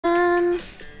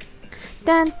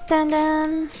Dun dun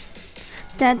dun.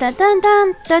 Dun dun dun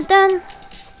dun dun dun.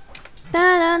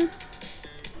 Dun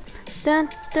dun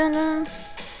dun dun.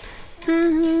 Dun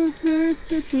dun dun.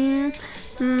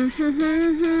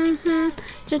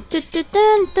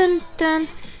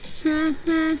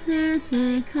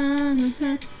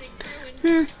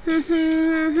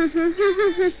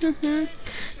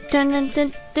 Dun dun dun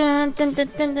dun dun dun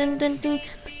dun dun dun dun.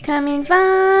 Becoming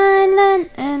violent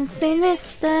and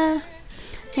sinister.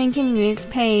 Thinking weeks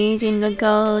page in the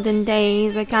golden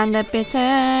days, a kind of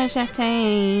bitter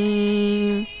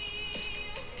champagne.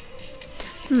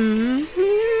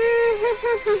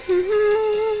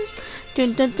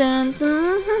 Dun dun dun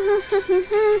dun.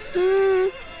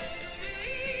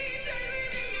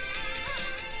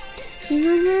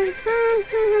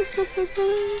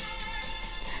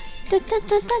 Da da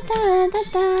da da da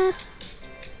da.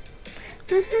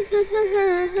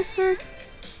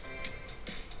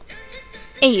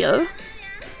 Ayo.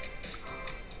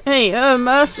 Ayo,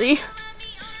 mercy.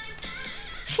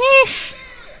 Sheesh.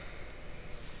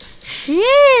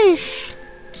 Sheesh.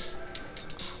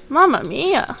 Mamma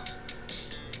mia.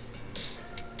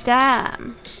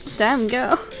 Damn. Damn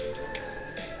girl.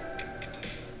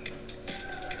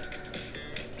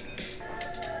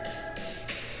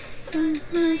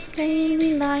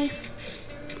 Daily life.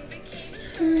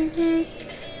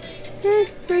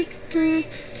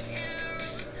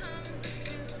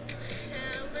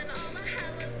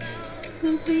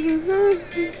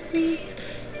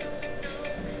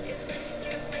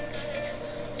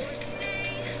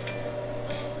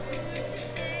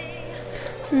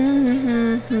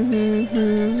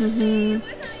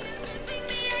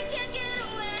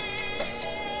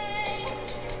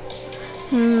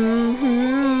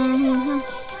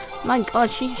 My god,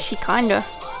 she kinda.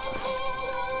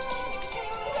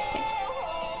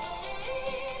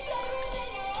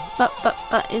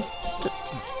 But is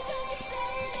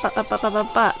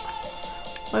but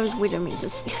where is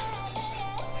Widowmaker's?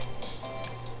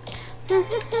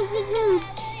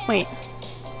 Wait,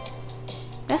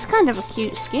 that's kind of a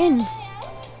cute skin.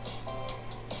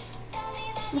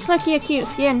 Looks like a cute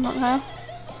skin, not her.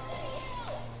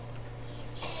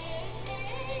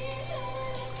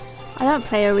 I don't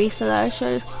play Arisa though,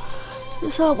 so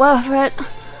it's not worth it.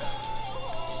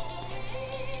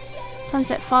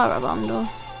 Sunset Fire bundle.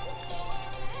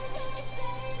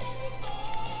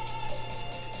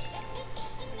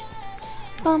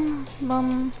 Bum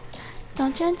bum.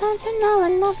 Don't you know I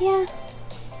love ya?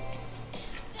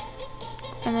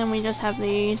 And then we just have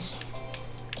these.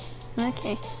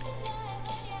 Okay.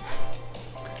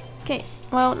 Okay,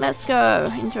 well let's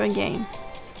go into a game.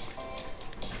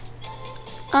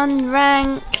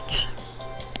 Unranked.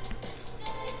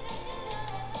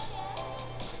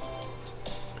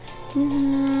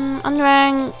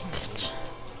 Unranked.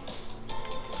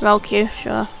 Roll queue,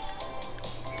 sure.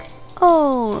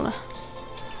 Oh.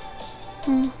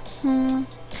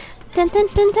 Dun dun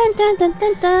dun dun dun dun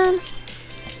dun dun.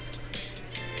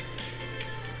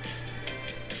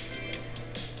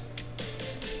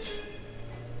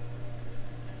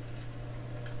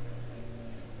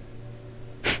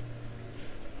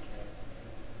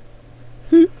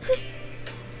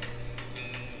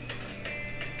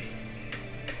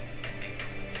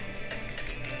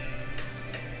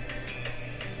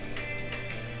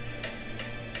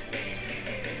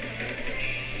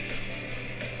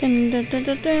 Dun dun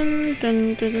dun dun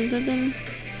dun dun dun dun dun.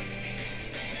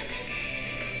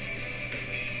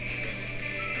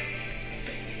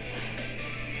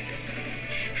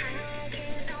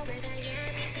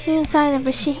 Inside of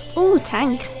a ship. Ooh,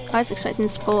 tank. I was expecting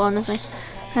support, honestly.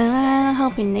 I'm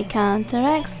hoping they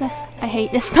counteract. I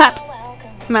hate this map.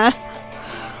 Man.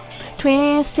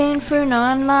 Twisting through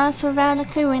non-loss without a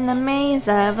clue in a maze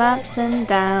of ups and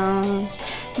downs.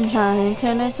 I'm trying to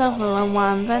turn this over on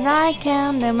one, but I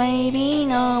can. There may be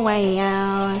no way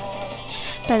out.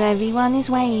 But everyone is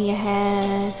way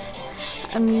ahead.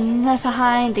 I'm left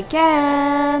behind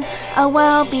again. A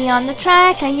world beyond the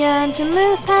track I yearn to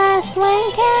move past.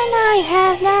 When can I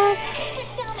have that?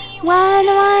 What do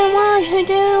I want? Who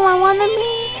do I want to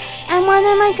be? And what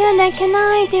am I good at? Can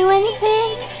I do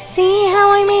anything? See how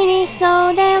I made it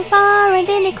so damn far. I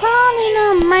did it crawling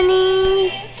on my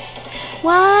knees.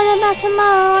 What about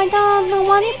tomorrow? I don't know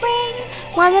what it brings.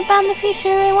 What about the future?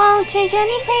 It won't change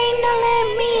anything. Now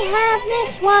let me have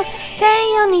this one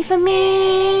day only for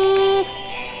me.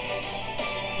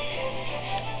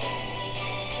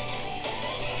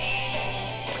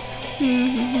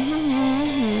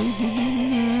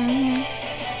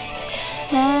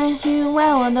 As you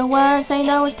well, all the words they'd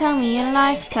always tell me in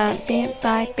life cut bit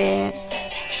by bit.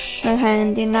 Not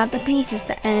handing out the pieces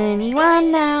to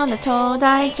anyone now. They're told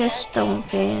I just don't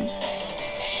fit.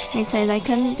 They said I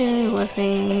couldn't do a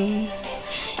thing.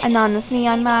 And honestly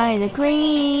I might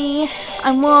agree.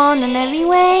 I'm worn in every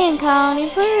way and calling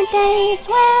for days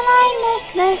when I look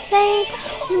the same.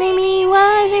 Maybe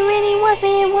was it really worth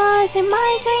it? Was it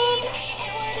my dream?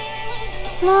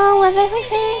 Flow of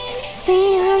everything.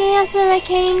 See how the answer I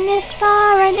came this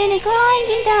far. I did it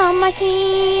grinding down my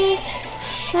teeth.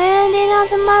 Landing on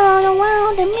tomorrow, the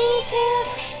world and me too.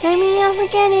 Maybe I'll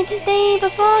forget it the day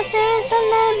before soon. So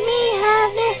let me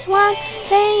have this one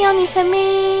day only for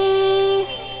me.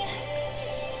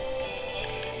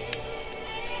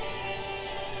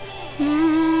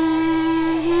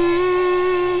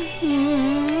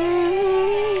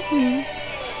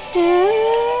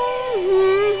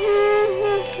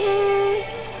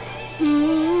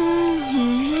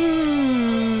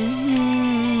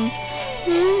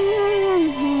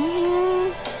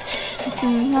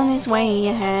 On his way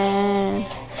ahead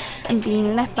and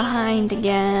being left behind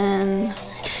again.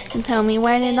 And tell me,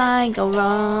 where did I go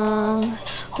wrong?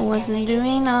 What wasn't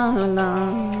doing all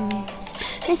along?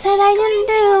 They said I didn't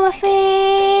do a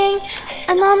thing,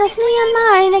 and honestly I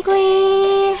might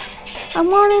agree. I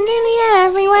wanted nearly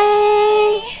every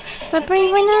way, but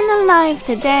breathing and alive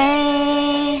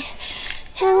today.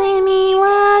 Telling me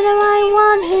what do I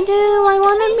want, who do I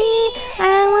wanna be,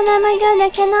 and what am I good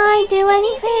at, can I do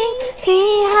anything?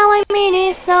 See how I made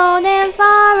it so damn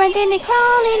far, I did it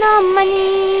crawling on my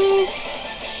knees.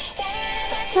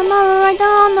 Tomorrow I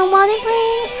don't know what it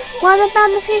brings. What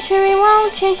about the future? It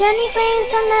won't change anything.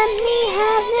 So let me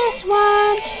have this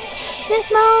one. This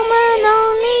moment,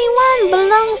 only one,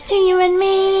 belongs to you and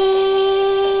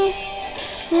me.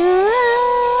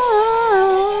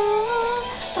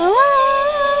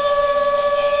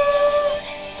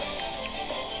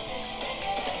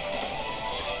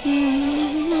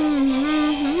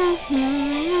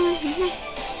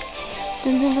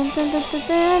 Dun dun dun dun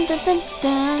dun dun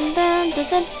dun dun dun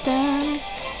dun dun.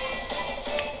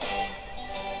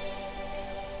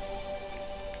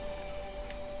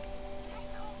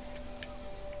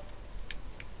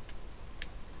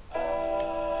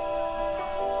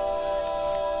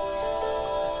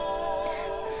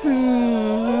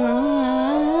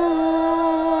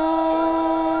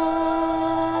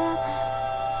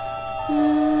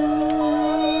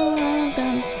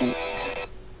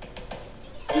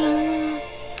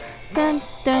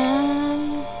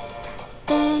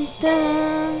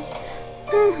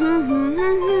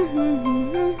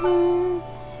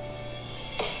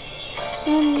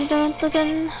 Dun dun dun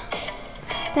dun.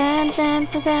 Dun dun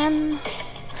dun dun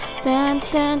dun dun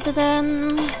dun dun dun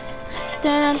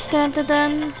dun dun dun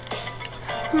dun.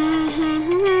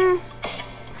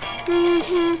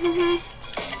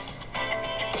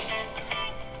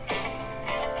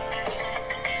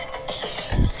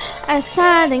 A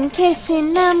sudden kiss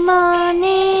in the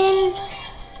morning,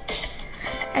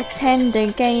 a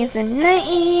tender gaze in the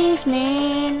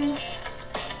evening,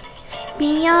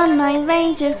 beyond my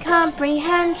range of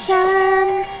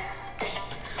comprehension.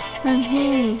 I'm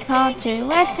really called to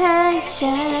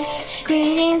attention.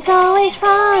 Greetings always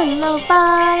followed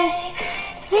by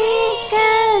sweet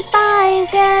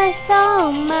goodbyes. There's so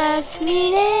much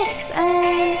meanings,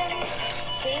 and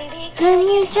can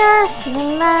you just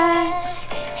relax?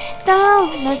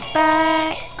 Don't look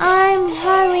back, I'm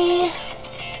hurried.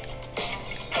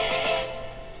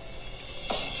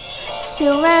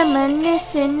 Still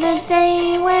reminiscing the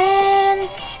day when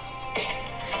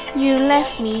you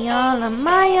left me all on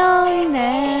my own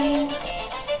then.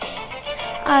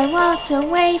 I walked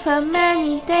away from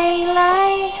any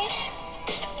daylight.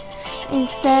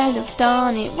 Instead of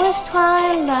dawn it was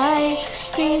twilight.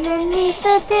 Green beneath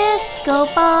the disco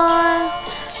bar.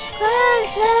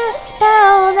 What's the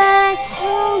spell that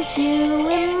holds you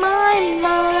in my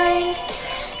mind?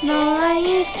 No, I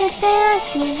used to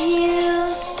dance with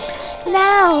you.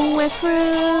 Now we're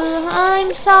through,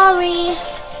 I'm sorry.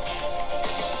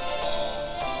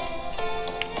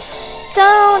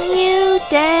 Don't you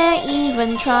dare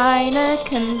even try to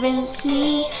convince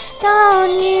me.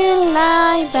 Don't you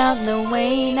lie about the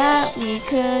way that we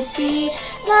could be.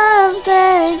 Love's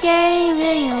a game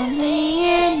and you'll see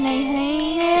it, they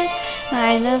hate it.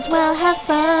 Might as well have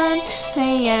fun,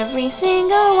 play every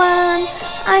single one.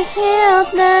 I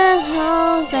filled the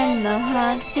holes and the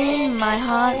hearts in my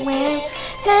heart with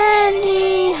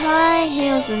plenty high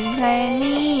heels and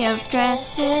plenty of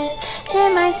dresses.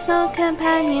 They're my sole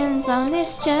companions on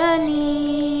this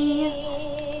journey.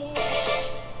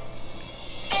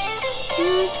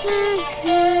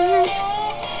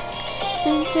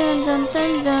 Dun dun dun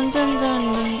dun dun dun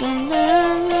dun dun dun.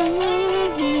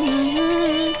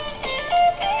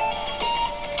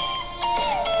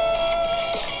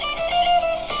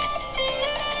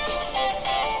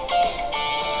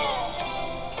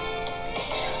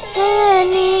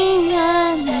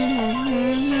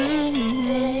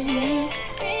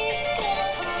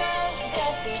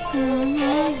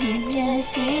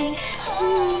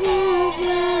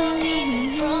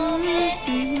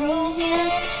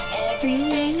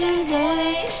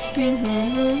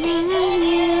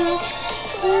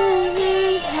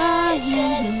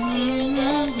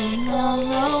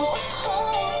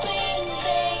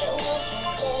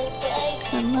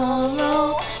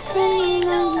 Tomorrow, really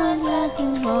no one's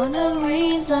asking for the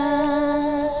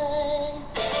reason.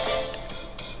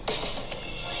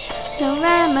 So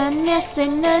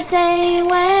reminiscing the day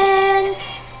when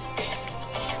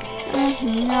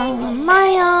on my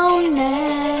own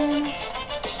then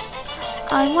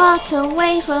I walked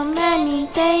away from any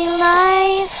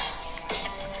daylight.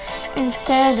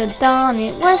 Instead of dawn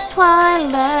it was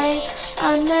twilight.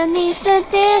 Underneath the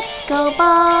disco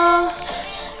ball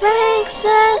breaks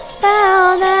the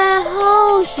spell that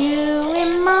holds you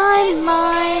in my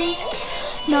mind.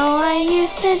 No, I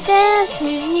used to dance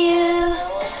with you.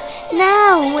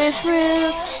 Now we're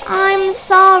through, I'm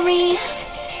sorry.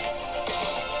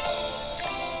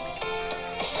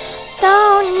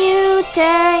 Don't you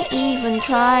dare even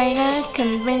try to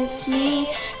convince me.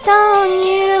 Don't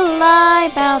you lie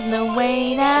about the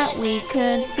way that we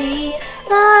could be.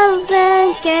 Love's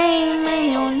a game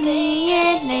and you'll need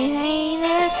it, they hate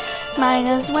it. Might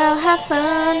as well have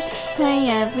fun, play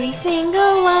every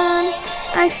single one.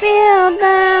 I feel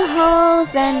the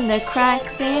holes and the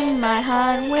cracks in my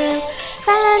heart with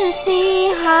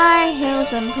fancy high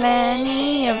heels and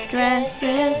plenty of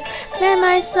dresses. They're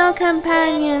my sole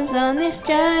companions on this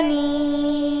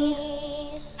journey.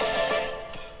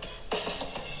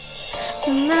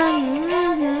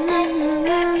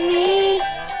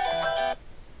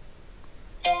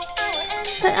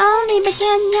 But only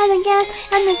begin yet again,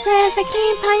 and the prayers that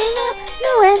keep piling up.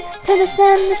 No end to the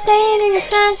stem, the stain in your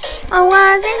skin. Or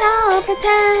was it all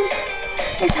pretend?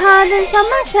 It's hardened so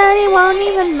much that it won't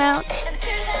even melt.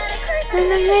 And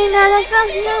the pain that I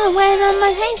felt the weight on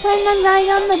my face when I'm right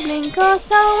on the blink, or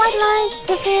so I'd like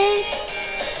to think.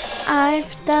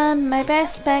 I've done my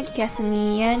best, but guess in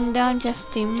the end I'm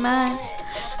just too much.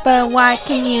 But why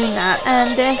can you not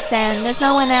understand? There's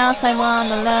no one else I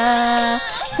wanna love.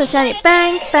 So shut it,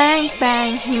 bang, bang,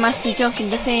 bang. You must be joking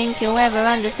to think you'll ever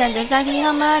understand exactly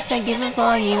how much I give it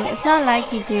for you. It's not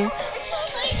like you do.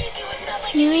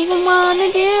 You even wanna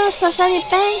do, so shut it,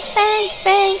 bang, bang,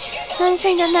 bang. I'm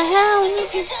straight to the hell.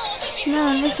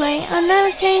 No, this way I'll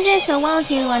never change it, so won't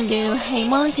you undo? Hey,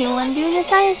 won't you undo this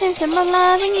dire system of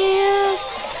loving you?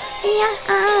 Yeah,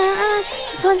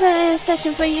 because an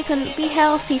obsession for you couldn't be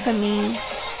healthy for me.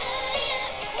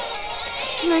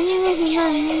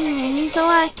 So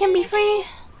I can be free.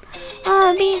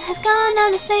 Our beat has gone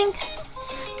down the sink.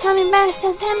 Coming back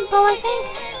to tempo, I think.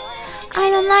 I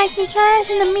don't like this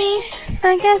version of me.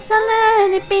 I guess I'll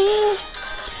let it be.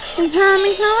 The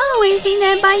promise I'll always be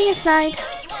there by your side.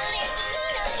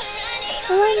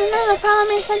 So I never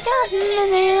promise I got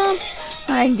in.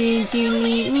 Why did you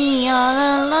leave me all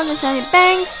alone? I started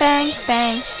bang, bang,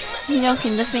 bang. You don't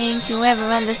can think you ever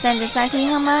understand exactly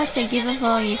how much I give it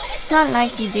for you. It's not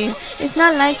like you do. It's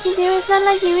not like you do. It's not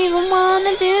like you even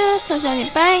wanna do. So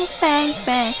started bang, bang,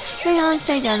 bang. We're on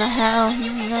stage on the hell.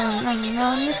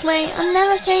 No, this way I'll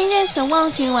never change it. So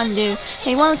won't you undo?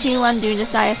 Hey, won't you undo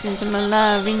this dire symptom of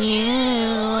loving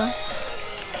you?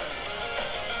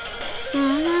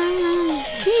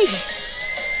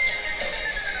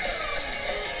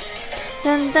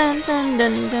 Dun dun dun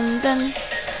dun dun dun.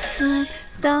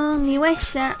 Only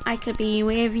wish that I could be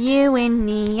with you in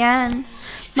the end.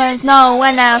 There's no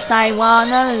one else I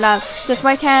wanna love. Just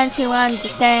why can't you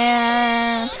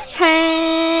understand?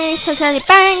 Hey, so shall it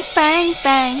bang, bang,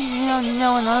 bang. You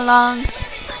know all along.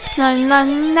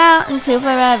 Nothing now until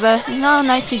forever. No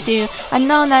night you do. I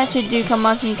know that you do. Come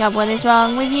on, think up what is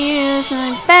wrong with you. So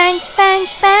bang, bang,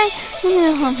 bang.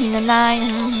 You haunt me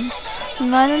tonight.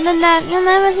 Other than that, you'll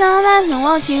never know that. So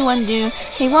won't you undo?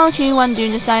 Hey, won't you undo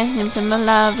this dire symptom of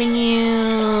loving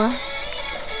you?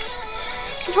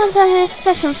 Just one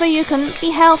session for you couldn't be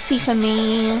healthy for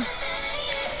me.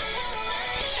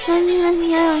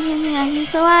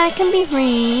 So I can be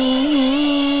free.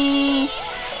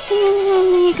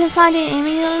 You can find it in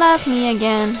me to love me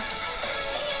again.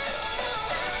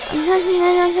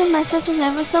 My sister's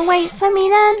never, so wait for me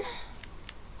then.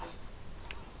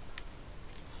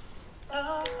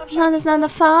 No, there's not a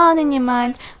thought in your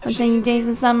mind. But then days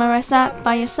in summer I sat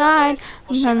by your side.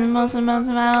 And most of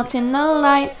out in the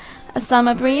light. A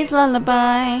summer breeze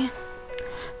lullaby.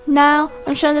 Now,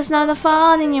 I'm sure there's not a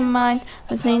thought in your mind.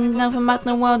 But think nothing about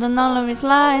the world and all of its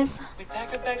lies.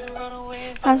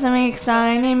 Find something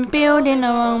exciting, building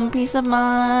our own peace of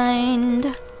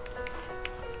mind.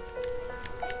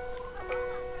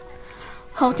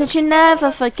 Hope that you never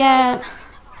forget.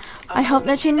 I hope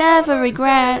that you never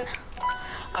regret.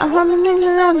 I hope the things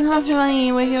that don't touch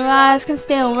you with your eyes can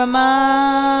still remind.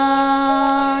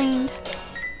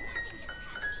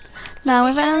 Now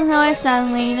we've enjoyed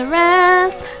suddenly the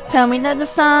rest. Tell me that the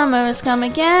summer has come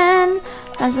again.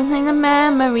 As a thing of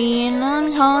memory and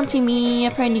I'm haunting me, a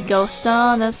pretty ghost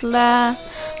on that's left.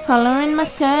 Coloring my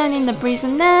skirt in the breeze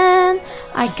and then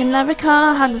I cannot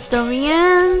recall how the story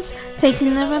ends.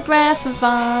 Taking every breath and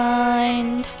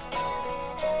find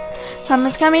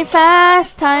summer's coming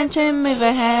fast, time to move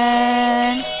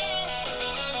ahead.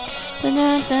 Dun,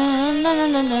 dun, dun,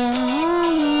 dun, dun, dun.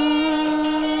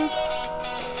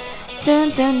 Dun,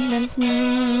 dun, dun,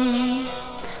 dun.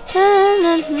 Dun,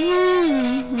 dun,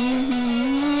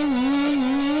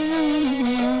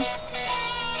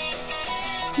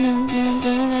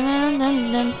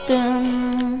 dun,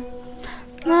 dun.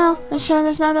 Now, I'm sure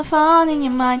there's not a fault in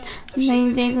your mind. The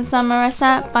many days in summer I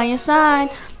sat by your side.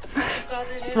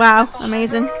 Wow,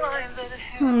 amazing.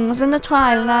 It was in the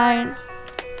twilight.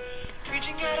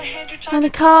 And a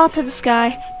call to the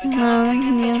sky.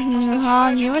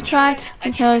 You were tried.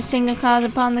 I chose single cards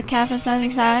upon the cafe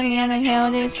standing sadly, and I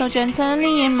held it so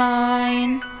gently in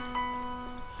mine.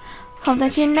 Hope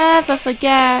that you never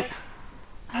forget.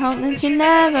 I hope that you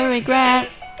never regret.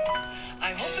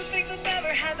 I hope the things that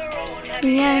never had their own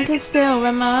the end can still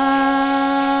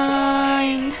remind.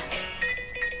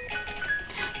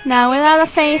 Now without a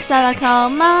face that I call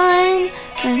mine,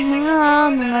 everything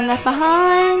alone that I left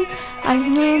behind. I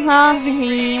need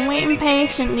coffee and waiting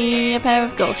patiently, a pair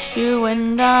of ghosts, you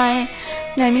and I.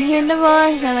 Let me hear the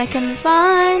voice that I couldn't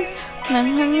find. Let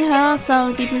me hear your heart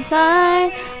so deep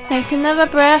inside, taking every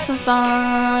breath and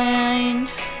find.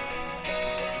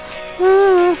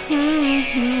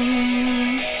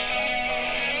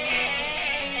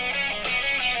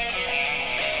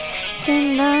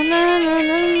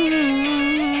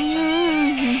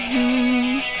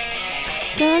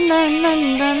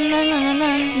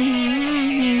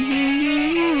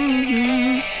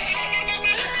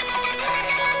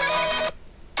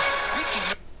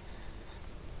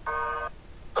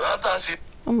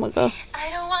 Oh my god.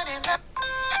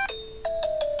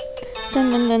 Dun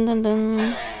dun dun dun dun.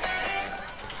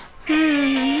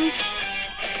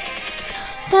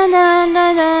 Dun dun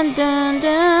dun dun dun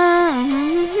dun.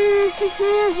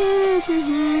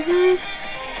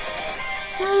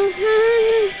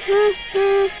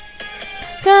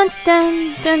 Dun dun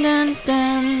dun dun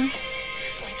dun.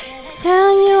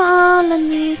 Tell you all of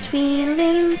these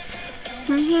feelings.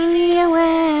 Here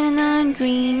when I'm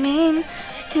dreaming.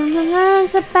 The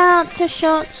world's about to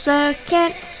short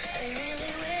circuit.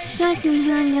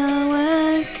 Checking on your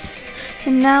words.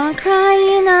 And now I'm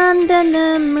crying under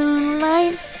the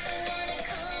moonlight.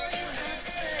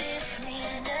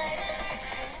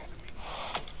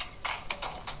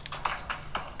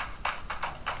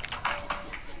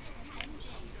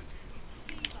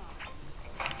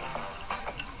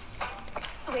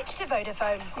 Switch to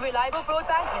Vodafone. Reliable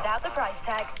broadband without the price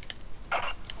tag.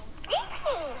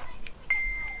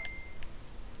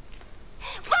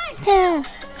 Yeah.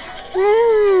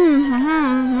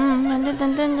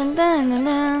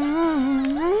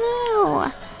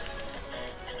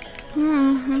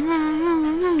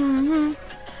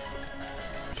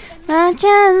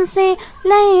 Emergency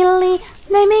lately,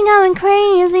 they be going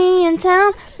crazy in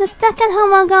town. They're stuck at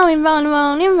home while going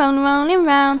rolling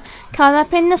round. Caught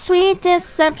up in the sweet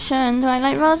deception,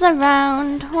 twilight rolls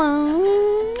around.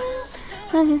 Whoa,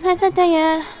 nothing's like the day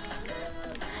yet.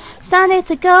 Started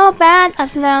to go bad,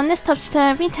 ups and down this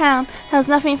topsy-turvy town. There's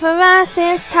nothing for us,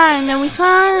 it's time that we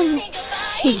swung.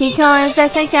 Kiki chorus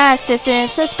that take justice,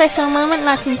 it's a special moment,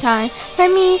 locked in time. For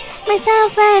me,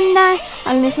 myself and I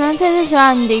listen to this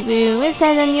rendezvous.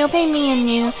 Instead then you'll pay me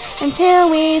anew, until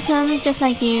we come just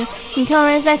like you. Kiki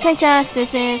chorus that take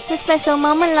justice, it's a special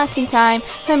moment, locked in time.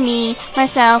 For me,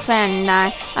 myself and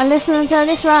I listen to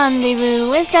this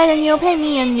rendezvous. Instead then you'll pay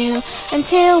me anew,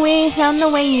 until we come the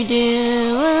way you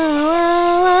do.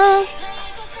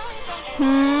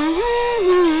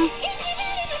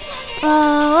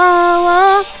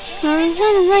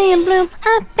 I'm bloom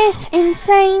a bit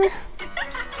insane.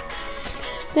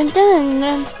 Dun dun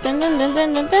dun dun dun dun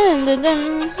dun dun dun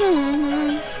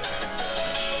dun.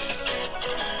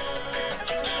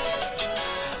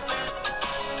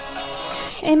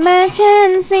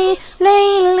 Emergency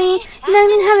lately, I've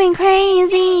been having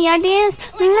crazy ideas.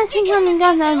 Let's be coming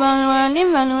down the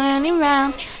rolling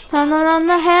round. Tunnel on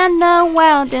the head, the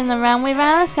world in the round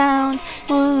without a sound.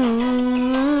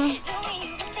 Ooh.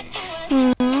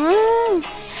 Ooh.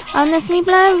 honestly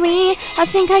blurry. I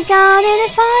think I got it,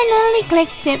 it finally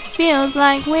clicked. It feels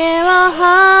like we're all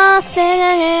hostages.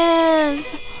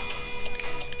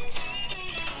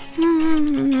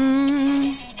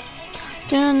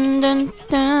 Dun dun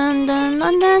dun dun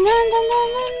dun dun dun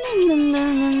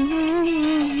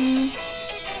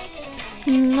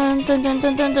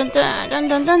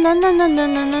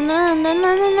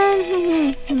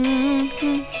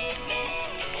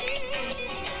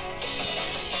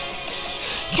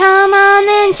Come on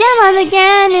and jam out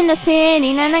again in the city,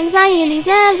 and anxiety's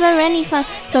never any fun,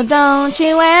 so don't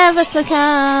you ever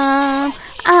succumb.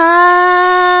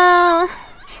 Oh,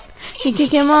 you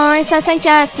kick your more, it's like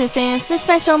justice. It's a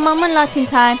special moment locked in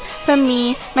time for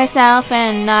me, myself,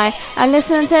 and I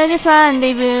listen to this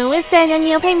rendezvous. It's dead and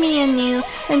you'll pay me anew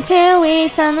until we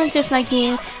sound just like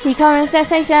you. We chorus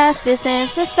that like justice.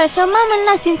 It's a special moment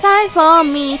locked in time for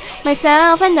me,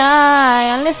 myself, and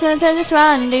I listen to this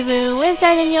rendezvous. It's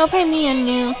dead and you'll pay me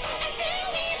anew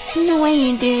in the way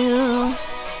you do.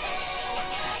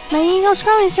 My ego's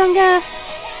growing stronger.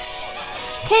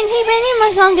 Can't keep any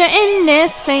much longer in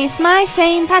this space. My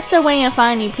shame passed away and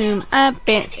finally bloom a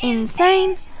bit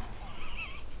insane.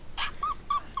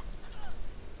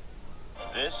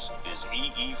 This is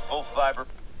EE Full Fiber.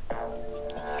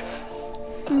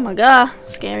 Oh my god,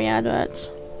 scary adverts.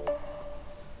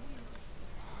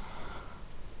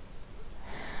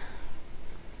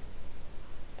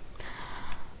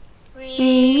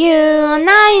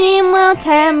 Reuniting will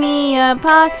tear me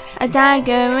apart. A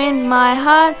dagger in my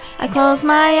heart. I close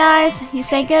my eyes, you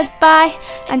say goodbye,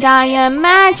 and I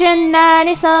imagine that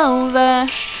it's over.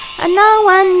 I know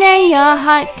one day your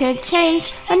heart could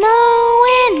change. I know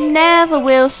it never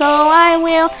will, so I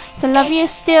will to love you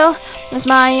still, as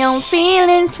my own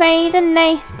feelings fade and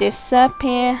they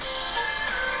disappear.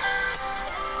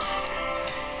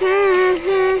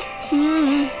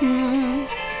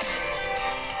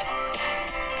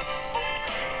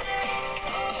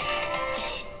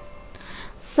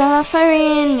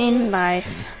 Suffering in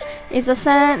life is a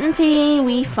certainty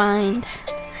we find.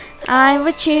 I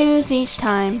would choose each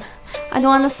time. I'd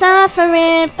want to suffer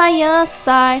it by your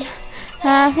side,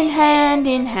 having hand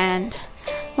in hand.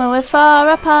 When we're far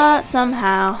apart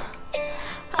somehow,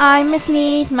 I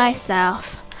mislead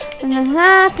myself, and there's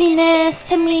happiness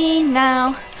to me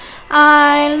now.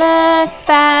 I look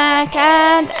back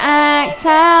and act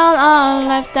out all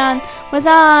I've done. Was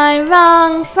I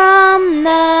wrong from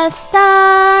the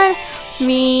start?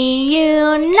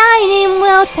 Reuniting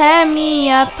will tear me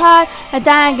apart. A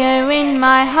dagger in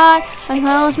my heart. I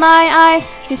close my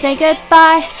eyes, you say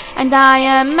goodbye, and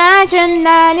I imagine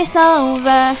that it's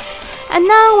over. I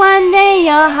know one day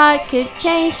your heart could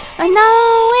change. I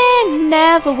know it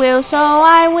never will, so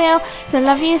I will to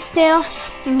love you still.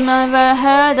 Never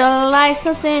heard a lie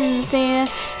so sincere.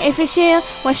 If it's you,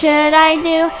 what should I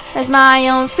do? As my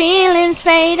own feelings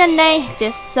fade and they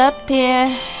disappear.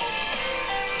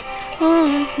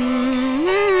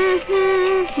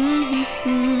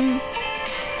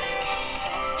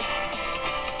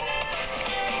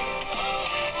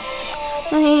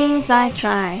 Things I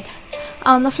tried,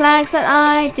 all the flags that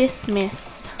I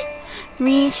dismissed,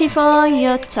 reaching for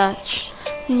your touch,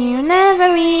 you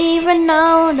never even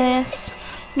noticed.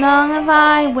 Long have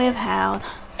I withheld,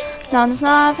 Don's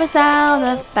love is out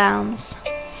of bounds.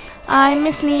 I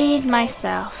mislead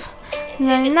myself,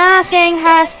 then nothing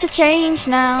has to change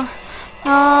now.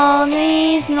 All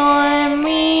these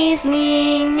memories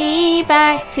lead me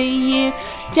back to you.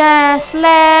 Just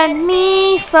let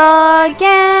me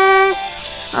forget.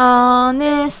 All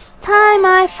this time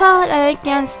I fought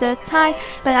against the tide,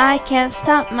 but I can't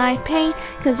stop my pain,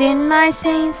 'cause in my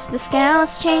veins the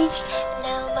scales changed.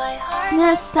 Now my heart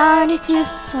has started to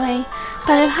sway,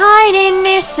 but I'm hiding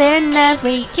this in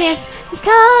every kiss. It's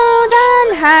cold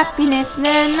unhappiness,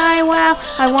 then I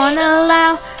won't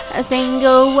allow a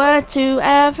single word to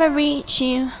ever reach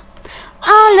you.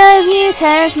 All of you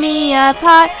tears me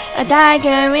apart, a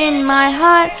dagger in my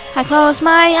heart. I close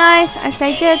my eyes, I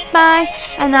say goodbye,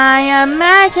 and I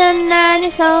imagine that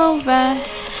it's over.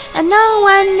 I know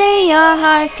one day your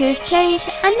heart could change.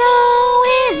 I know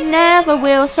it never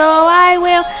will, so I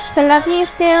will to love you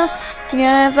still. You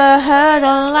ever heard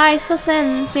a lie so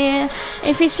sincere?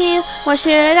 If it's you, what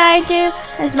should I do?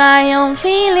 As my own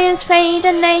feelings fade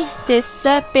and they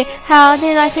disappear. How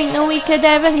did I think that we could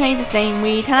ever stay the same?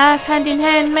 We'd have hand in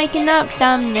hand making up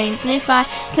dumb names. And if I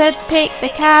could pick the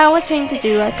coward thing to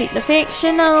do, I'd pick the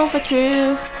fiction over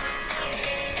truth.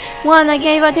 One I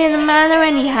gave up didn't matter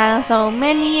anyhow. So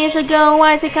many years ago,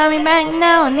 why is it coming back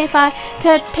now? And if I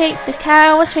could pick the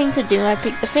coward thing to do, I'd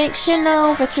pick the fiction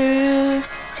over truth.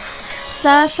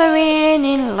 Suffering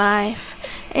in life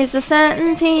is the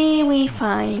certainty we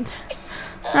find.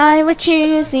 I would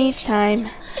choose each time.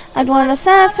 I'd wanna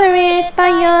suffer it by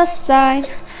your side,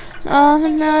 arm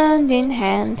in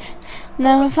hand,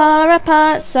 never far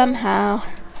apart somehow.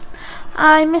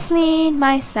 I mislead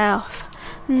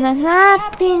myself, and there's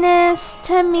happiness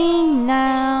to me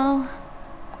now.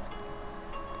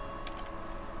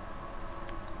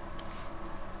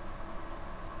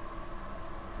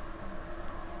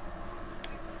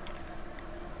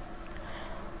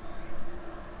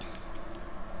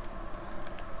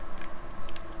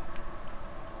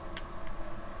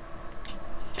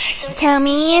 So tell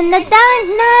me in the dark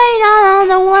night all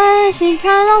the words you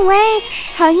turn away,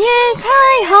 how you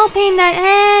cry hoping that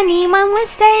anyone will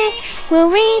stay, will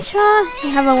reach for.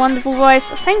 You have a wonderful voice.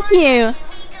 Thank you.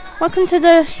 Welcome to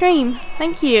the stream.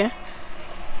 Thank you.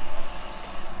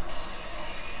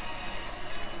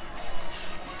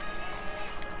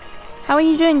 How are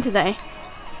you doing today?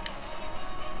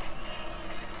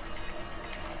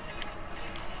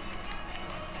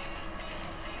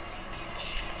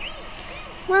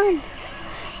 One.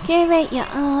 Give it your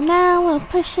all now, we'll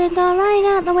push it all right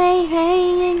out the way.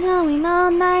 Hey, you're going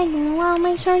all night and we'll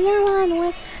make sure you're on the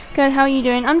way. Good, how are you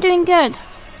doing? I'm doing good.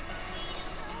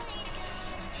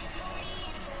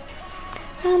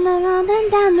 On the road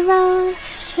and down the road,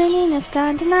 shooting a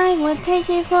star tonight, we'll take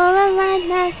you for a ride,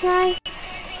 that's right.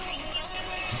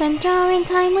 Spend drawing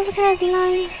time with a curvy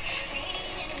line.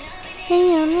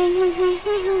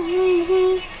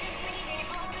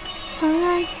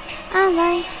 Alright,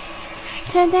 alright.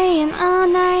 Today and all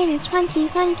night is funky,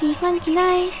 funky, funky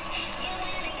night.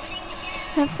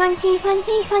 A funky,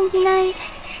 funky, funky night.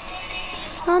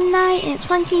 All night it's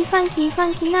funky, funky,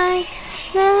 funky night.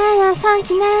 La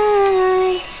funky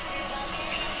night.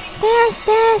 Dance,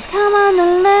 dance, come on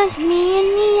and look me in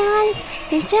the eyes.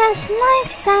 They're just like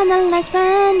satellites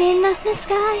burning up the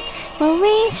sky. We'll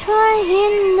reach for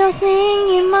him, they'll sing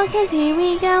him more, 'cause here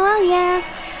we go, oh yeah.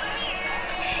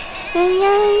 Yeah,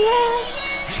 yeah.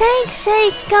 Shake,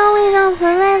 shake, going on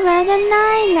forever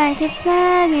tonight, like it's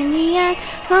sad in the air.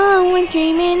 Oh, we're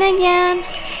dreaming again.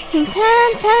 And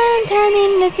turn, turn, turn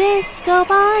in the disco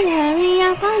ball. Hurry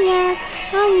up, oh yeah,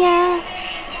 oh yeah.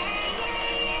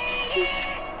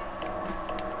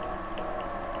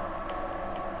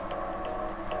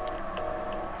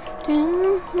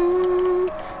 Dun,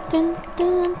 dun,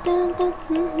 dun, dun, dun,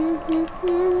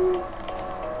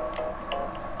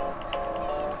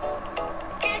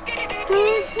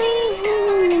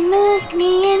 look me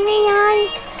in the eye.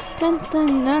 Dun, dun,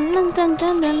 dun, dun, dun,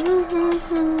 dun,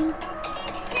 dun.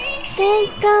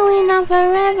 Shake, going on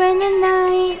forever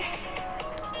tonight.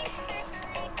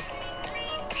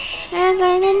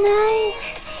 Ever the night,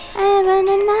 ever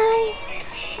the night,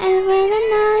 ever the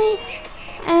night,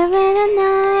 ever the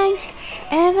night,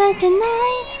 ever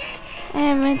tonight,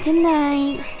 ever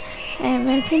tonight,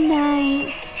 ever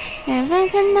tonight, ever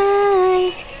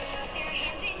tonight.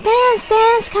 Dance,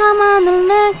 dance, come on and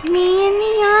look me in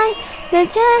the eye. They're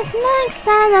just like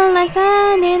satellites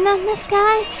burning up the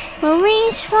sky. We'll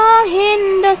reach for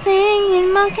him, they'll sing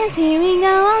in more, 'cause here we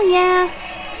go, oh yeah.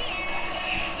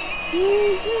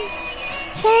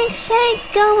 Shake, shake,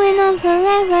 going on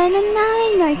forever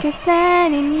tonight, like I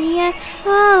said in the air.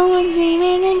 Oh, we're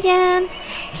dreaming again.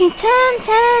 Keep turn,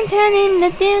 turn, turn in the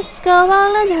disco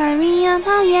ball and hurry up,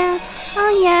 oh yeah,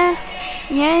 oh yeah.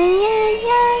 Yeah, yeah,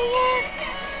 yeah, yeah.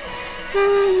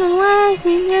 The words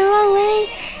we blew away.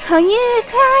 How you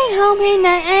cry, hoping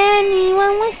that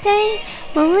anyone will stay.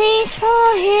 We'll reach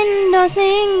for him, they'll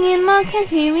sing in more, 'cause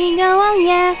here we go, oh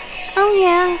yeah, oh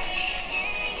yeah.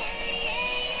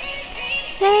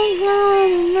 Say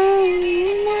going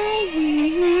night,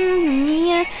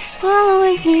 yeah. Oh,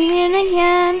 we're dreaming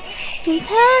again. And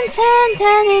turn, turn,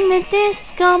 turn in the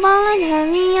disco ball and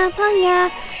hurry up, oh yeah,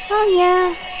 oh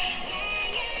yeah.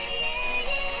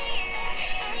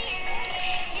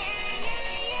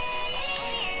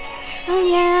 Oh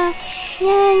yeah,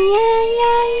 yeah, yeah,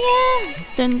 yeah, yeah.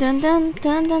 Dun dun dun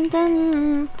dun dun dun.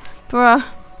 Bruh.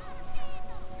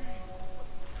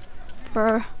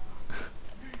 Bruh.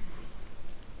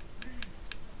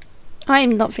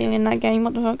 I'm not feeling that game,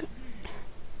 what the fuck?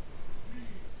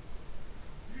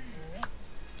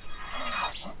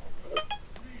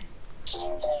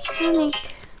 Panic.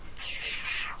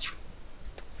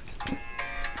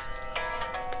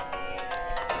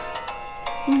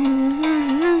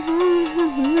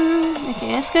 Okay,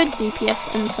 let's go DPS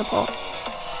and support.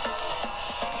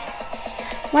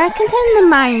 Where contain the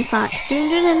mind fact?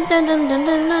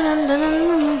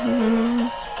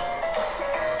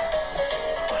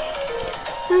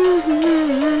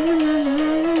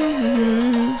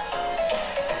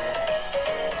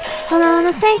 Hold on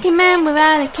a Forsaken man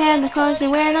without a care, the clothes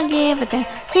you wear don't give a damn.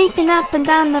 Creeping up and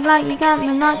down the block, you got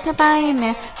the knock to buy a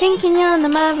man. Thinking you're the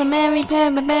mother, Mary,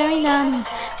 but buried on.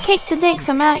 Kick the dick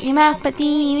from out your mouth, but do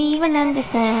you even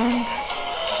understand?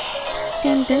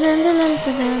 Dun, dun, dun, dun, dun,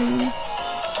 dun, dun.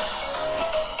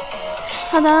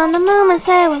 Hold on a moment,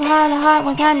 say with heart to heart,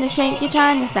 what kind of shape you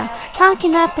trying to sell?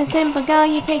 Talking up a simple girl,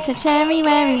 you picked a cherry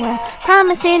very well.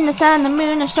 Promising the sun, the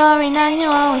moon, a story, now you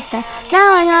always tell.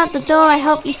 Now I'm out the door, I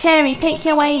hope you cherry pick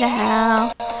your way to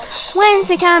hell. When's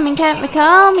it coming, can't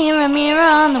recall, mirror, mirror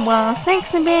on the wall.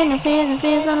 Sex and business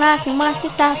is a life and watch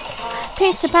yourself.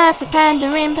 Picture perfect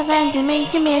pandering, preventing me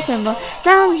to miserable.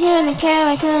 Now you don't care,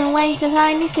 I couldn't wait to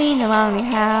finally see the only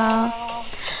hell.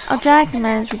 I'll drag them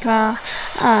as we crawl.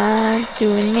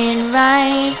 Doing it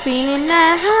right, feeling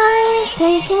that high,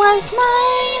 taking what's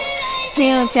mine,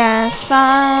 feel just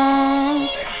fine.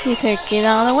 You took it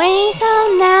all away,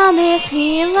 so now this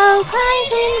hero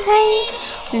cries in pain.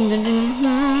 But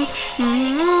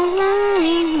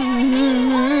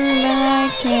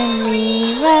I can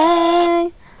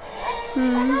rewrite.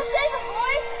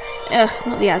 Ugh,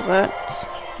 not the adverts.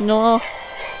 No.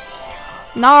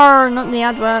 No, not the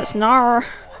adverts, no.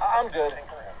 I'm good.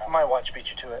 My watch beat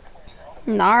you to it.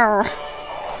 No.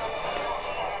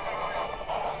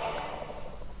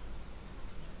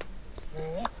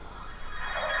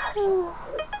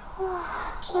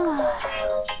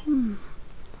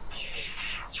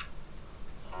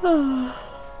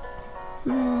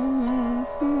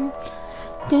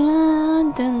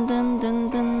 Dun dun dun dun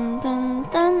dun dun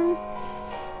dun.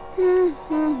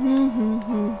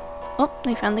 Oh,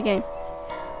 they found the game.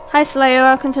 Hi Slayer,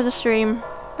 welcome to the stream.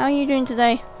 How are you doing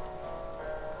today?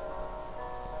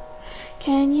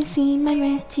 Can you see my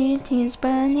wretched tears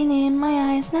burning in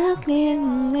my eyes now clear?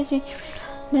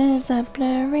 There's a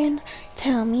blurring.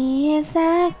 Tell me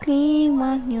exactly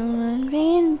what you're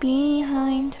leaving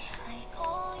behind.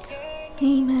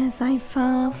 Even as I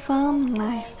fall from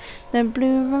life, the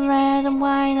blue and red and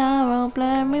white are all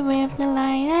blurry with the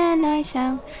light, and I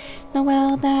shout, the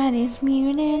world that is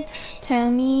muted.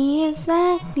 Tell me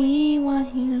exactly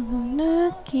what you're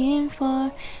looking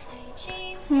for.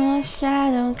 More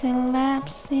shadow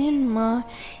collapsing, more.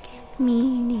 Give me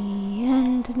the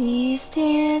end these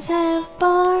tears have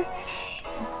bore.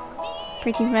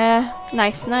 Pretty rare.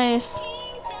 Nice, nice.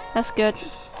 That's good.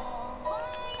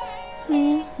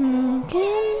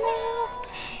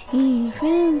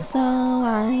 Even so,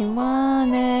 I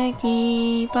wanna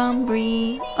keep on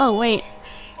breathing. Oh wait,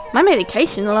 my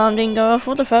medication alarm didn't go off.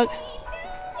 What the fuck?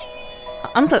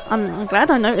 I'm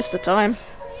glad I noticed the time.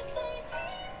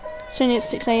 Soon it's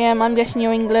 6 AM. I'm guessing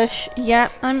you're English. Yeah,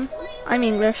 I'm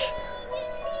English.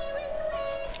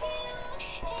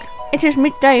 It is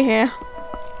midday here.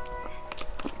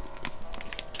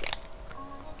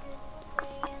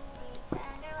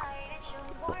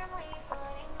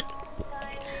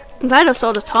 I'm glad I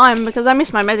saw the time because I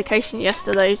missed my medication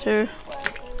yesterday too.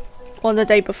 Or the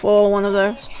day before, one of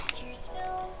those.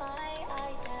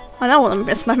 I don't want to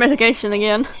miss my medication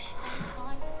again.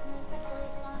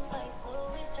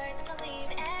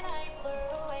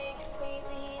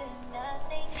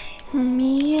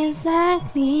 Me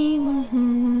exactly.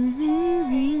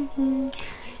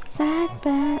 Sad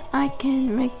but I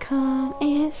can recall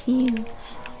it's you.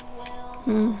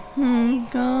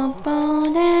 Go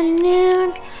bold and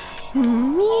nude.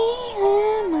 Me,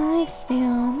 am I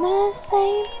still the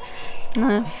same?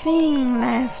 Nothing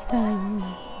left of me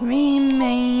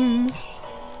remains.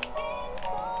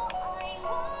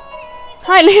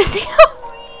 Hi Lucio!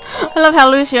 I love how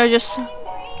Lucio just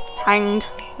hanged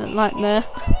like there.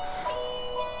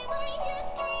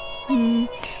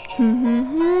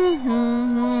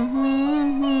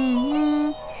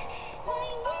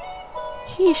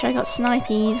 Sheesh, I got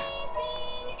sniped.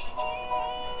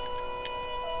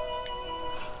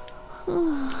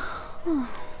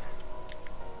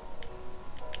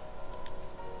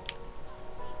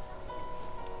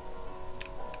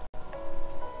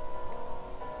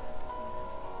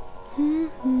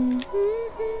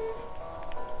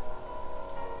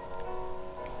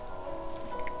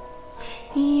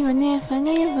 Even if I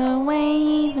live away,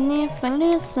 even if I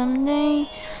lose someday,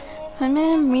 my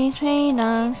memories fade,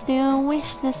 I still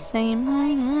wish the same.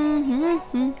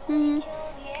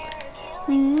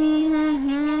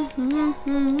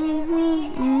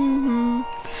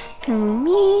 To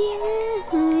me.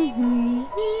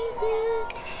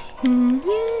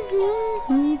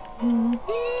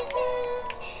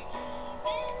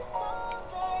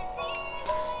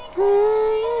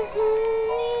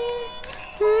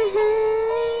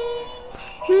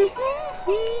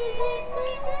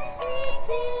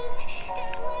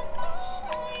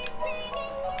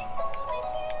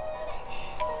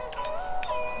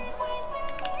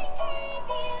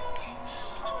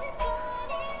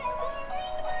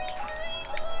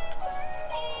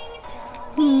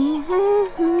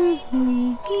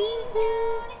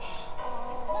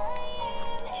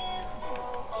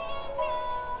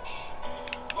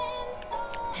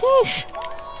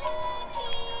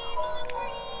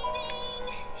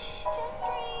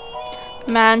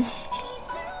 Man.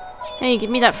 Hey, give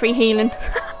me that free healing.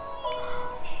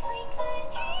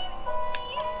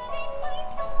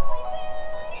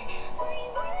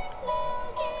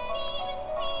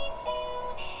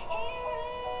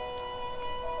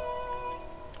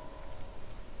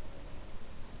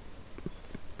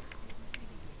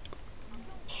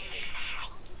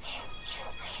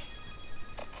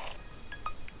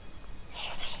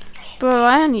 Bro,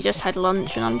 I only just had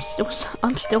lunch and I'm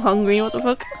still hungry. What the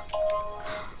fuck?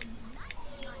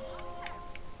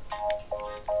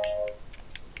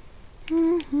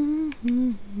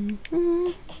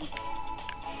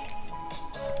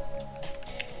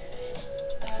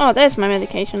 Oh, there's my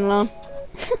medication alarm.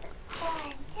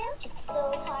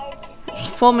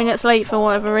 4 minutes late for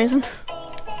whatever reason.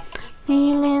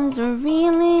 Feelings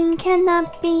revealing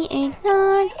cannot be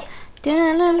ignored.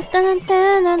 Dun, dun, dun,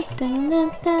 dun, dun,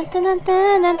 dun, dun, dun, dun,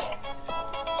 dun.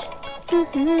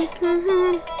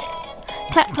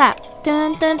 Clap, clap.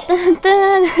 Dun, dun, dun,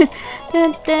 dun.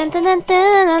 Dun, dun, dun, dun,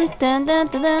 dun, dun, dun,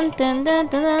 dun, dun,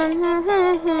 dun,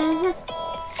 dun.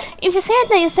 If you're scared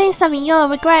that you say something you'll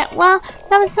regret, well,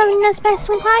 that was something that's best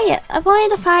from quiet.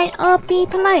 Avoid a fight or be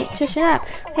polite. Just shut up.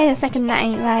 Wait a second, that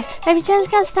ain't right. Every chance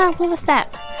got to start with a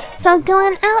step. So go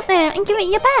on out there and give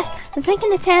it your best. I'm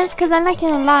taking a chance because I like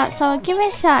it a lot. So give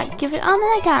it a shot. Give it all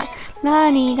that I got.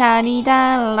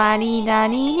 La-dee-da-dee-da,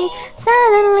 la-dee-da-dee-dee.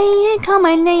 Suddenly you call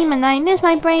my name and I lose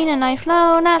my brain and I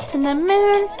float up to the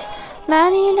moon.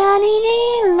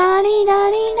 La-dee-da-dee-dee,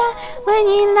 la-dee-da-dee-da. When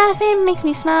you laugh it makes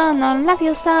me smile. Now laugh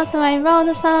your style, so I roll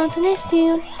the song to this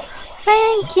tune.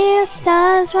 Thank you,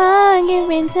 stars, for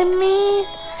giving to me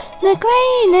the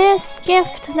greatest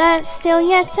gift that's still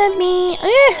yet to be.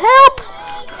 Ooh, help!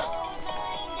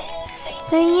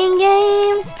 Playing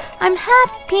games, I'm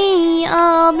happy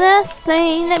all the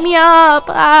same. Let me up,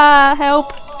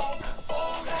 help.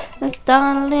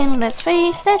 Darling, let's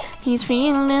face it, these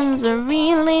feelings are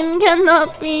reeling,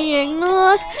 cannot be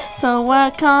ignored. So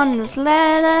work on this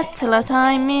letter till our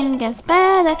timing gets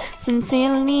better.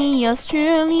 Sincerely, yours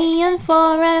truly and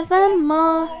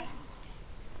forevermore.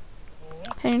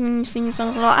 Hey, you sing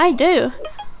songs a lot. I do.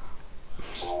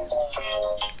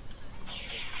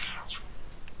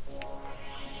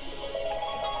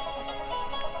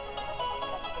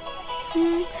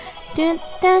 Dun,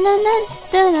 dun, dun, dun,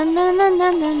 dun, dun, dun,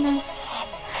 dun, dun, dun.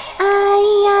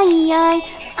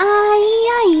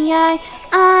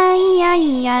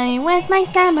 I, where's my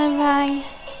samurai?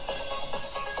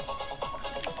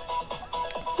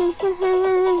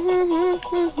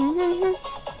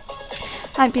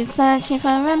 I've been searching for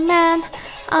a man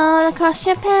all across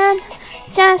Japan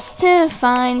just to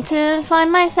find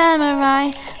my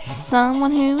samurai.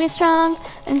 Someone who is strong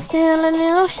and still a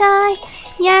little shy.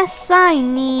 Yes, I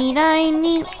need. I'm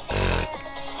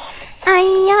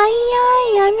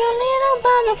your little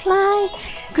butterfly.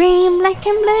 Green, black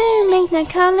and blue make the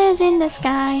colors in the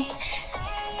sky.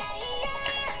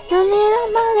 Your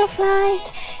little butterfly.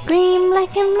 Green,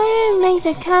 black and blue make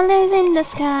the colors in the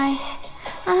sky.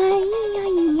 I.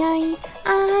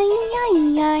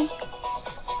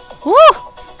 Woo!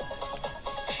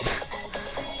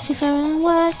 Shivering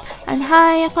words and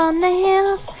high up on the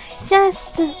hills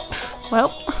just to, well,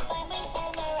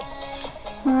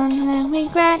 one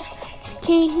regret to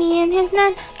keep me in his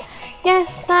net.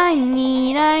 Yes, I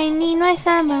need my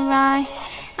samurai.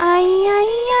 I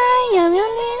am your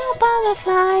little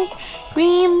butterfly.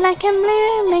 Green, black and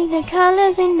blue make the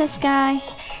colors in the sky.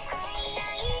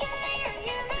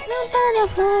 Little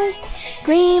butterfly.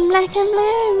 Green, black and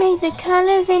blue make the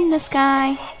colors in the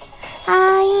sky.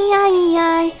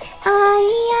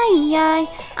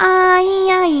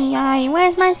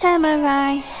 Where's my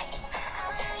samurai?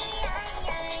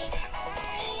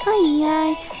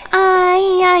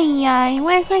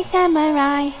 Where's my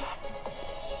samurai?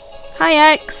 Hi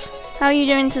X, how are you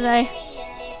doing today?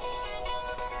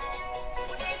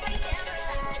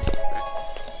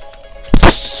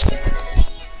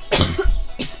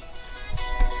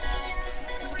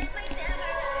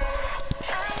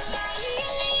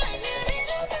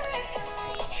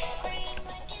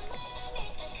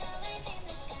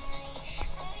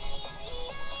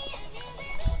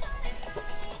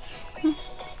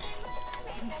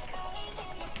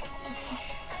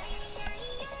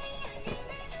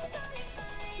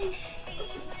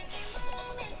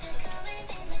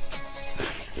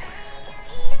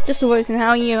 Just awoken, how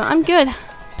are you? I'm good.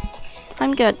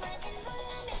 I'm good.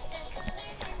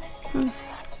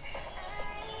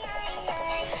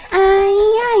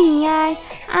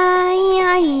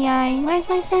 Where's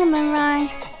my samurai?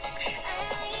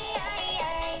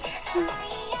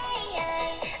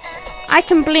 I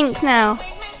can blink now.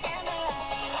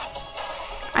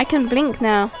 I can blink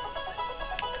now.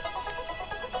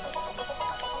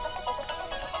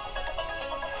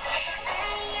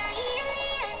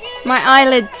 My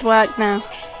eyelids work now.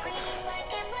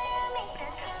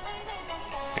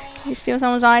 Did you steal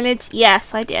someone's eyelids?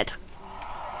 Yes, I did.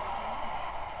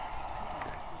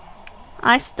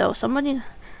 I stole somebody.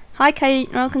 Hi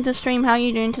Kate, welcome to the stream. How are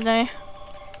you doing today?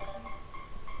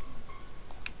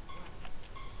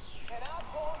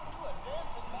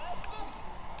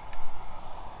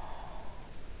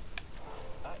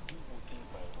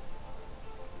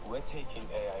 We're taking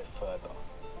AI further.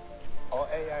 Our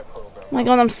AI program. Oh my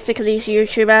god, I'm sick of these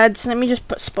YouTube ads. Let me just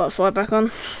put Spotify back on.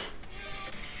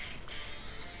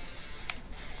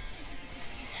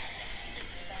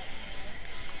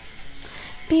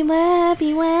 Beware,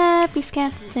 beware, be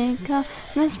skeptical.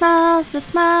 The smiles,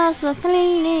 the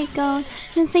political.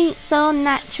 Conceit's so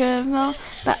natural,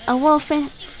 but a wolf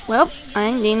is... Well, I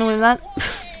ain't dealing with that.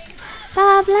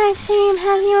 Bob Black Sheep,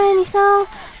 have you any soul?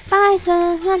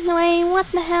 Bison, run away,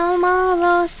 what the hell,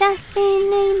 morals? Jack B,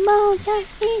 Nemo, Jack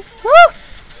B, woo!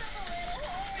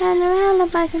 And their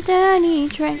alibis and dirty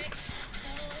tricks.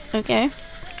 Okay.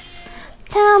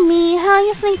 Tell me how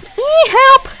you sleep.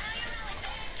 Help!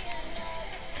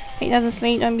 He doesn't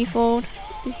sleep, don't be fooled.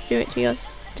 Do it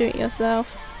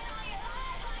yourself.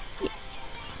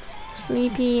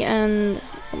 Sleepy and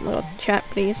oh my god, chat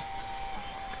please.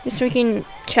 This freaking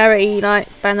charity like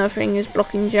banner thing is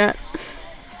blocking chat.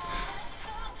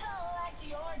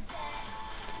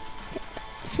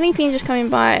 Sleepy and just coming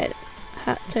by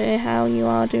to how you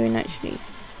are doing actually.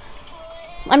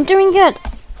 I'm doing good.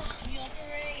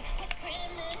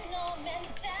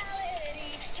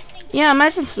 Yeah,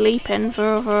 imagine sleeping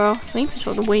for sleeping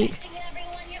for the week.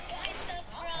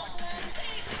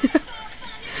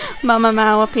 Mama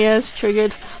Mao appears,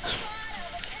 triggered.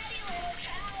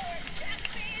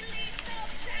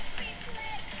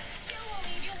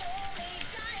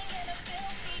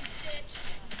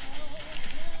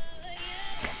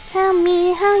 Tell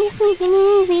me how you're sleeping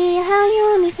easy, how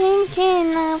you're only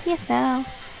thinking of yourself.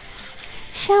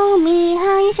 Show me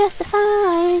how you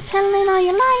justify telling all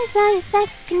your lies that you're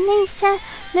second nature.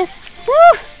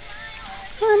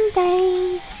 One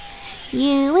day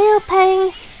you will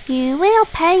pay,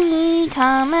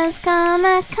 karma's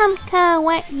gonna come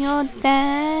collect your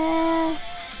debt.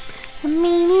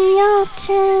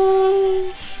 Mediocrity,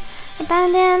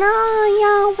 abandon all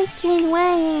your wicked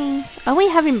ways. Are we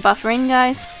having buffering,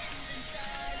 guys?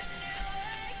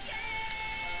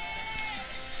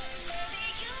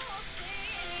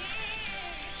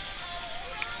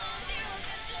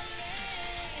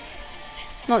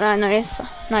 Not that I noticed.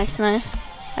 Nice. I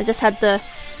just had the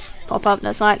pop up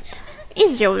that's like,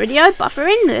 is your video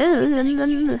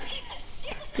buffering?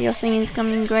 Your singing's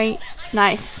coming great.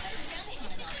 Nice.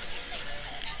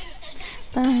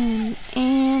 Burn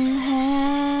in hell.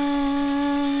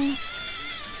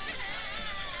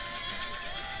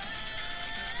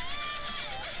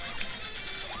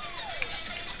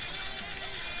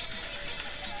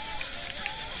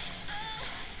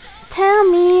 Tell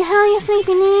me how you're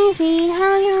sleeping easy,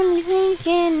 how you're only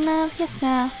thinking of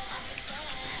yourself.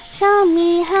 Show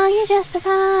me how you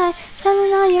justify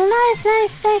telling all your lies like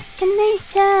second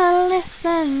nature.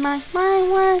 Listen, mark my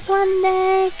words, one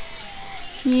day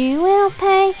you will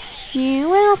pay,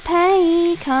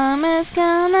 karma's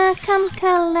gonna come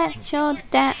collect your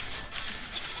debt.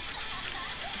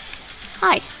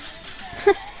 Hi.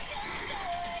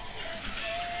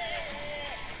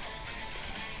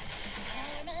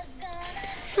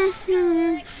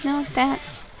 No,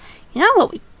 that's... You know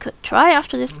what we could try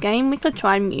after this game? We could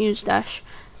try Muse Dash.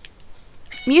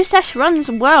 Muse Dash runs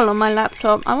well on my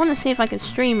laptop. I want to see if I can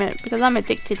stream it because I'm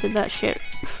addicted to that shit.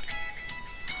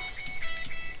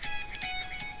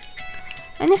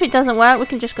 And if it doesn't work, we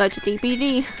can just go to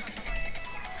DBD.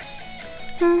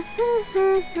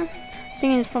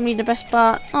 Singing is probably the best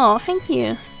part. Oh, thank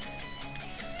you.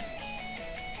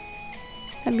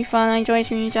 That'd be fun. I enjoy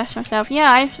Muse Dash myself.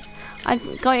 Yeah, I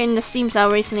got it in the Steam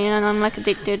sale recently and I'm like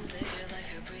addicted.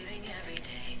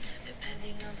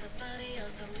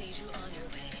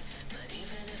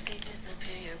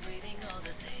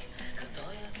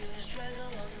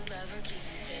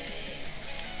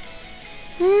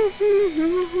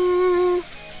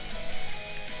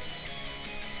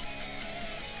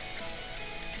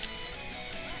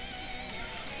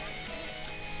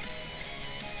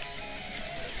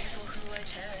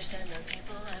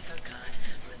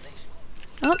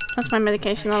 Oh, that's my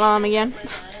medication alarm again.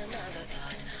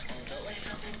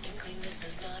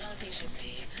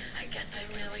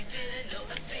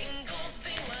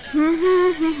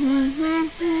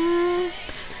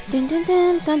 Dun, dun,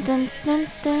 dun, dun, dun, dun,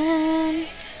 dun.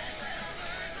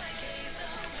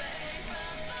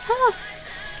 Ah.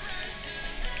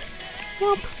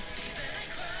 Yup.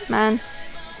 Man.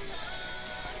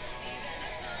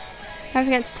 Don't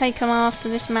forget to take them after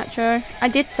this metro. I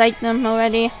did take them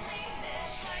already.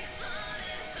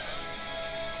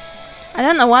 I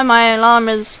don't know why my alarm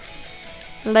is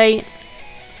late,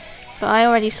 but I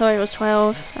already saw it was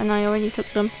 12 and I already took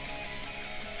them.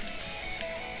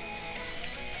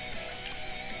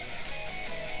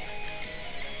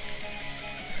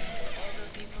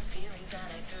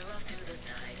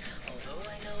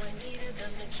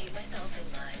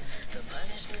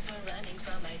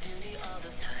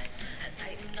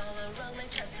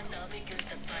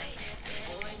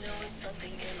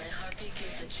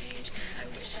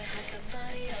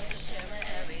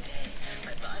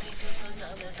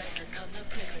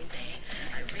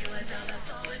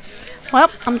 Well,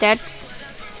 I'm dead.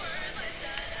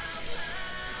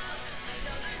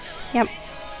 Yep.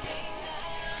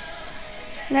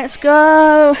 Let's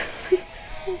go.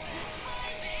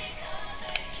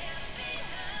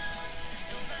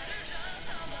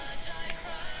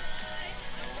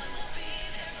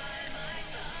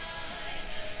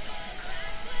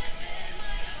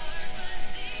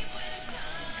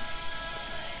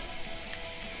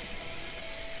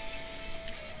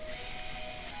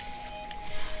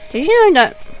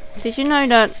 Did you know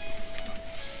that?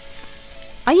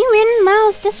 Are you in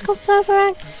Mal's Discord server,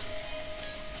 X?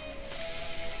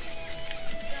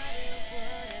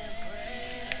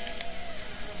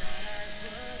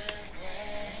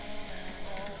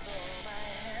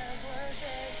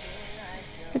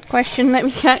 Good question, let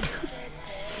me check.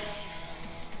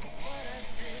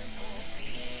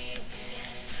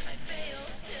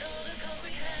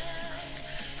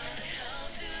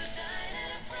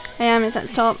 I am, it's at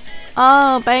the top.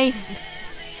 Oh, based.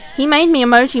 He made me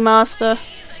emoji master.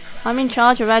 I'm in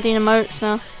charge of adding emotes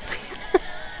now.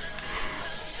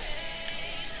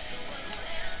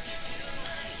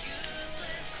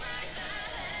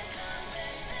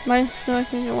 Most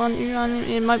likely the one you run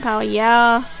in emote power,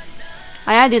 yeah.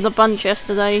 I added a bunch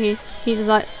yesterday. He's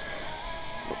like,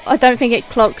 I don't think it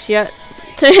clocks yet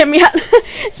to him yet.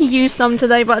 He used some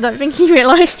today, but I don't think he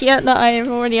realised yet that I have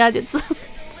already added some.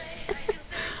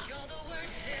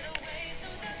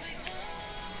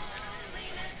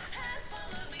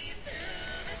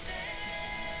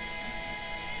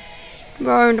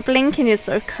 Bro, the blinking is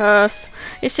so cursed.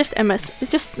 It's just MS.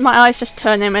 It's just my eyes just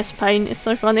turn MS paint. It's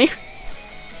so funny.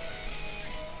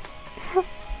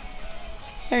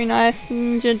 Very nice.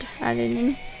 Ninja added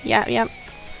in. Yeah.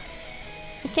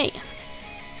 Okay.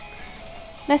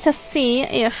 Let us see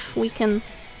if we can.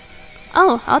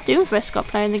 Oh, our Doomfist got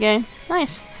played in the game.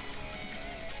 Nice.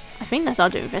 I think that's our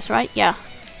Doomfist, right? Yeah.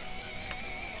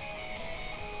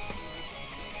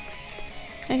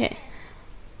 Okay.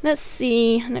 Let's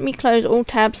see. Let me close all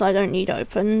tabs I don't need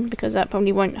open because that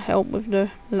probably won't help with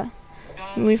the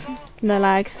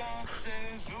lag.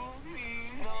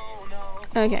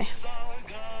 Okay.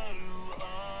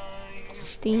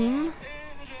 Steam.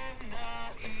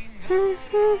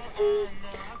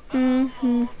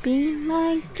 Be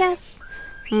my guest.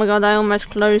 Oh my god! I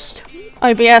almost closed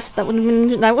OBS. That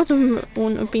wouldn't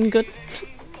have been good.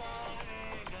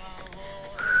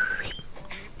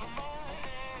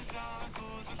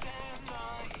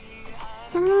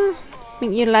 I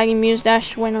think you're lagging Muse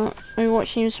Dash when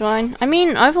Overwatch seems fine. I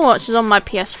mean, Overwatch is on my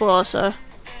PS4, so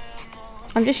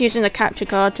I'm just using the capture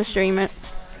card to stream it.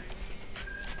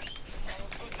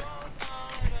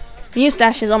 Muse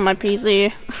Dash is on my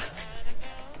PC.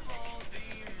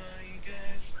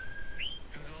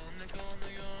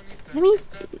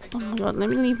 Oh my god, let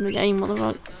me leave the game, what the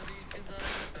fuck.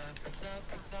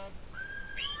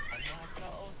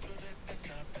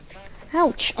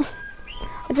 Ouch!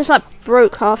 I just like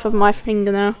broke half of my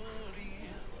finger now.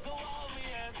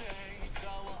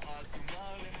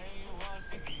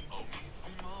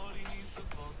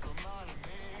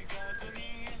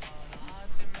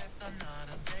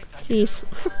 Jeez.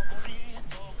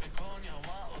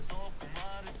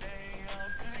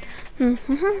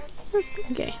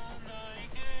 Okay.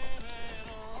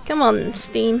 Come on,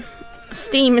 Steam.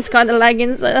 Steam is kind of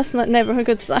lagging, so that's never a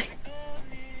good sign.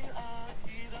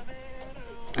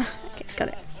 Okay, got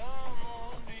it.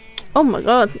 Oh my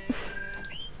god.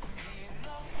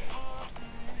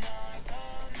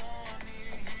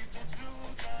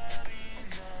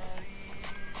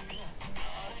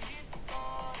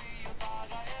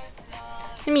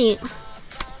 I mean,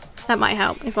 that might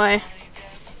help if I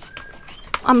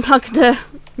unplug the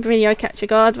video capture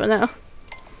card for now.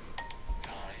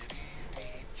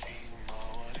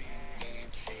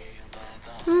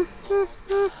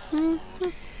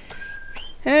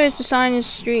 Here's the sign in the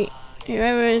street.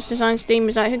 Whoever is designed Steam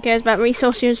is like, who cares about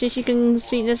resource usage? You can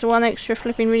see this one extra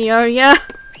flipping video. Yeah,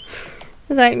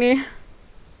 exactly.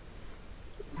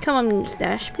 Come on,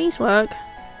 Dash, please work.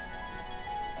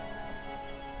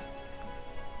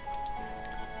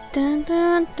 Dun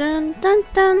dun dun dun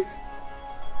dun.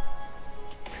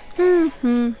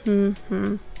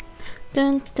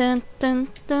 Dun dun dun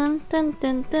dun dun dun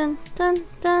dun dun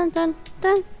dun dun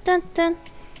dun dun dun.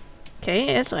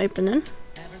 Okay, it's opening.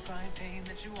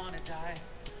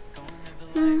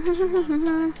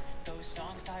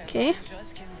 Okay.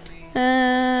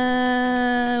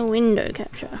 Window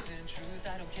capture.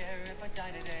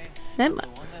 Nope.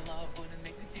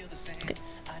 Okay.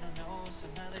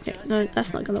 Okay, no,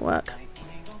 that's not gonna work.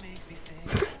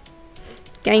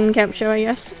 Game capture, I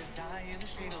guess.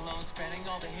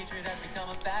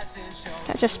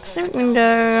 Capture specific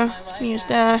window. Use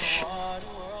dash.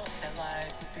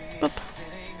 Boop.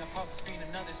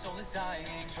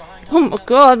 Oh my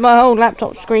god, my whole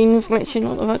laptop screen is glitching.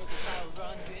 What the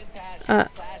fuck?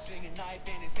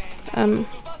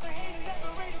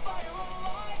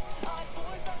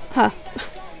 Huh.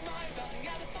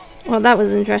 Well, that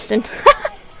was interesting.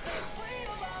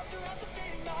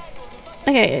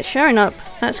 Okay, it's showing up.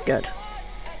 That's good.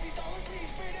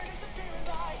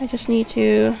 I just need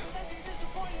to...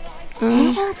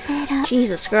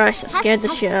 Jesus Christ, that scared the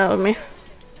shit out of me.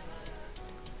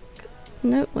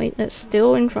 No, wait, that's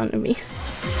still in front of me.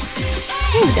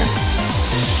 There we go.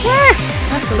 Ah,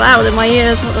 that's loud in my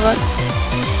ears, what the fuck?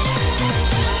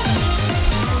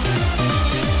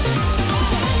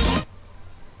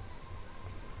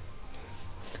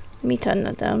 Let me turn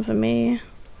that down for me.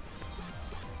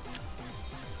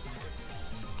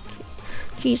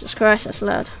 Jesus Christ, that's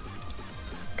loud.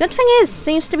 Good thing is,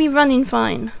 seems to be running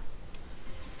fine.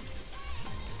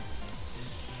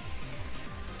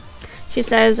 She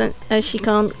says she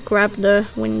can't grab the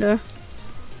window.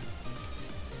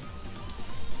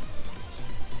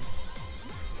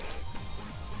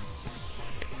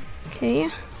 Okay.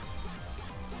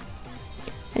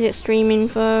 Edit stream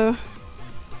info.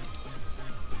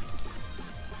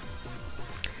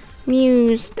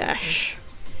 Muse dash.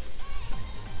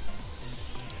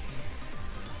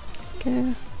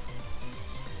 Okay.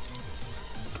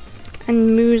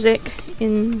 And music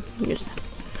in music.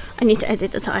 I need to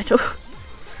edit the title.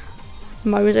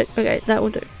 Music. Okay, that will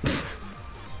do.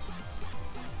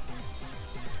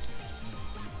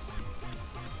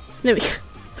 There we go.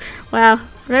 Wow,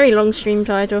 very long stream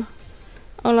title.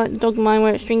 Oh, like the dog mine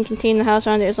where it's drinking tea in the house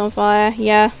around it is on fire.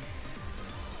 Yeah.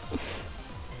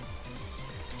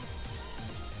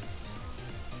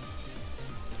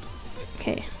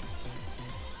 Okay.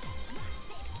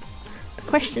 The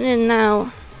question is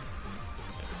now.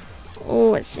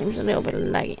 Oh, it seems a little bit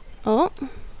laggy. Oh,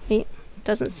 it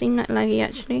doesn't seem that laggy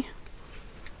actually.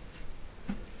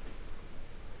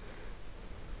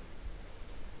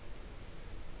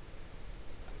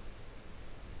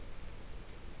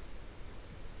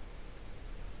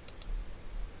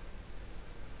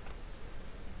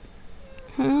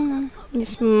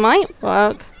 This might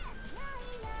work.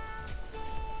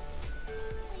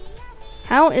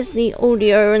 How is the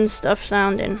audio and stuff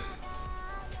sounding?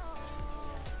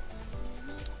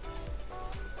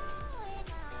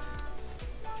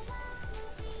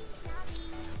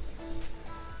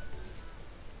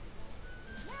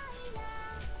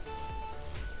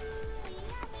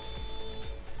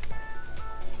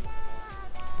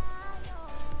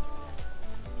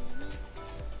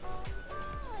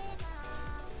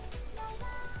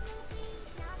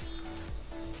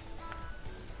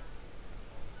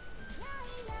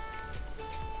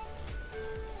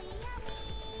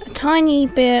 Tiny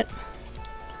bit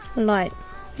light.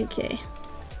 Okay.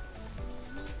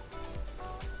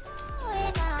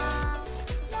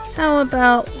 How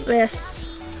about this?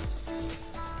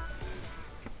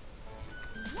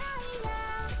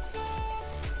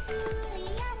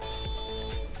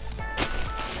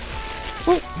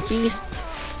 Oh, jeez.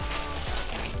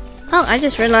 Oh, I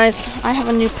just realized I have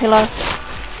a new pillow.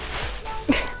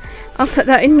 I'll put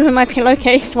that into my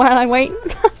pillowcase while I wait.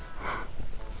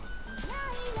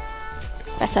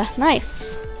 Better.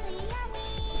 Nice.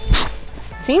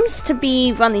 Seems to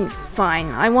be running fine.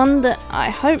 I wonder,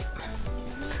 I hope,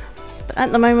 but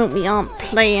at the moment we aren't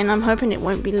playing. I'm hoping it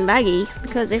won't be laggy,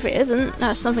 because if it isn't,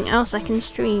 that's something else I can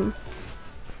stream.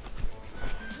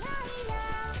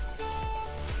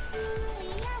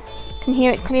 Can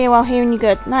hear it clear while hearing you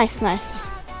good. Nice, nice.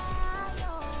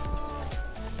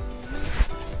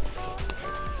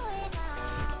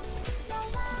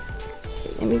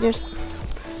 Let me just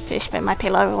put my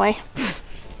pillow away.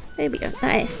 There we go.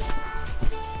 Nice.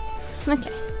 Okay.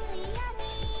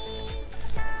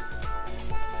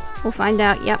 We'll find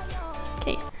out. Yep.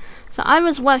 Okay. So I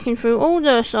was working through all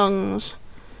the songs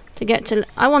to get to.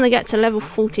 I want to get to level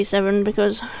 47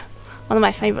 because one of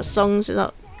my favourite songs is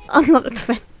Unlocked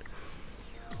Friend.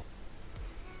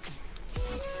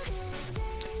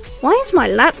 Why is my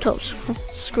laptop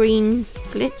screen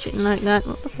glitching like that?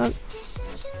 What the fuck?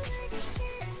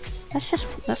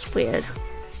 That's weird.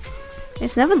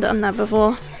 It's never done that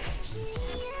before.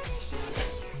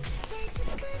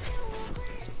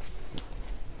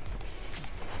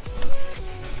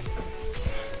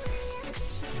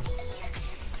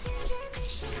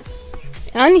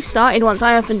 It only started once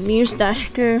I opened Muse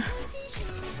Dash too.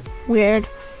 Weird.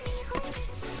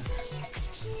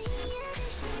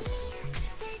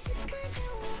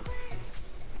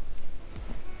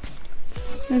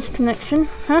 There's connection,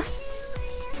 huh?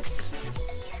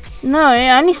 No, it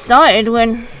only started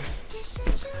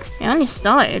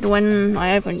when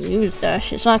I opened Muse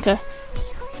Dash. It's like a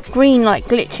green, like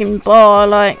glitching bar,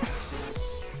 like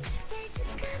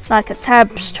a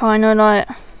tab's trying to like.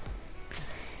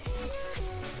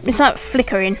 It's like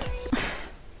flickering.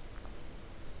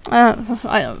 I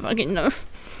don't fucking know.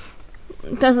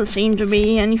 It doesn't seem to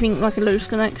be anything like a loose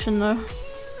connection though.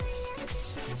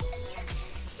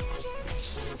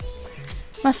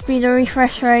 Must be the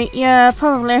refresh rate. Yeah,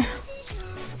 probably.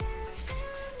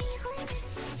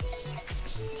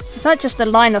 Is that just a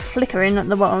line of flickering at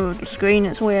the bottom of the screen?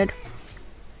 It's weird.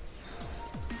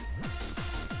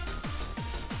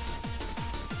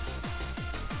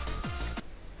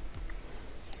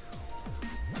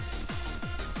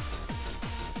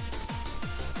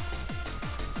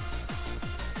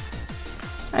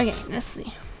 Okay, let's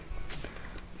see.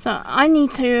 So I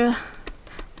need to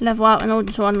level out in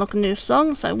order to unlock a new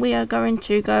song, so we are going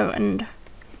to go and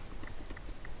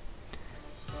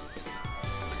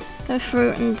go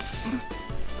through and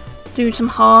do some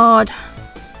hard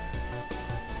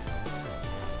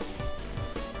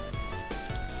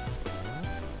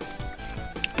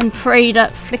and pray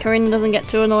that flickering doesn't get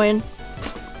too annoying.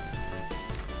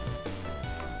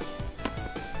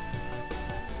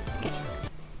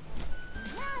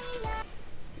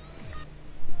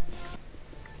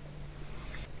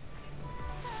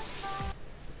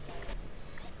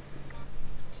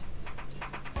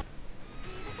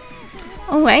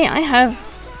 Oh wait, I have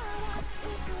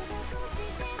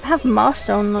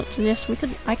master unlocked to this.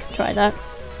 I could try that.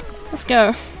 Let's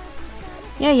go.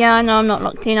 Yeah, I know I'm not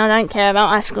locked in. I don't care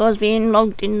about our scores being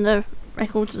logged in the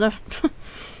records though.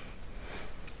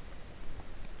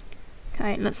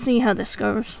 Okay, let's see how this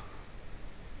goes.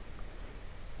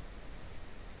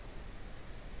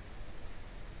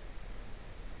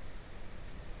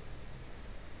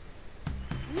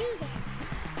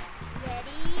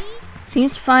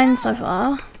 Seems fine so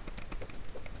far.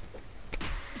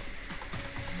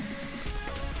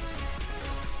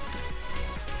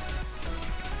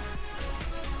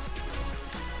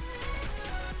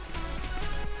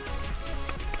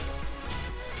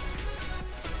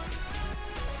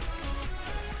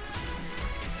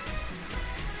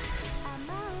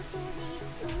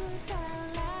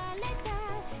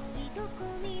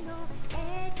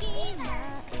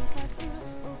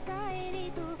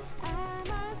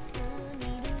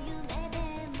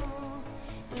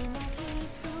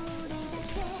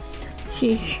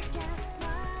 Sheesh.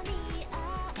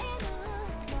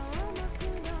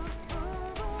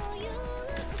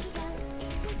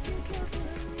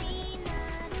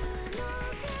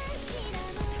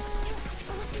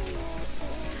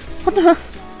 What the hell?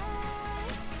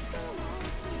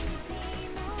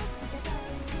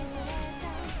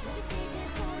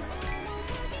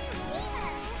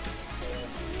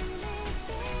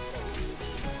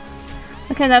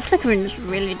 Okay, that flickering is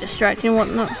really distracting. What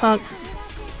the fuck?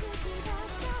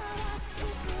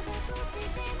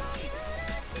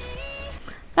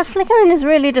 That flickering is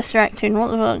really distracting. What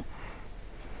the fuck?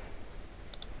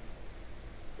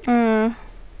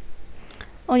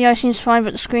 Oh yeah, it seems fine,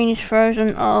 but the screen is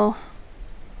frozen. Oh.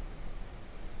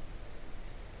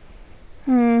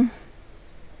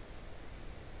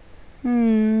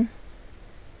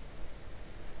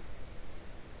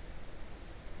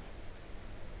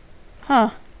 Huh.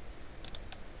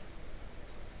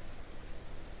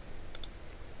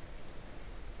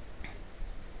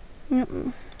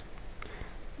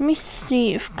 Let me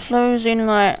see if closing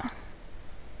like a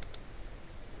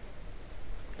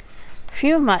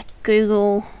few of my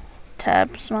Google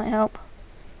tabs might help.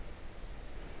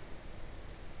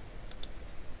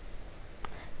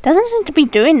 Doesn't seem to be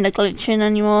doing the glitching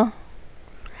anymore.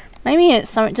 Maybe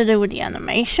it's something to do with the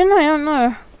animation, I don't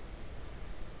know.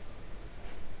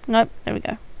 Nope, there we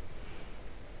go.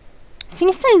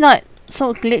 Seems to like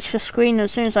sort of glitch the screen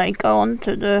as soon as I go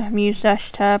onto the Muse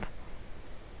Dash tab.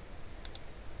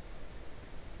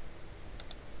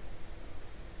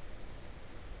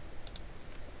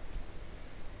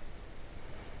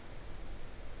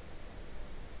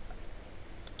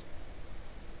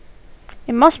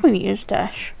 It must be Muse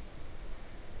Dash.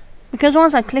 Because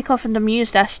once I click off in the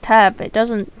Muse Dash tab, it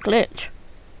doesn't glitch.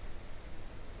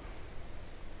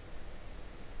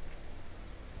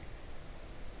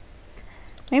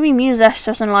 Maybe Muse Dash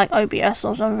doesn't like OBS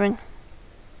or something.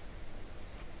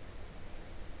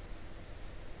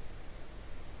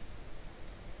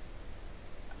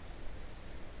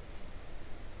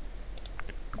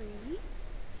 Three,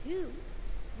 two,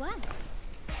 one.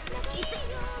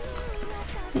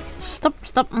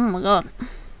 Stop, oh my god.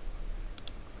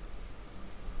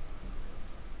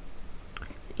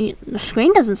 The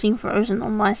screen doesn't seem frozen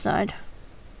on my side.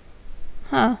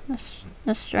 Huh,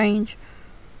 that's strange.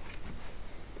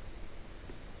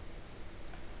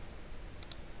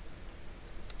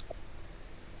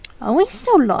 Are we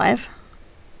still live?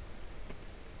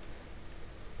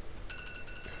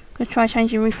 Could try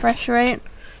changing refresh rate.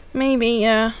 Maybe,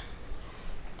 yeah.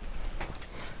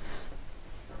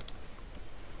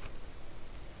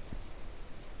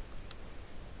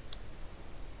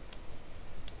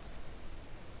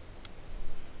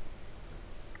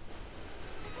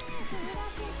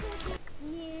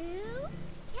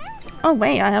 Oh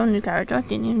wait, I have a new character. I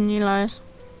didn't even realize.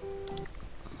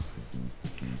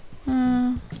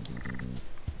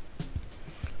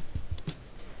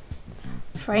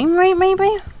 Frame rate,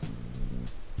 maybe?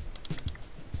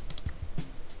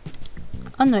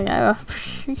 Oh no, yeah,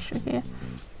 sheesh here.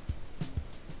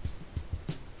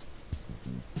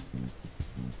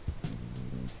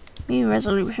 Maybe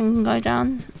resolution can go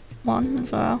down one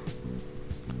as well.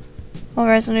 Or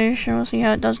resolution, we'll see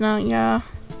how it does now, yeah.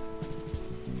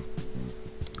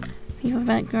 People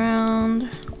background.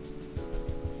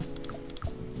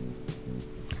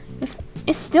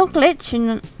 It's still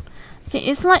glitching. Okay,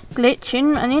 it's like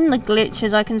glitching, and in the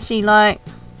glitches I can see like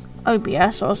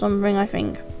OBS or something, I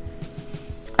think.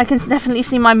 I can definitely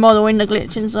see my model in the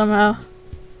glitching somehow.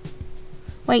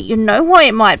 Wait, you know what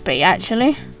it might be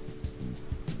actually?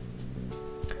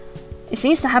 It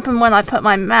seems to happen when I put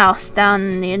my mouse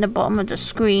down near the bottom of the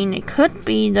screen. It could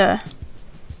be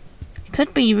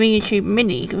YouTube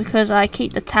Mini because I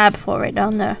keep the tab for it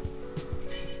down there.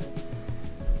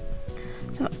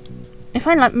 So if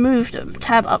I like move the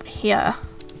tab up here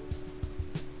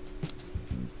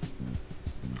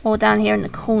or down here in the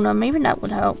corner, maybe that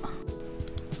would help.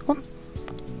 Whoop.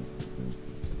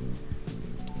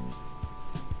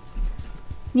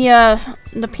 Yeah,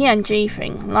 the PNG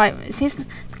thing. Like it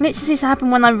glitch seems to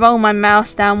happen when I roll my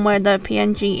mouse down where the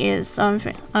PNG is. So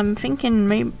I'm thinking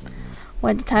maybe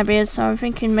where the tab is. So I'm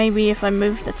thinking maybe if I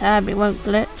move the tab, it won't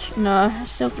glitch. No, it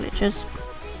still glitches.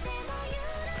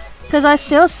 Because I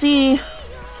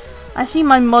see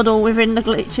my model within the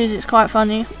glitches. It's quite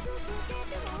funny.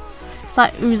 It's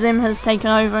like Uzim has taken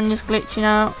over and is glitching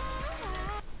out.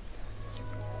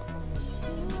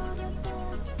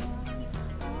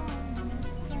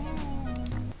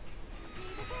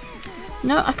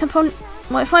 No, I can probably.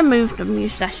 What if I move the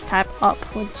Muse Dash tab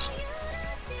upwards?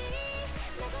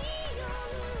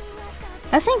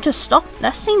 That seemed to stop.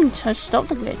 That seemed to stop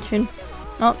the glitching.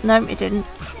 Oh no, it didn't.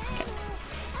 Okay.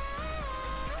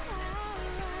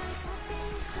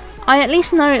 I at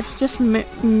least know it's just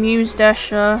Muse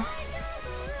Dash. Is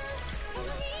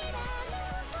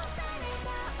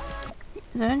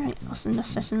there anything else in the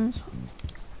settings?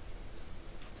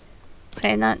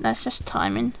 Okay, that's just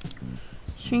timing.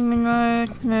 Streaming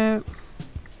mode, no.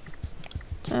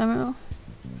 Terminal.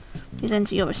 Please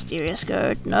enter your mysterious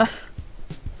code, no.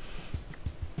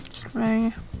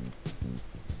 Display.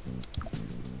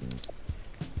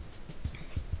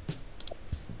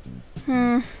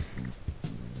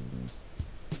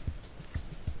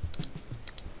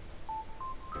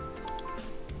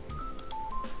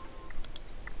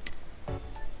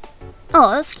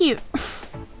 Oh, that's cute.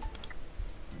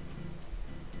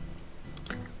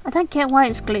 I don't get why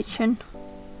it's glitching.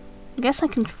 I guess I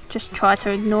can just try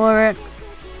to ignore it.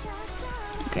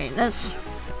 Okay, let's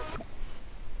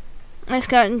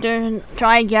go and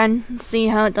try again and see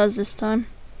how it does this time.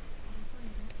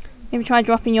 Maybe try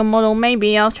dropping your model.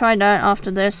 Maybe I'll try that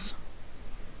after this.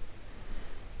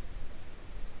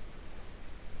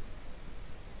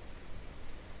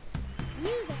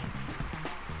 Music.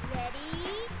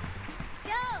 Ready?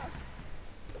 Go!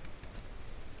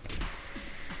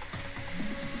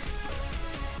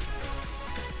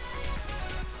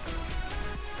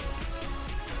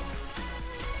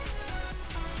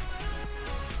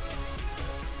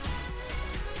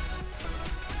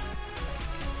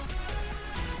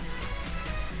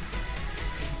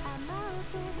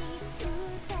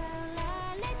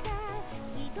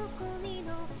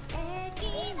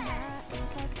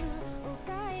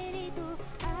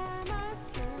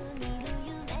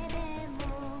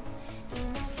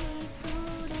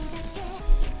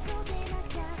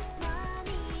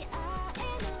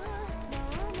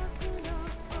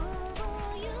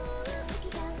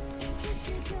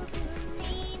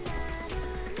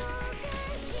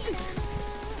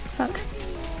 Fuck.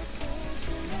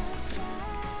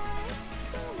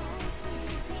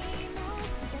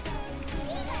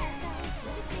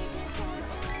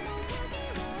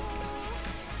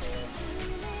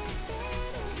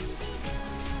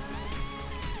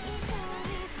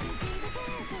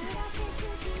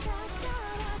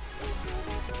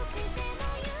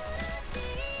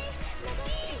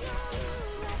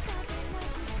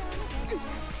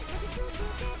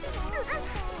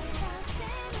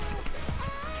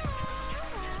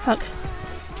 Fuck.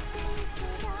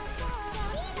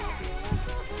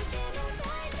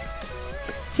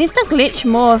 Seems to glitch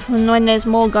more when there's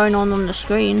more going on the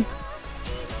screen.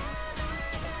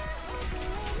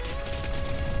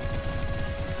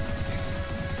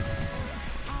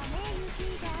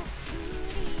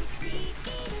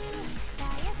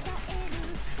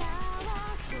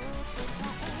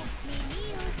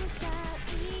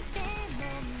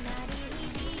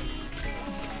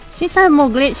 Seems to have more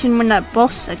glitching when that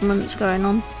boss segment's going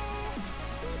on.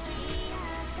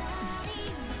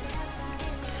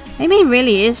 Maybe it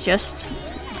really is just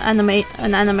an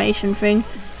animation thing.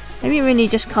 Maybe it really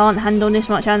just can't handle this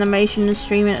much animation and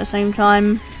stream it at the same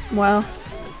time. Well.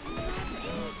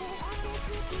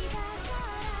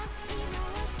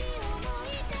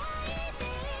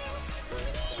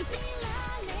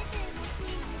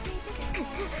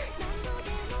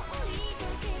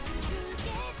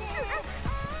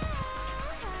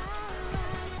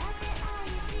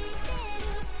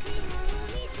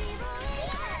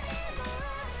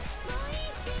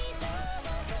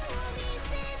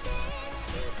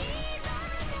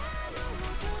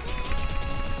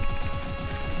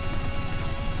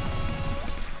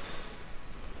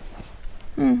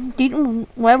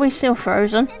 Were we still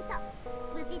frozen?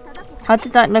 How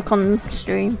did that look on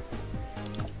stream?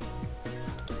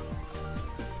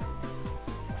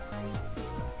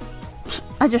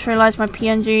 I just realised my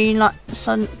PNG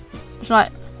is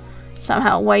like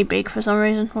somehow way big for some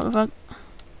reason. What the fuck?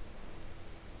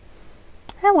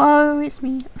 Hello, it's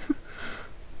me.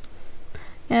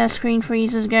 Yeah, screen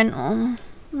freezes again. Oh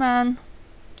man.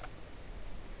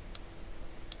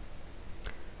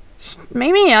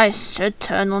 Maybe I should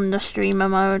turn on the streamer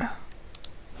mode.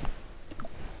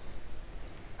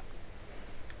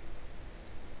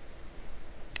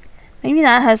 Maybe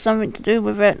that has something to do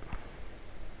with it.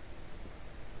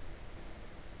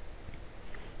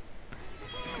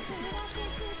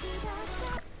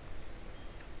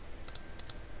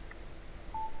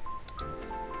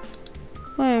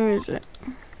 Where is it?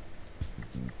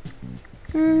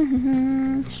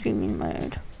 Streaming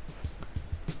mode.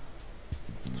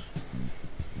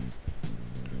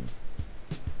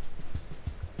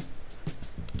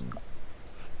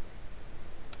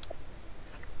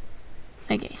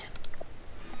 Okay.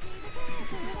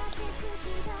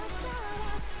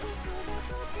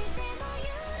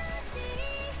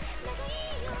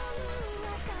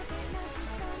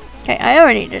 Okay, I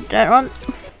already did that one.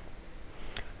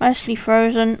 Mostly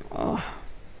frozen. Oh.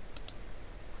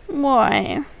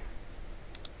 Why?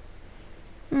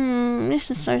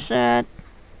 This is so sad.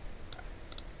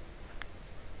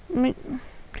 Yeah,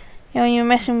 when you were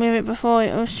messing with it before,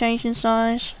 it was changing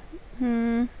size.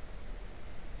 Okay,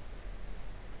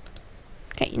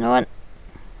 you know what?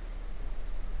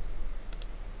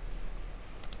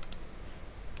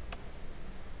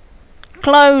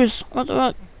 Close! What the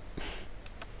fuck?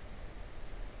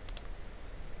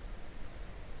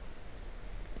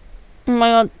 Oh my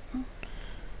god.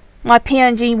 My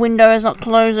PNG window is not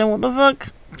closing, what the fuck?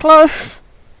 Close!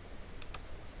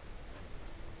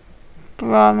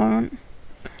 Bro, a moment.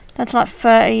 That's like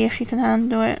 30 if you can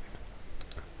handle it.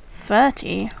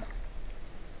 30?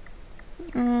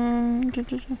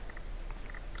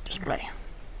 Display.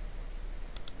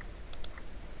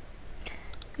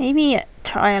 Maybe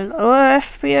try a lower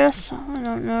FPS? I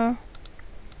don't know.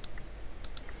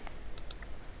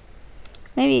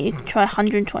 Maybe try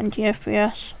 120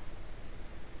 FPS.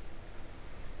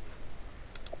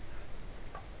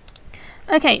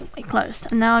 Okay, it closed.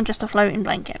 And now I'm just a floating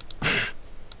blanket.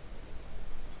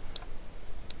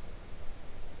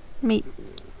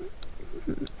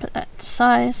 Put that to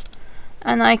size.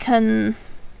 And I can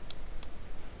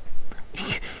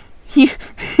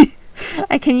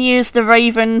I can use the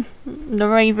raven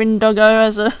doggo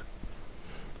as a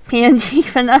PNG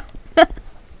for now.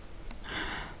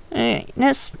 Okay,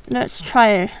 let's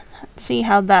try see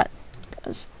how that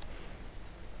does.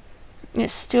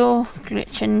 It's still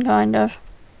glitching kind of.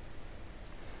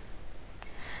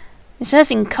 It says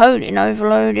encoding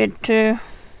overloaded too.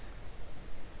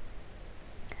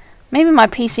 Maybe my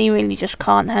PC really just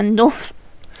can't handle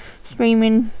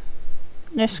streaming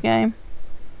this game.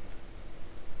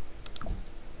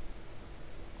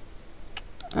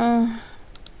 Bro.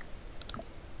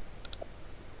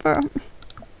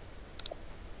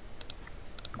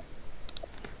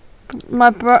 My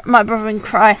brother in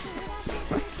Christ.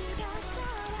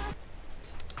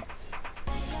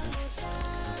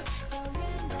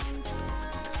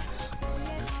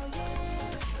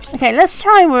 Okay, let's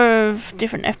try with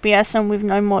different FPS and with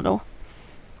no model.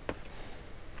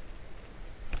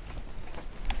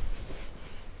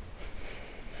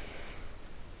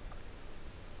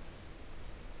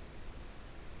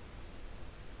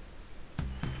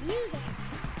 Music.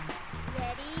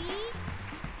 Ready,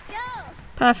 go!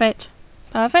 Perfect.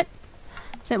 Perfect.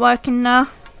 Is it working now?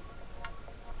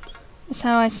 It's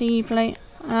how I see you play.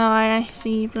 How I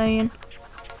see you playing.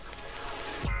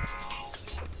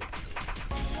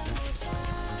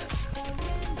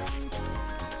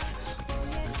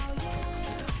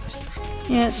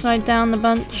 Yeah, it slowed down the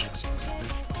bunch.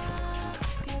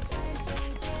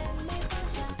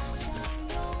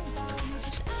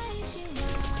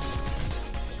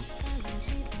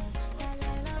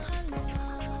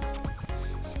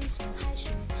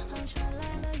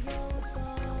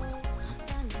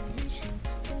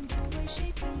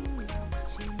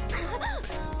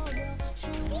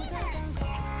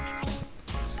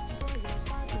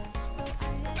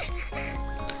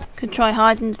 Could try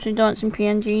hiding between dancing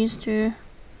PNGs too.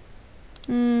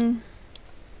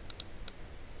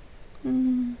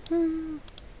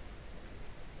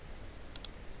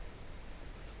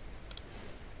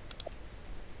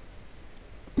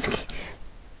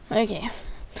 Okay.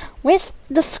 Where's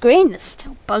the screen? It's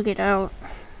still bugged out.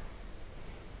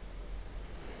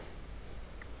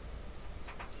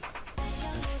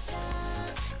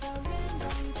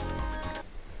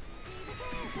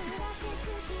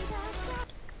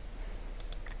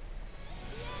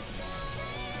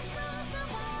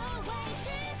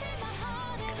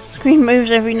 Screen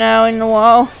moves every now and a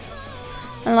while.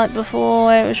 And like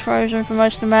before, it was frozen for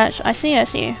most of the match. I see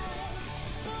you.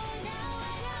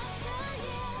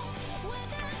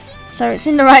 So it's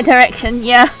in the right direction,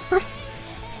 yeah.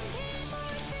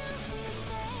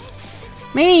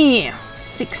 Maybe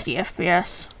 60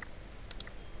 FPS.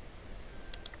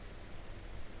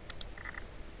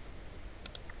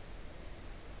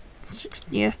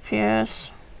 FPS.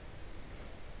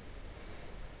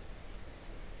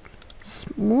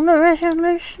 Smaller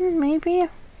resolution, maybe?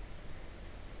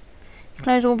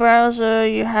 Close all browser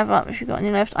you have up if you've got any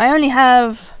left. I only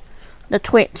have the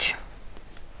Twitch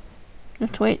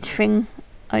thing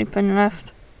open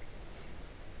left.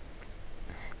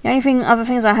 The only other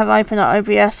things I have open are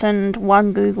OBS and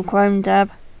one Google Chrome tab.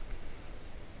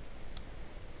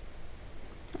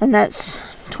 And that's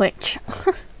Twitch.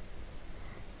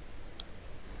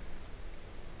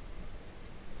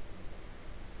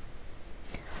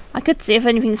 I could see if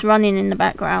anything's running in the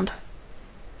background.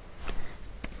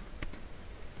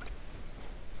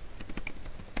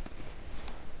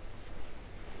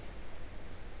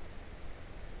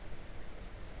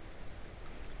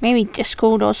 Maybe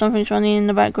Discord or something's running in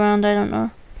the background, I don't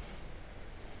know.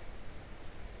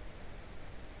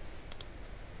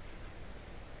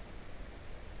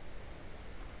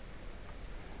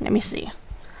 Let me see.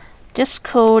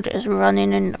 Discord is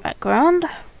running in the background,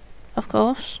 of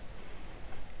course.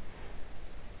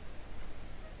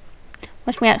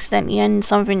 Watch me accidentally end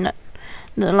something that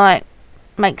like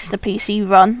makes the PC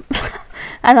run,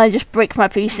 and I just brick my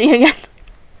PC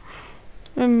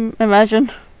again.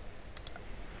 Imagine.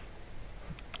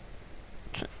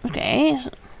 Okay.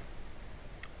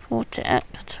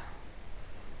 Protect.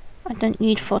 I don't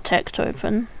need Protect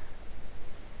open.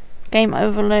 Game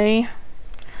overlay.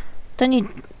 Don't need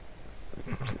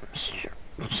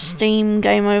Steam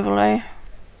game overlay.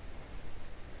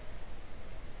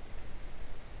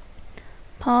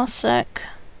 Parsec.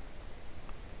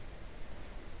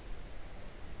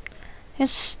 Here's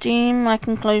Steam. I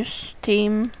can close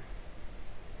Steam.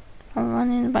 I'm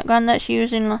running in the background. That's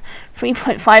using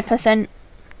 3.5%.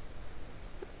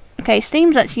 Okay,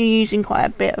 Steam's actually using quite a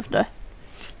bit of the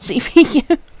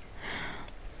CPU.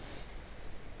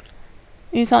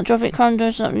 You can't drop it. Can't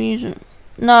do something using.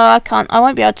 No, I can't. I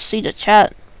won't be able to see the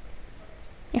chat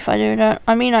if I do that.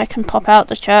 I mean, I can pop out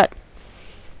the chat.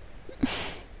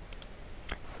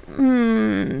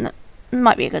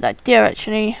 Might be a good idea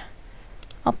actually.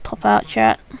 I'll pop out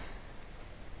chat.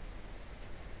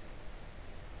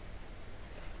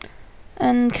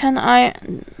 And can I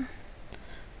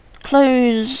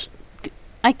close?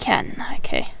 I can.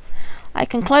 Okay. I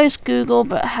can close Google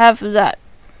but have that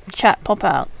chat pop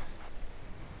out.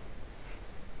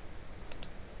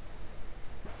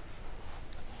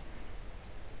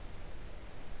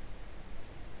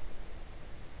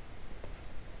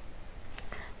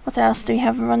 What else do we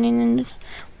have running in the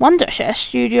Wondershare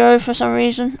Studio for some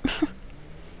reason? I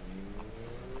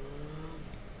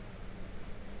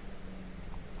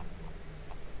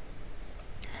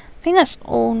think that's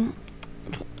all.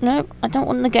 Nope, I don't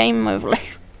want the game overlay.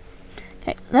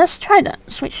 Okay, let's try that.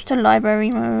 Switch to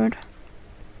library mode.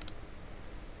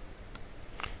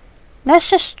 Let's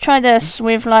just try this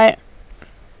with like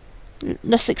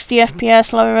the 60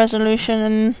 FPS lower resolution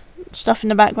and stuff in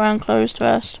the background closed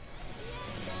first.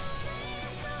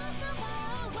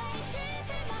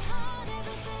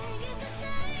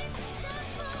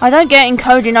 I don't get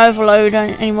encoding overload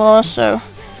anymore, so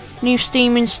new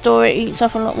Steam install, it eats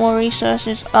up a lot more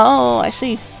resources. Oh, I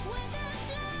see.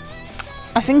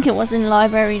 I think it was in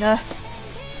library though.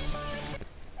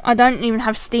 I don't even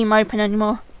have Steam open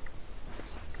anymore.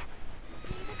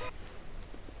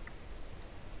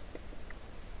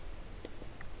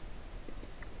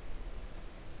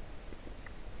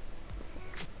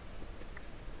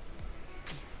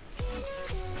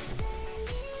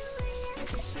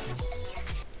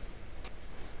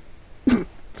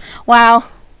 Wow,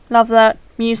 love that.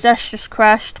 Mustache just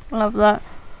crashed. Love that.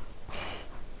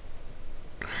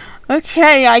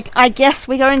 Okay, I guess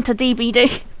we're going to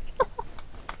DBD.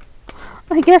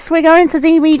 I guess we're going to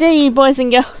DBD, boys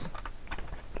and girls.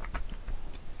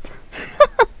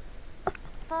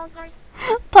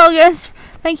 Poggers,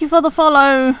 thank you for the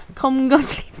follow.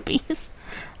 Godly bees.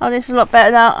 Oh, this is a lot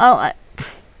better now. Oh,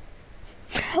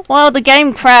 well, the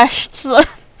game crashed, so.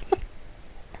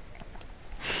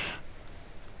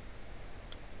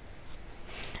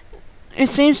 It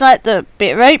seems like the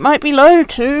bitrate might be low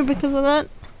too because of that.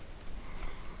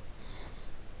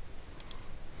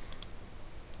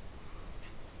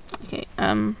 Okay,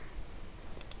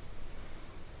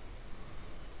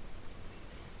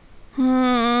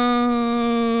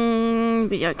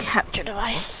 video capture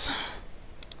device.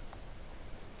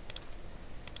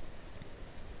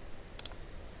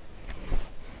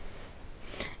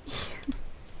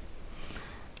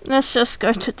 Let's just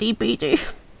go to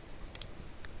DBD.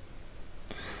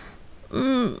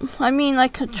 I mean, I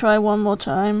could try one more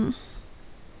time.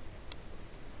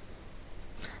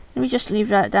 Let me just leave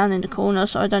that down in the corner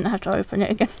so I don't have to open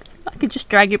it again. I could just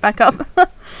drag it back up.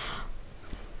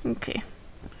 Okay.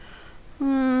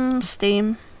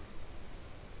 Steam.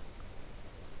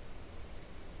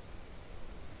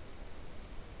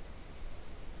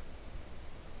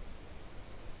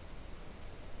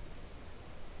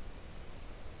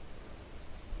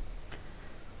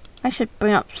 I should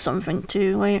bring up something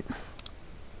too, wait.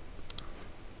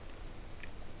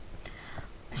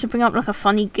 I should bring up like a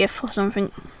funny GIF or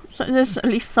something. So there's at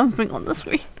least something on the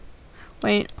screen.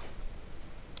 Wait.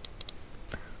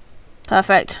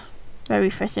 Perfect.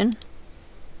 Very fitting.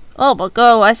 Oh my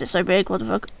god, why is it so big? What the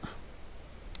fuck?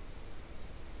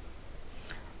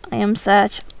 I am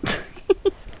sad.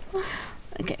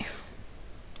 Okay.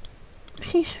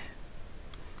 Sheesh.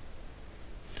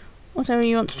 Whatever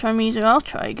you want to try music, I'll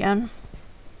try again.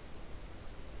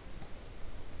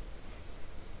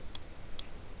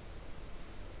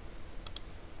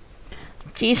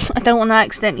 Jeez, I don't want to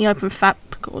accidentally open Fat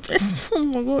Gorgeous. Oh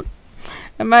my god.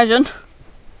 Imagine.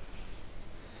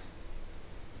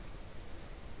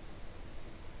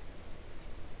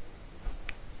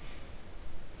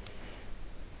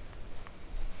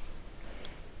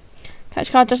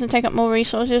 Catch card doesn't take up more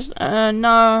resources.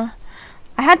 No.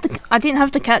 I didn't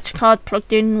have the catch card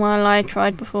plugged in while I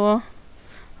tried before.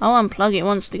 I'll unplug it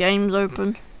once the game's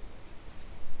open.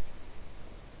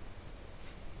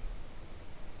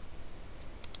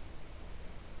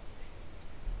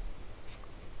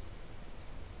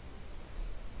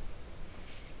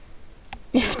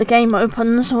 If the game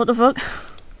opens, what the fuck?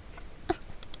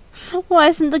 Why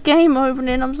isn't the game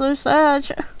opening? I'm so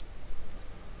sad.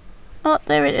 Oh,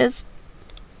 there it is.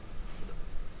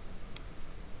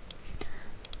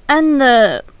 And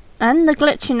the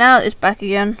glitching out is back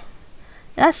again.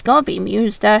 That's gotta be a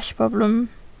Muse Dash problem.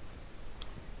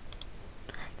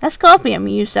 That's gotta be a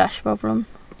Muse Dash problem.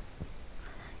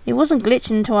 It wasn't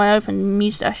glitching until I opened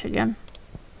Muse Dash again.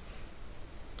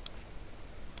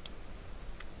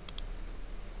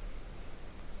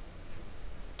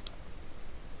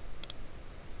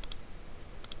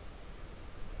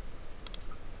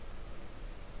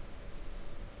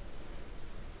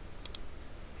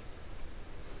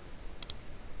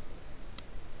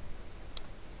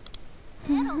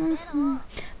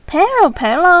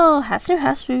 Pero,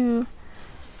 hasu.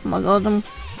 Oh my god,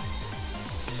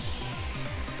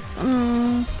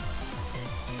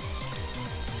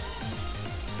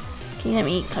 okay, let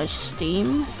me close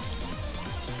Steam.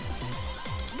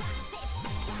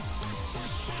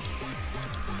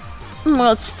 Oh my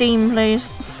god, Steam, please.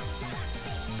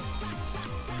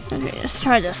 Okay, let's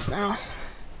try this now.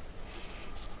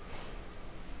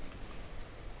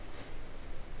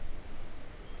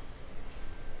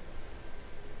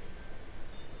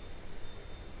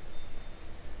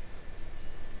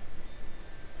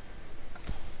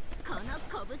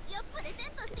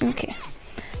 Okay.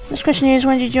 This question is,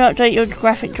 when did you update your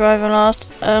graphic driver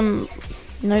last?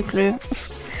 No clue.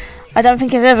 I don't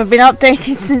think it's ever been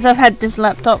updated since I've had this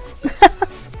laptop.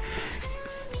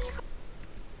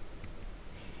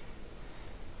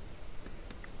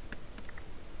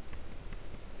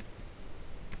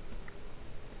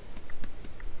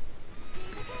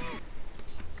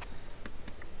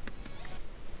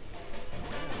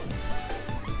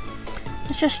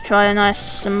 Let's just try a nice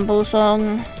simple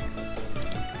song.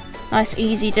 Nice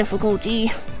easy difficulty.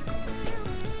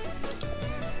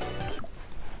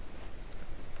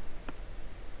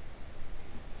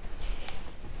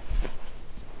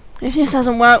 If this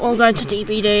doesn't work, we'll go to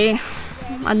DBD.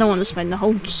 I don't want to spend the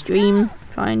whole stream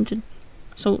trying to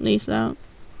sort these out.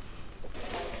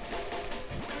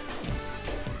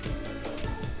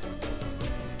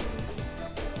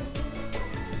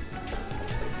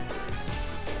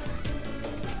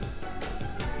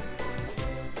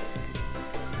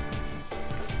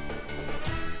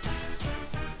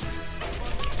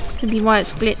 Could be why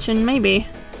it's glitching, maybe.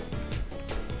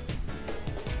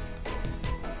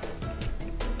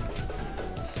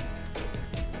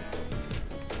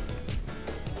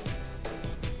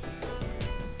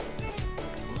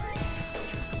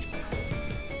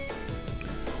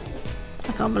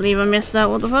 I can't believe I missed that,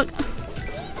 what the fuck?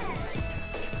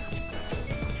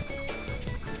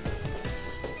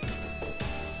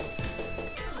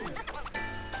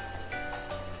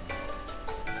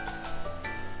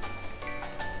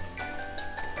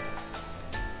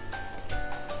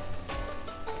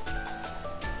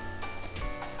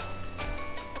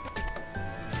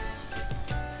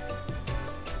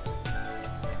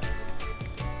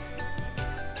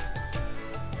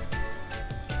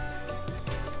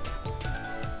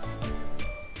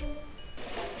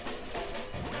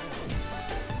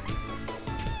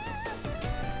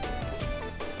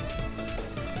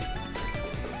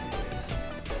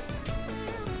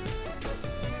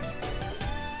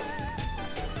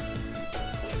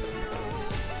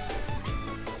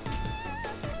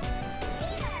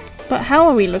 But how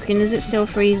are we looking? Is it still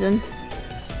freezing?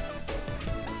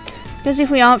 Because if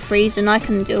we aren't freezing, I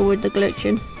can deal with the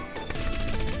glitching.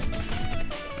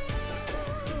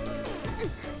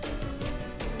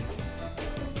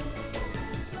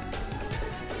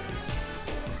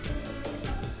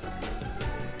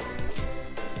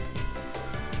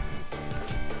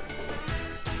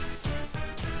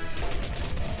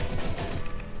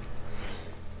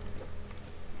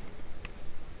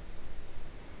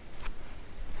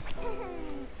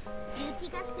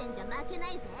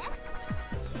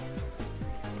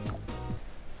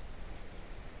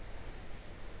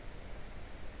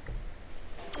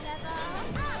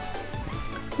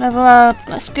 Level up,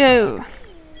 let's go.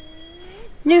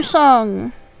 New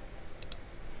song.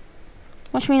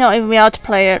 Watch me not even be able to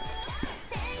play it.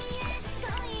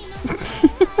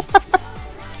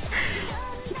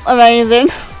 Amazing.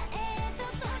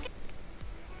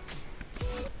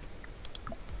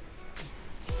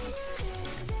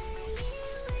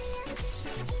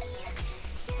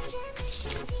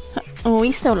 Oh,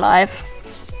 we still live.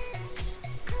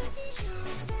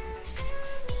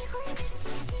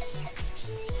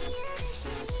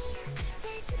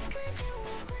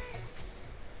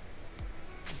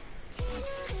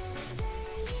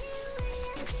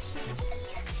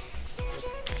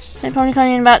 It's probably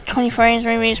coming in about 20 frames,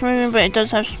 maybe it's moving, but it does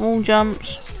have small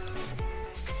jumps.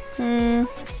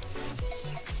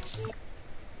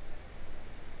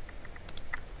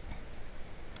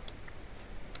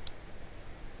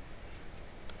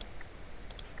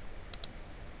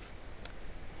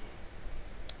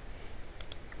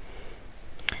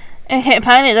 Okay,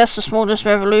 apparently that's the smallest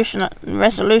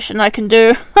resolution I can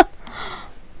do.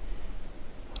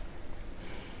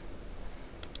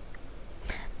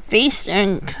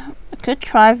 VSync. I could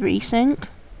try VSync.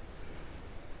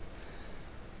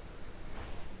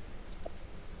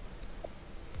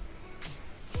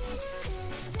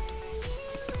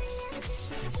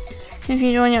 If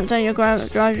you join update your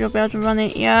drive, you'll be able to run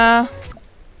it. Yeah.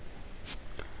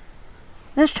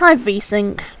 Let's try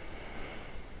VSync.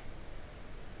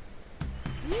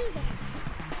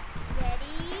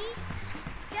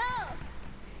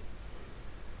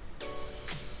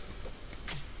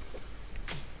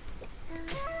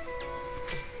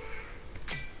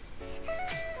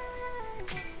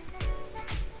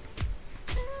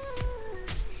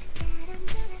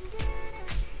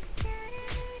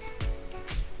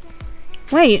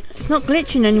 Wait, it's not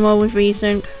glitching anymore with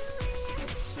VSync.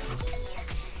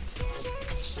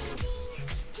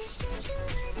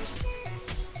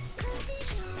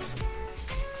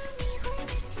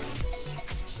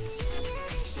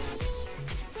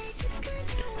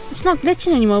 It's not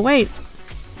glitching anymore, wait.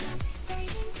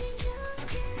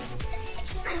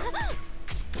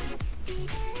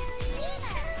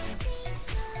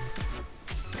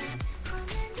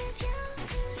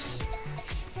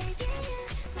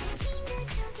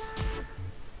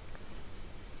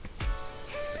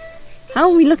 How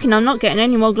are we looking? I'm not getting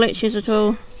any more glitches at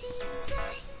all.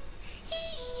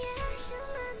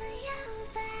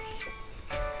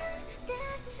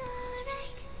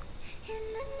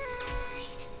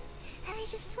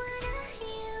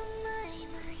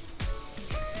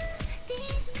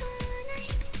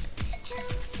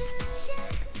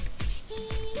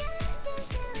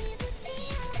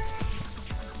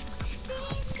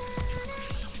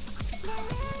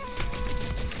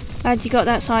 Glad you got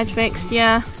that side fixed,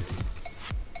 yeah.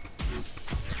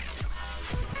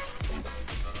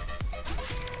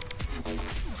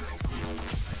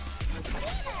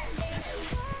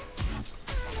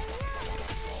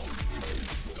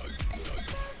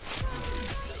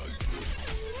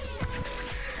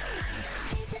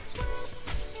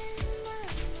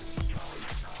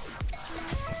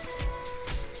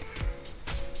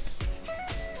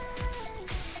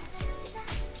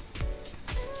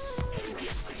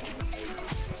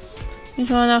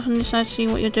 Just one off and decide to see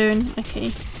what you're doing.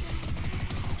 Okay.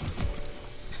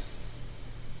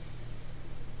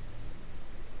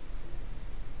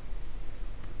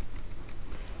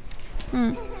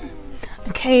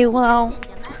 Okay, well.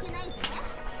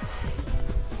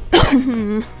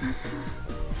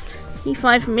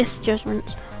 E5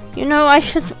 misjudgments. You know, I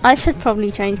should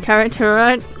probably change character,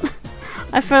 right?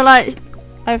 I feel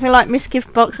like Miss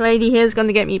Gift Box Lady here is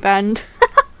gonna get me banned.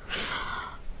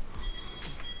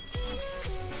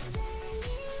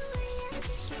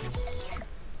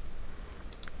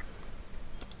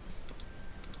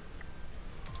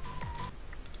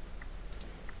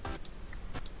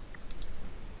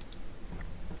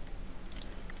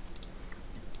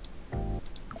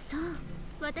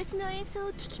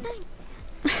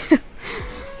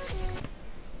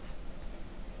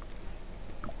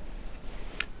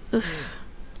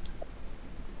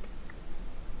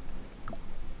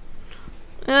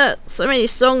 So many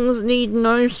songs need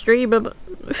no streamer, but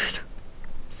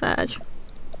sad.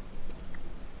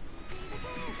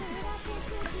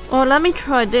 Oh, let me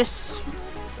try this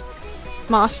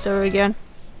master again.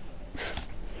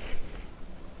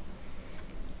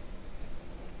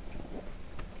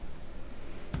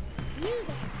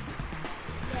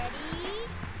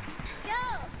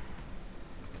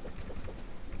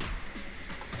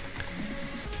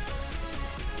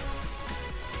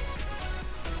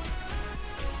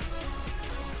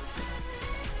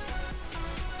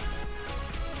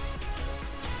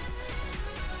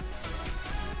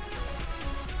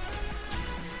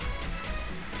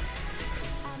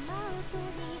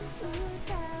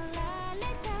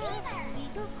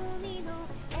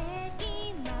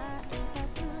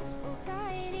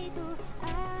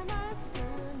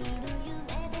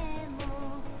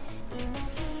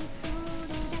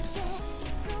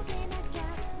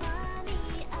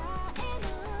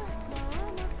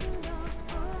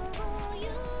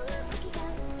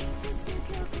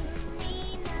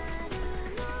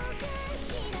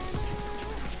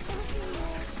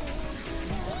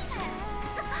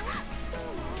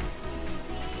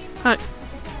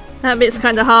 That bit's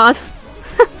kinda hard.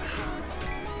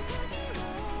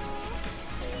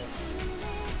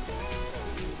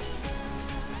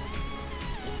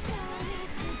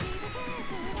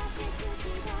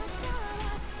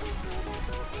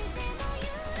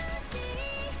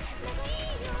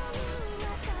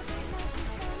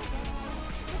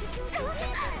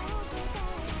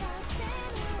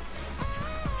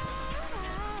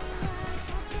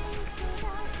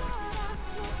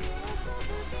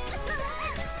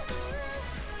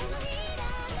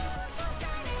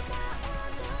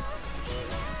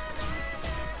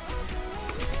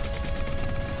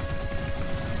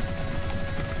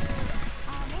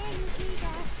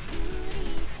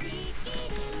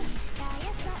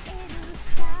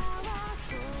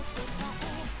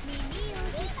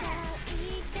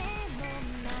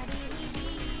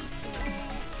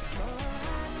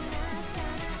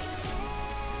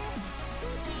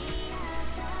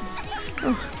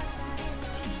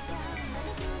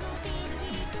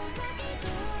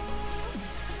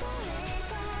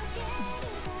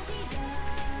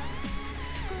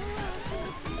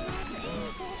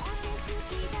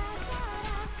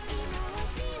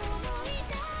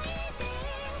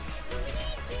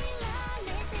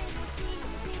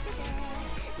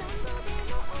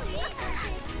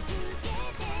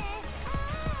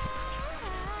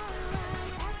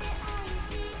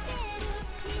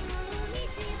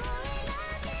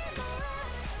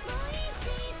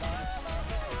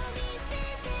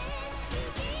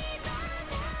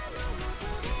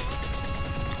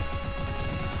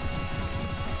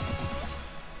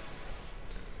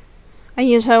 I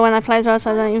use her when I play as well,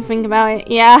 so I don't even think about it.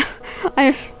 Yeah,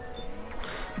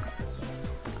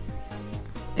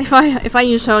 if I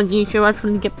use her on YouTube, I'd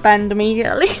probably get banned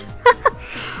immediately.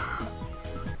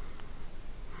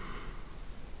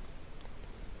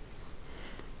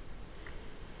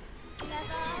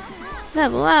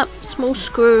 Level up, small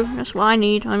screw. That's what I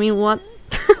need. I mean, what?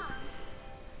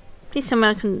 Please tell me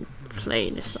I can play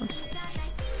this song.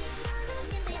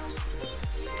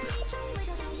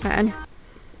 Man,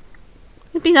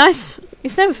 it'd be nice.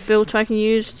 Is there a filter I can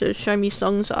use to show me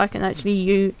songs that I can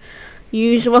actually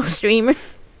use while streaming?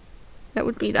 That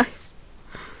would be nice.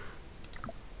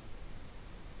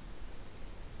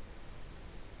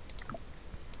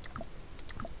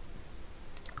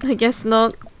 I guess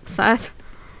not. Sad.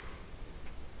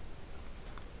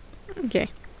 Okay.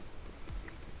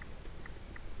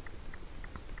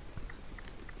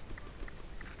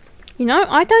 You know,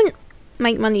 I don't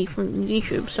make money from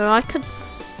YouTube, so I could...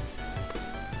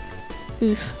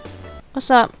 Oof.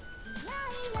 What's up?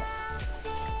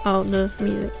 Oh, the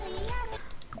music.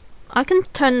 I can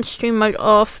turn stream mode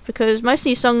off because most of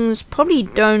these songs probably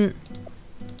don't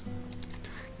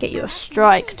get you a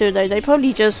strike, do they? They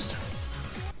probably just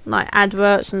like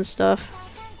adverts and stuff.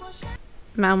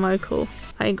 Malmo, cool.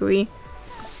 I agree.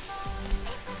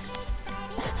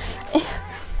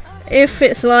 If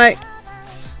it's like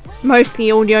mostly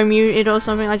audio muted or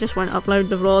something, I just won't upload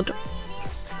the VOD.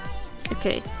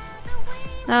 Okay.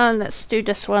 Now let's do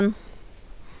this one.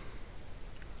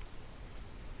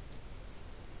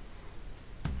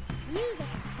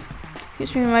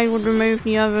 History mode would remove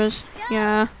the others.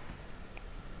 Yeah.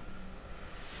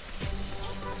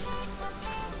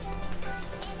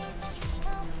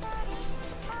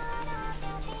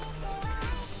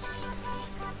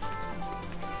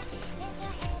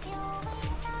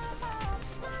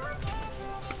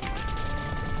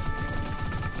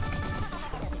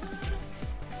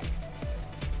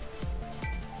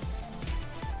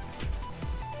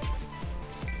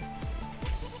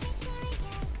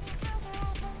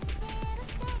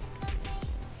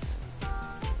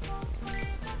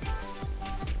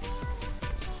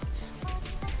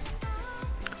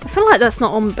 I feel like that's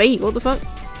not on beat, what the fuck?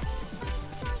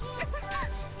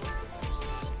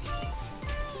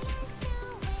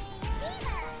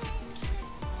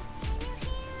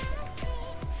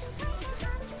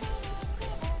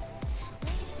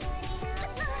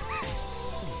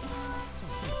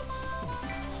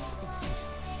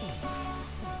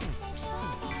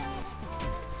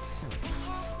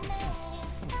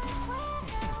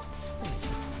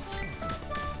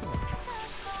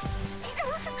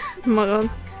 Oh my god.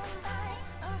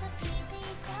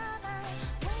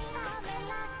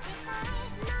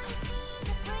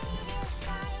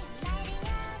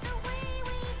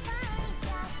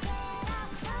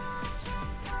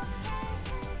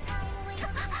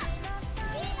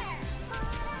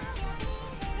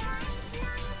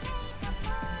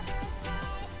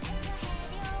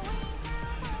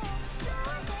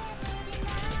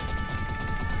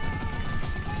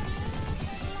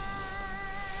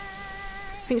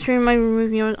 Thanks for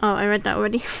removing your... Oh, I read that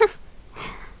already.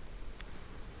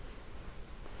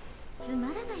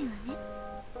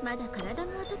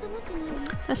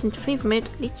 That's into fever made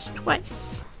at least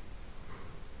twice.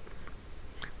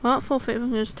 Well, forfeit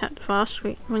when there's tap the fast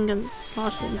sweet when the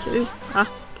fast one too.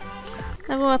 Ah.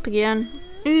 Level up again.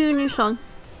 Ooh, new song.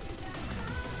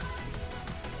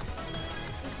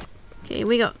 Okay,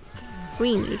 we got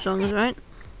 3 new songs, right?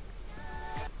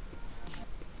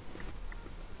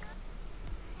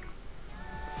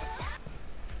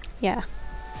 Yeah.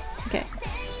 Okay.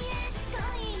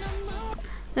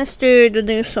 Let's do the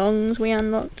new songs we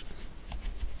unlocked.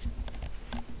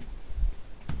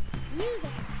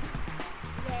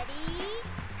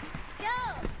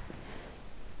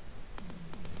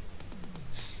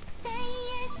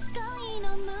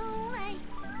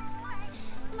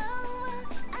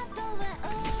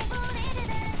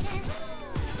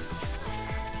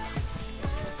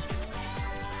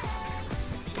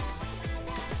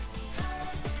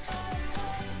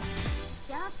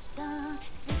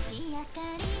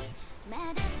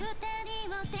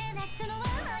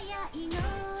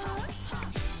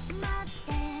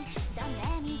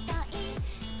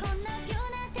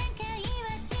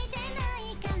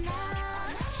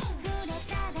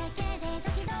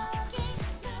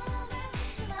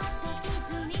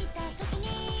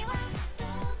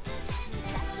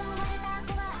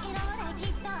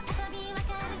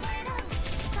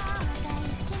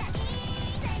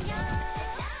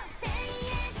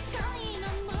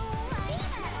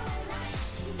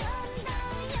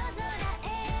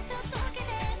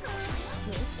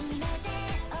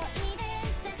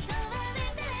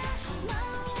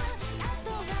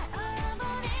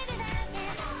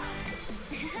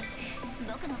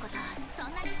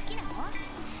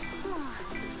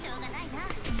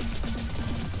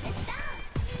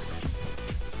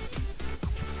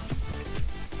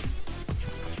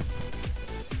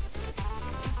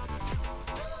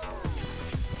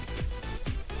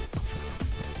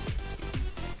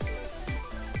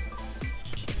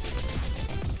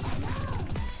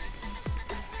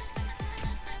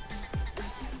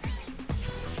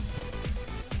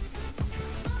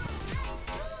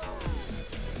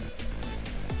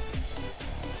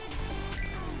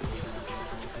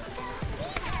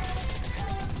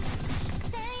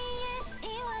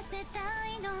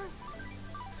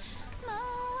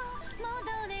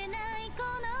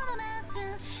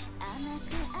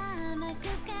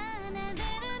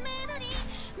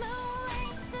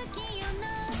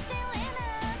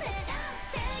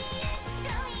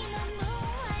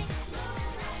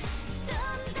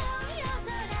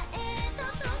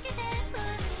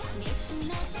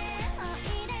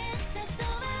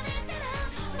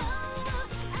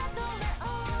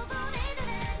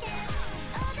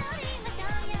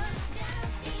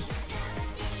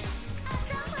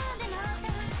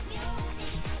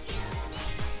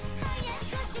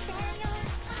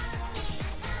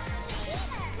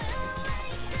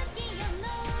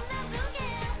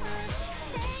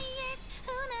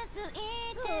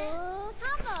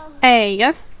 There you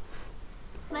go.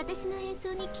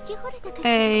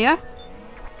 There you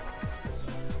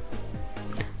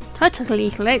go.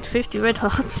 Totally collect 50 red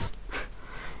hearts.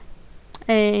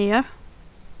 There you go.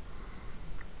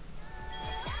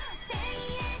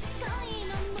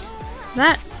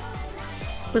 That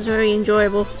was very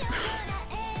enjoyable.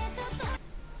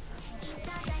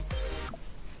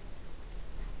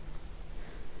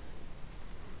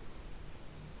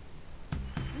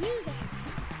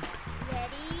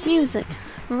 Music.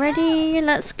 Ready?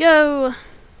 Let's go.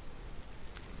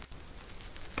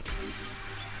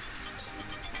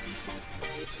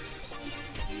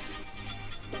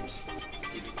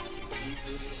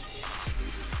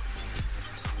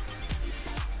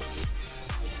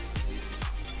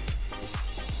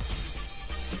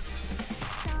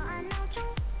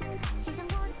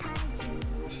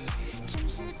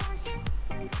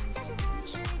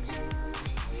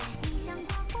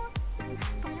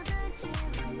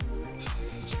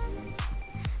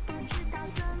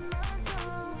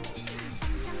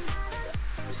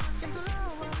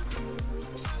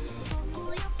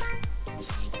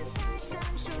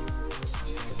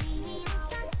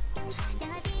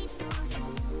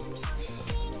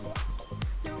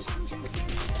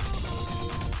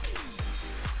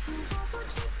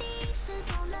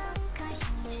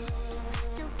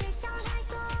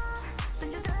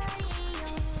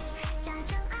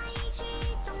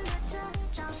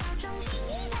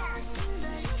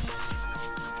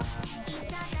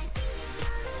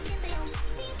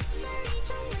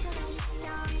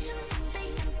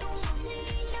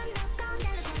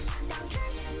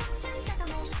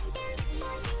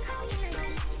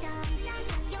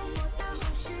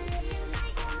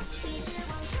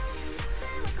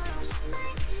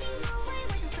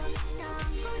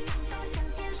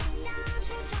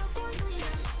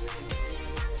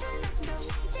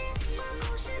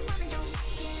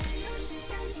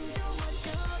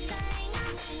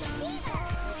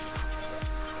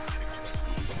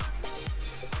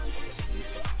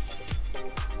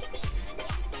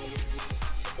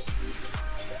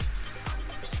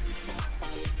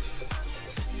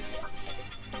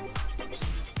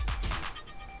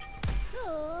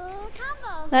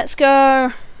 Let's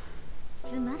go.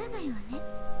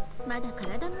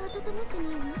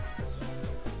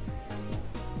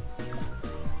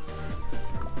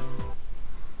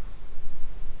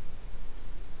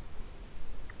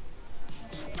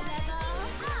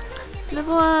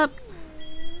 Level up.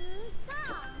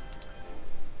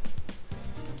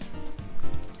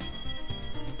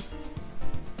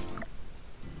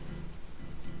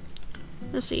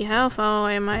 Let's see, how far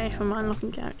away am I from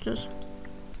unlocking characters?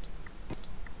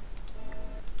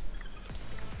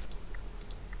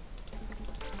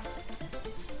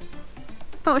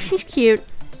 Oh, she's cute.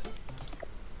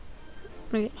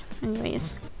 Okay,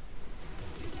 anyways.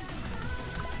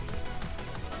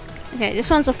 Okay, this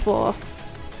one's a 4.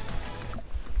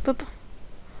 Boop.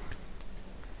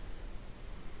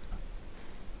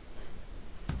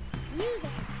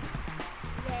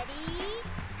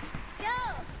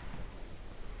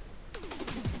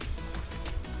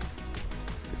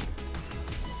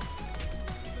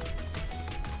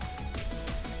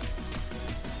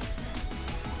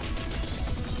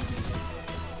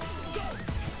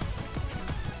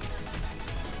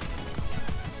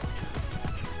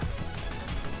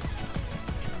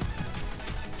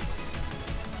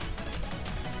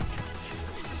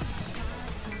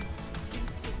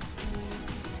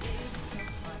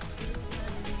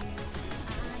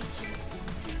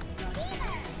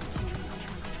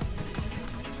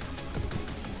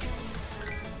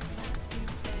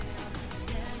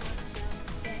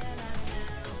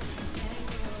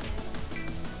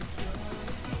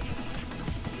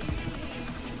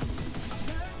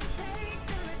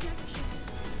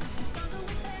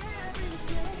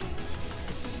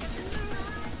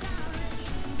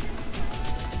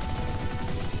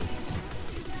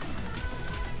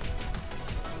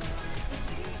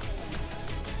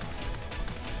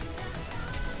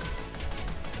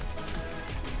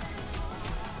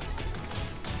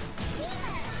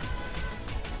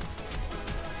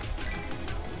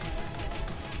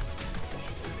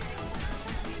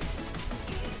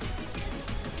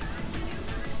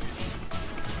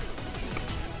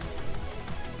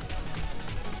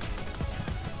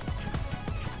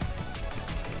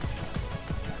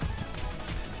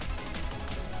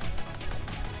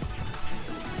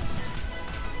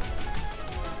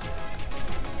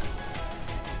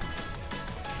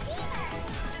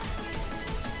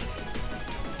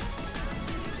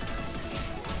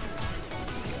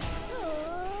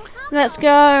 Let's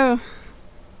go!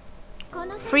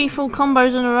 3 full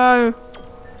combos in a row.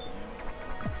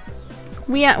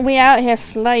 We out here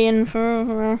slaying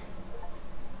for.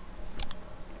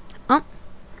 Oh,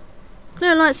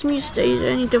 clear lights music days.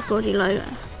 Only difficulty low.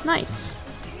 Nice.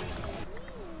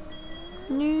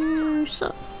 New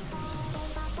song.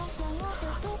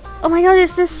 Oh my god,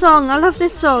 it's this song. I love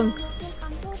this song.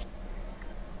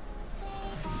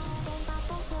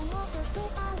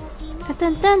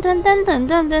 Dun dun dun dun dun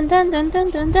dun dun dun dun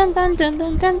dun dun dun dun dun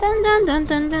dun dun dun dun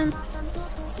dun dun.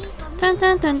 Dun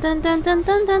dun dun dun dun dun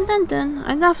dun dun dun dun.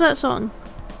 I love that song.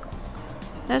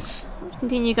 Let's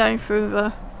continue going through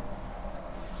the.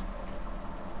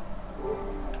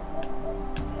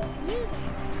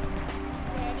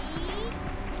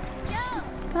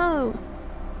 Go.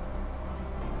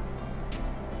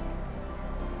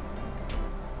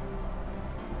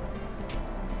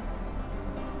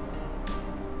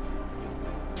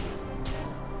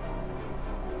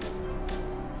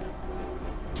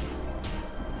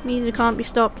 Music can't be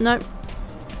stopped, nope.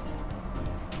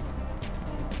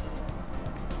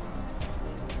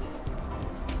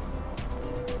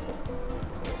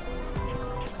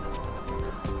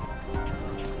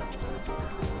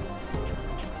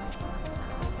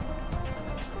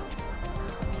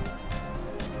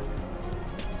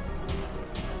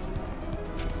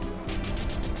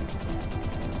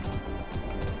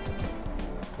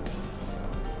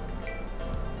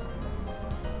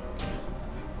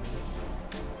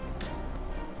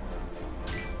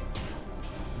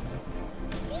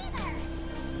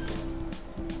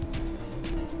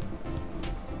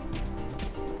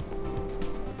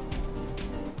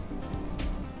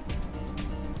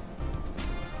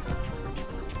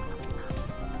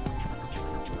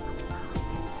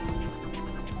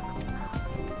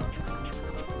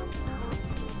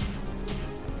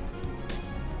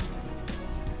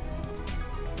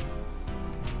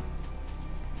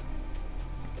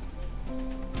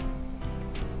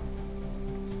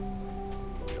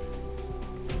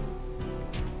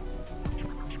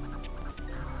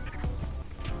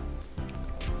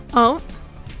 Oh.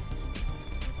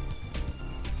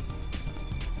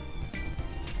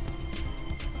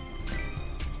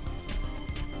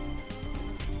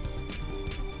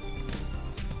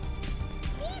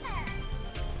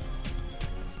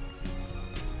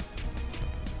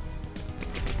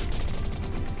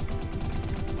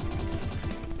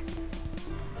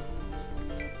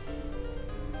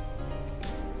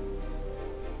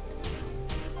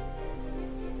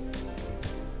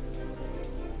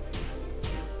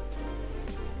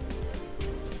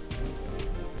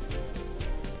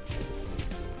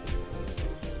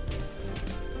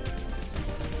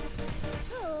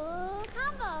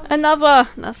 Another.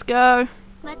 Let's go.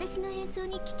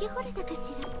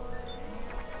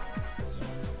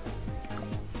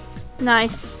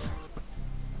 Nice.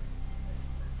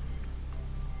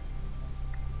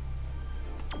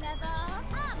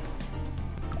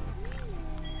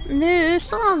 New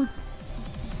song.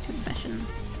 Confession.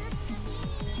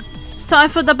 It's time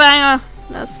for the banger.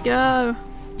 Let's go.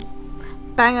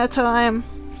 Banger time.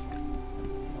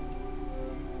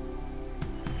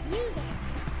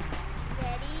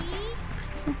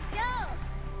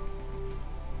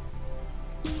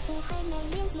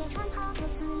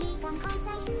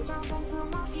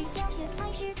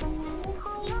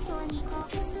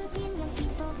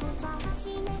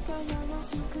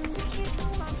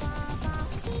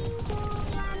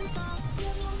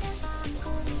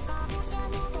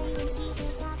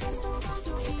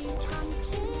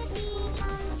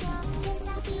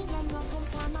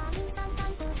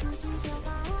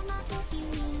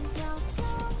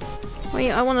 Wait,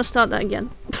 I want to start that again.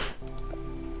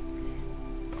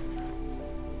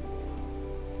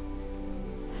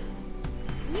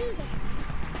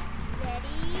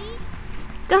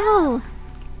 Go!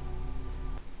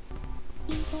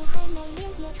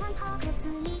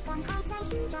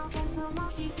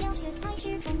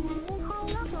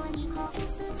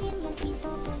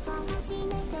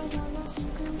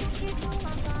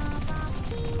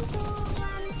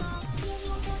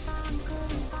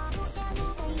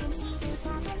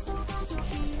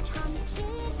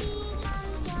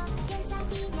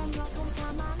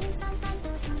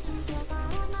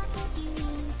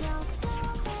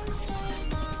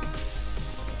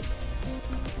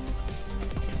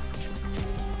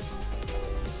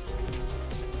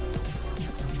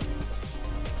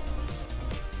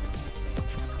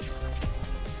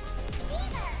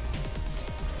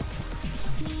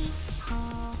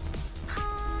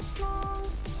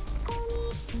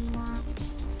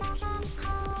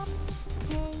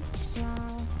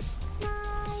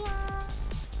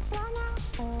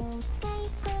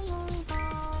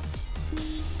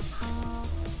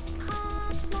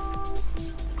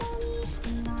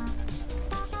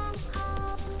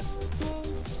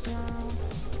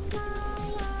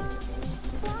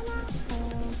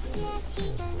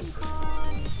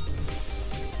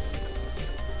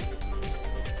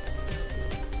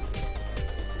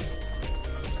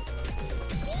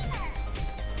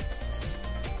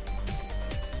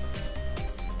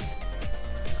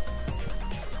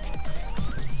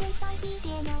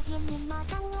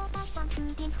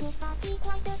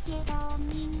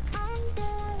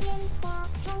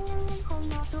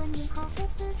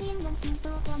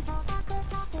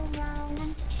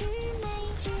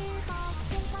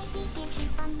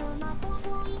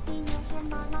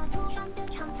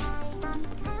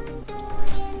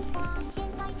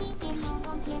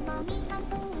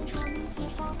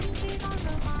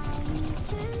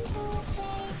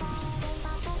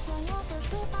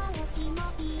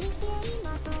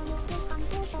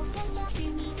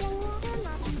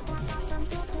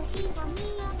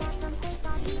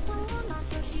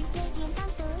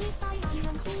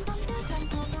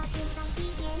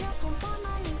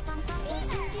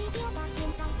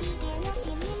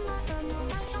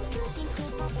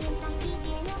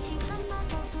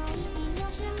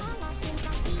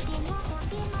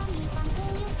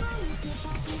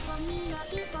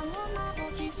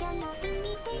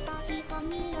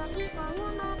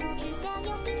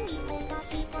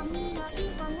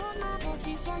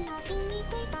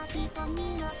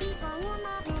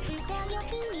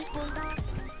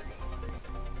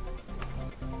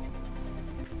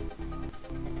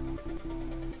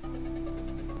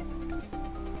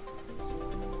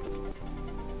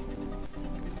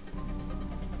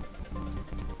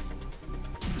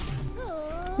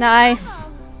 Nice.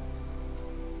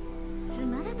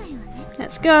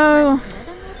 Let's go.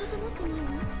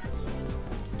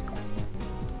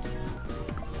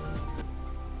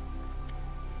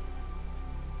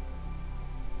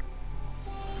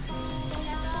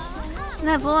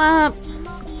 Level up.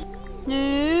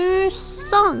 New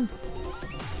song.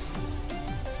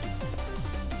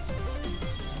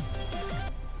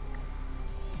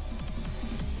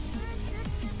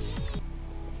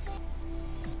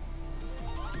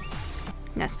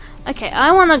 Yes. Okay,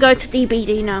 I want to go to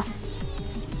DBD now.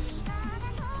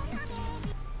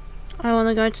 I want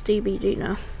to go to DBD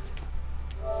now.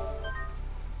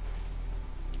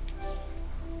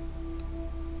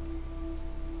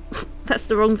 That's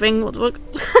the wrong thing. What the fuck?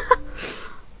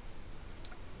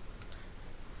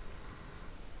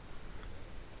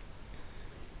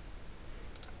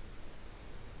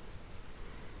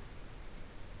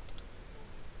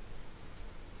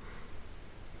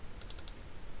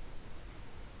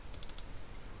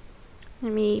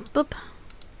 Let me boop.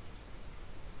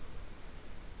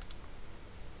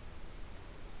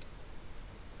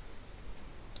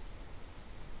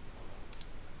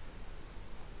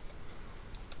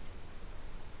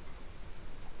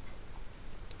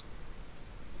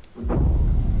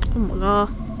 Oh my god.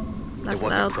 That's it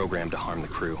wasn't loud. programmed to harm the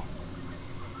crew.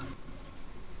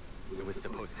 It was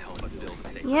supposed to help us build a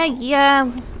safe.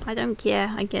 Yeah, I don't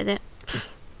care. I get it.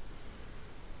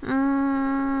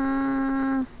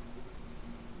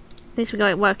 At least we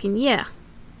got it working. Yeah.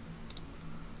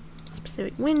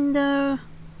 Specific window.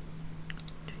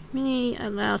 Me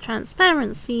allow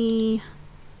transparency.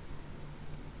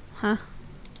 Huh?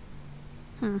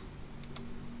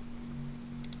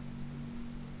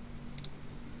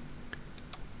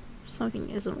 Something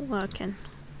isn't working.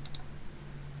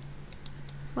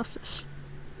 What's this?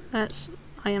 That's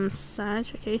I am sad.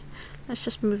 Okay, let's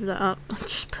just move that up. I'll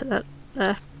just put that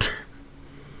there.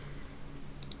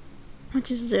 What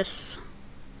is this?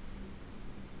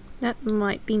 That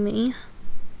might be me.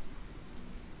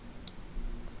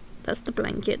 That's the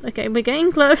blanket. Okay, we're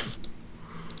getting close.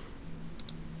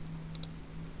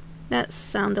 That's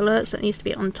sound alerts. That needs to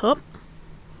be on top.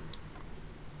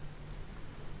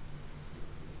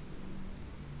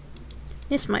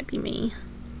 This might be me.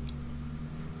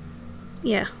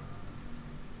 Yeah.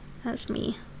 That's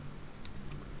me.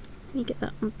 Let me get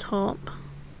that on top.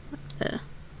 Right there.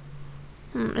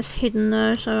 It's hidden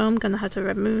though, so I'm gonna have to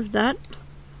remove that.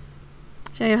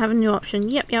 So you have a new option.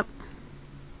 Yep.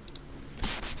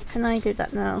 Can I do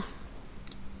that now?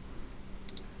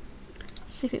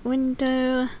 Specific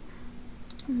window.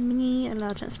 Mini, allow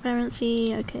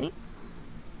transparency. Okay.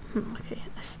 Okay,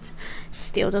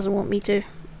 still doesn't want me to.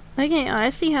 Okay, I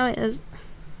see how it is.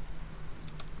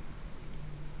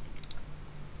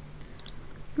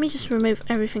 Let me just remove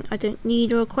everything I don't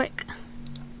need real quick.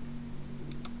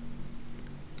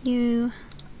 You.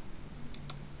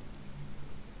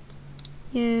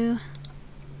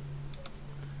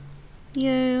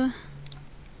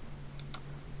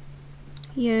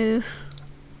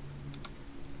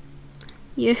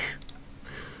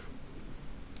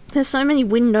 There's so many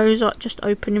windows just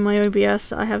open in my OBS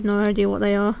that I have no idea what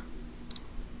they are.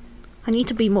 I need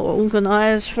to be more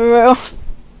organised for real.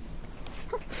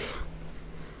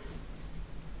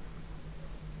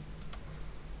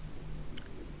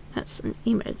 That's an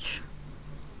image.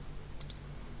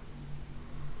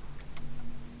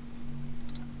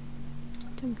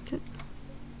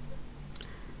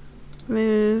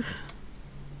 Remove.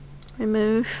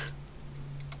 Remove.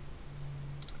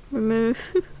 Remove.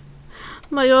 Oh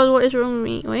my god, what is wrong with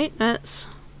me? Wait, that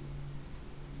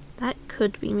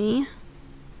could be me.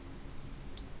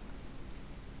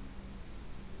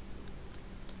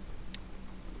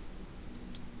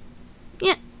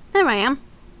 Yeah, there I am.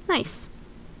 Nice.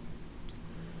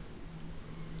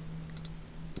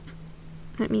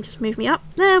 Let me just move me up.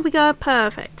 There we go,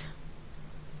 perfect.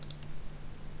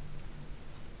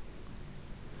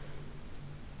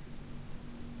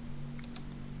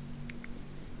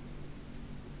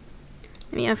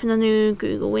 Let me open a new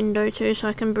Google window too so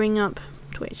I can bring up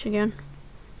Twitch again.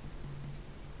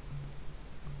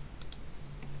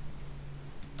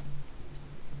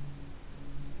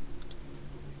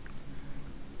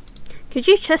 Could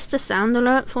you test the sound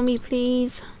alert for me,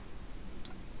 please?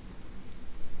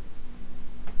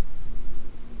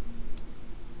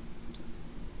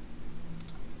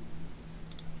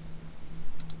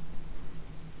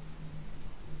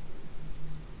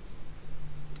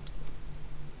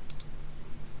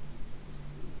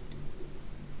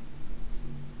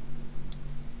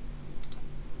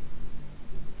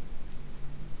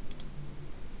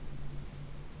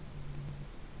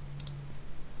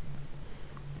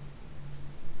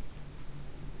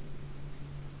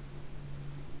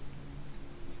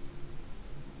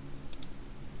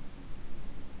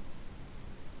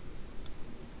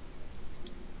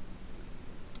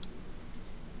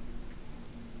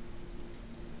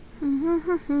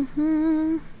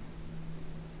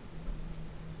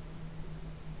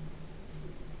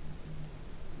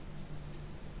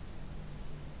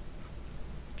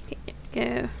 Okay,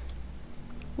 go.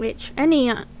 Which? Any,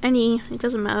 it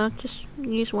doesn't matter, just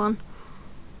use one.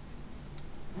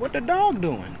 What the dog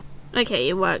doing? Okay,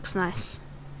 it works, nice.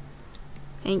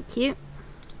 Thank you.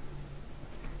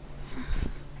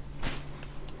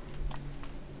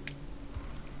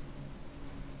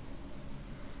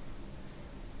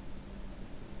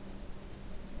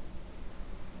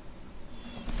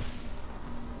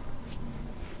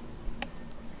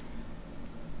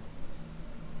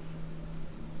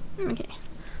 Okay,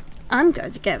 I'm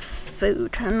going to get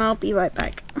food and I'll be right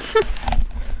back.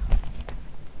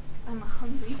 I'm a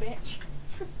hungry bitch.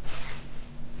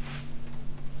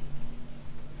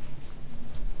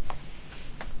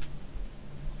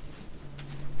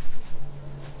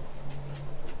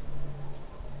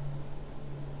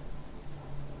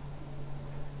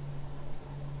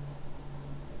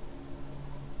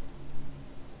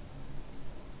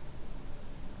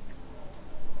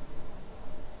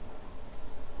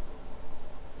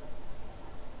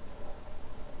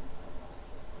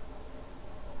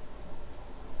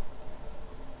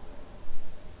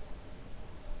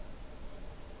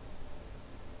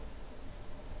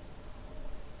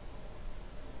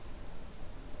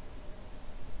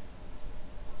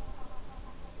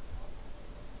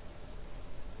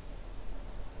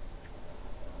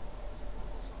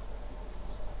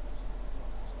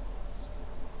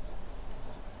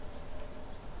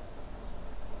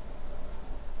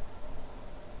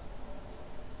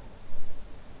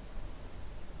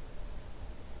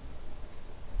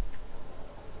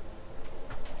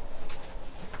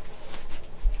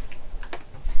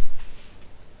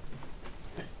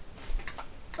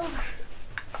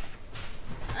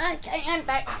 Okay, I'm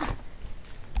back.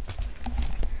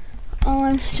 Oh,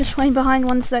 I'm just way behind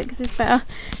one sec because it's better.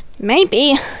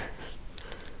 Maybe.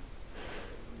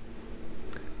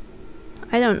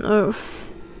 I don't know.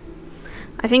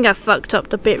 I think I fucked up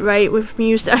the bitrate with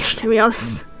Mustache, to be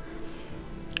honest.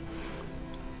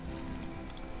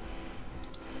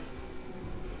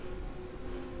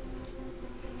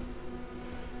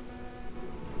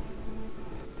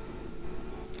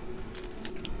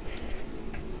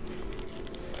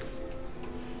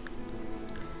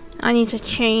 I need to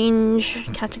change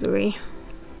category.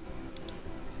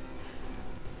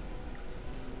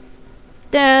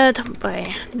 Dead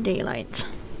by daylight.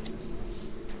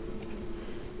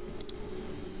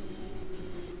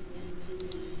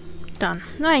 Done.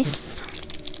 Nice.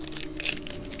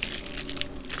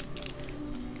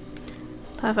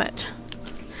 Perfect.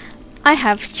 I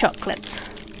have chocolate.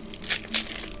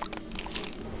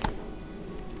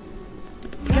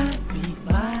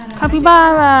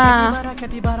 Capybara!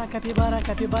 Capybara! Capybara!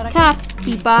 Capybara!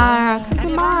 Capybara! Capybara!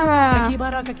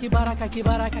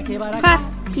 Capybara!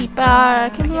 Capybara!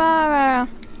 Capybara!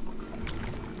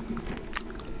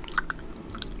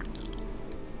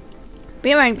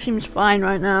 B-rank seems fine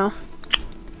right now.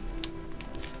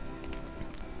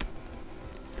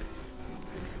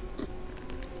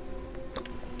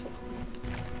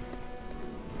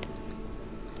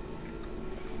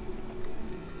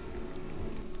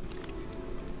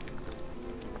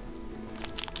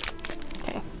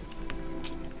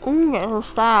 Ooh, it's a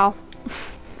style.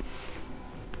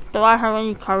 Do I have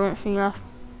any currency left?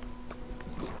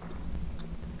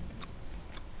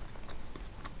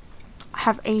 I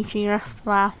have 80 left.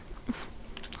 Wow.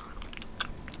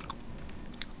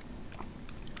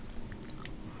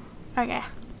 Okay.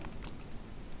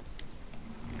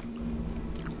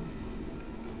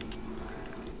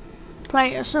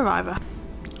 Play a survivor.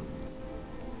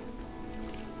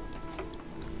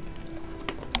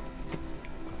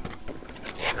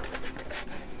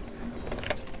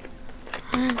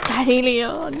 Daddy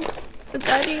Leon.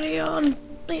 Daddy Leon.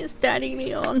 It's Daddy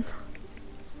Leon.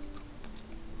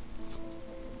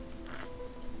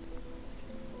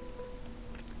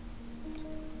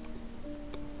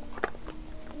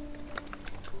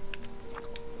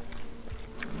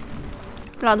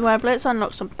 Bloodware Blitz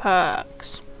unlocks some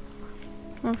perks.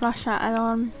 One flashlight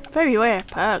add-on. Very rare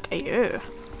perk, are you?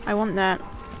 I want that.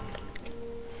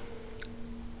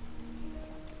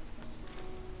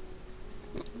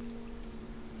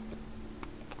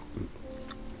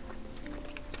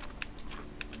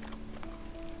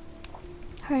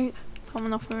 Hey,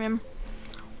 common offer him.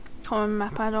 Common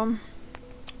map add-on.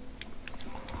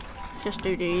 Just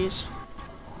do these.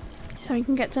 So we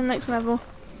can get to the next level.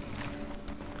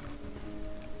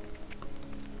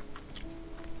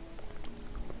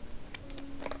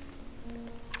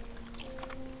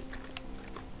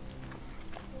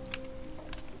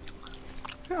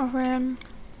 Offer him.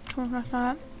 Something like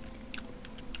that.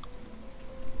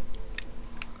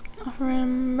 Offer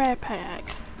him rare perk.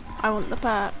 I want the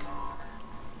perk.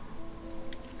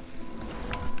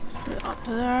 Put it up to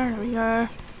there we go.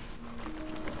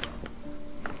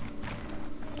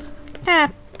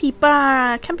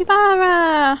 Capybara!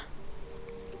 Capybara!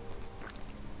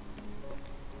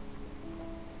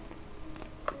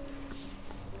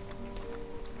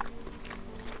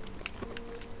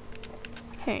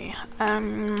 Okay,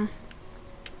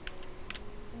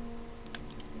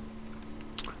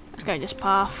 let's go this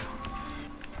path.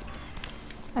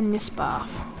 And this path.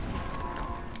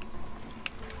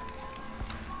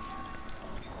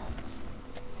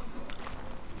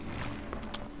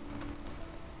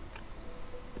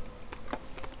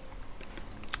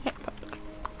 Yep.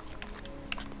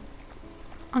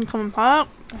 Uncommon perk.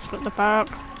 Let's put the perk.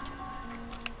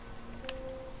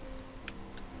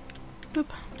 Boop.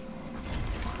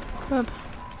 Boop.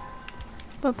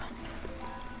 Boop.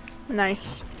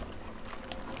 Nice.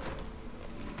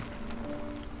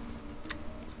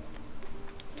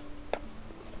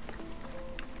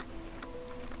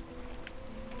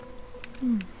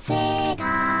 Sega.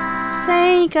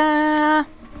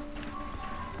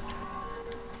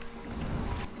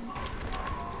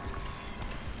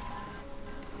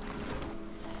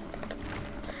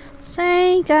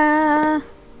 Sega.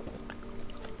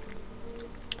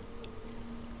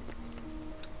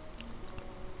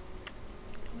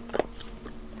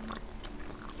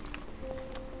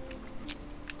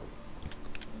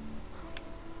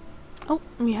 Oh,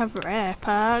 we have rare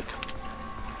perk.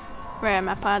 Rare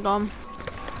map add-on.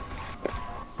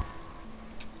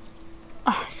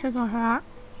 Oh, I should have that.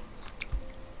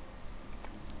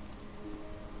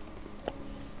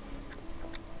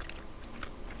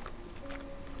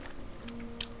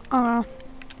 Oh well.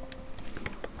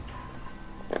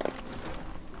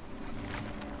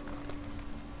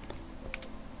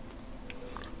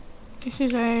 This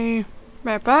is a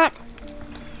rare perk.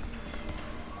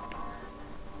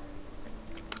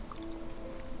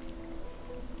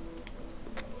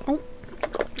 Oh,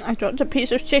 I dropped a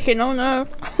piece of chicken, oh no.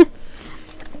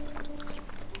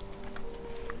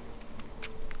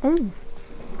 Oh,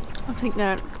 I'll take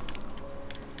that.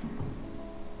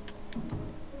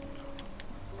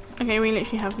 Okay, we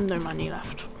literally have no money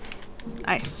left.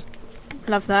 Nice.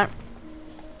 Love that.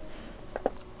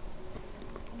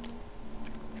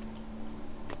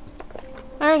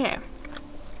 Okay.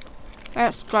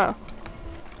 Let's go.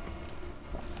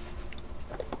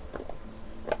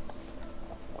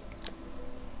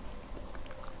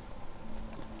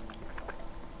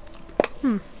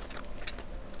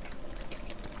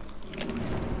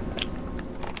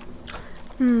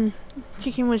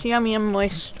 Chicken was yummy and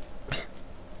moist.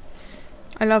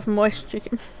 I love moist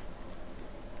chicken.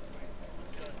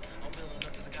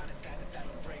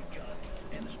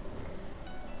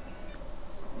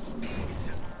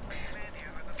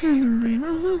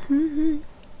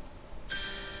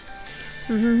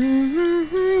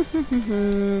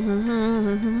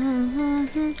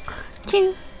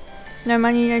 No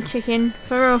money, no chicken.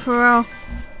 For real, for real.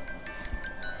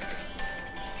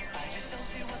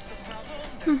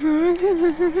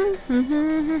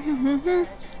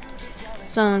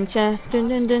 Sunshine. Dun,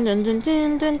 dun, dun, dun, dun,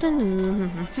 dun, dun,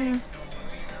 dun.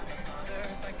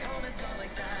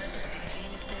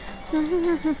 Hi,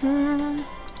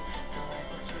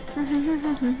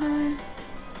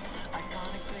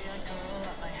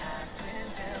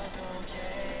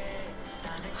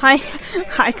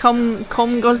 hi,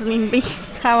 Com Gosling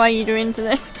Beast. How are you doing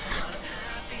today?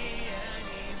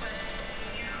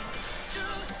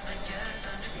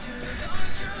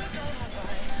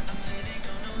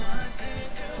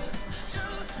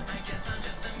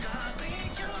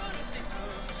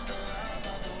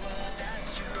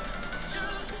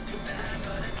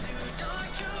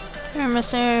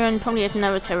 Tiramisu and probably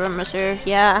another tiramisu.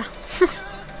 Yeah.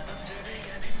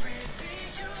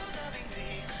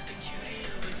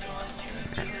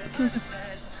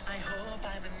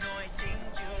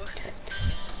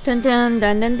 Dun dun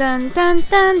dun dun dun dun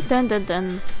dun dun dun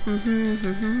dun.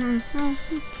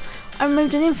 I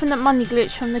removed an infinite money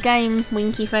glitch from the game,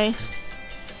 winky face.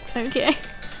 Okay.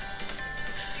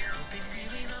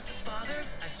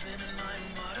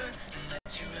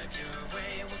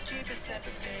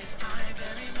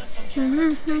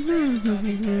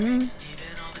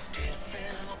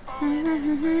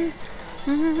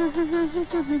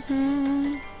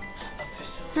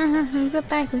 Get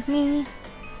back with me.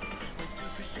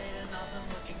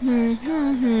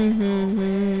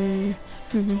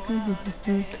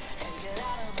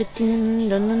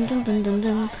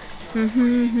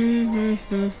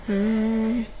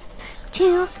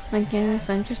 Chill, I guess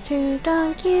I'm just too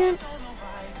darn cute.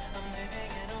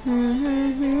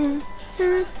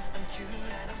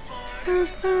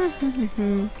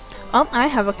 Oh, I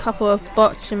have a couple of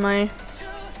bots in my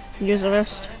user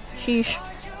list. Sheesh.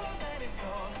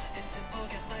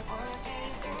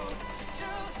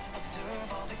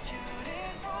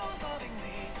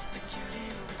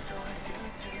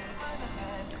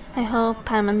 I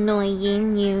hope I'm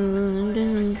annoying you.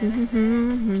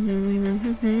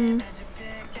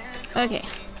 Okay.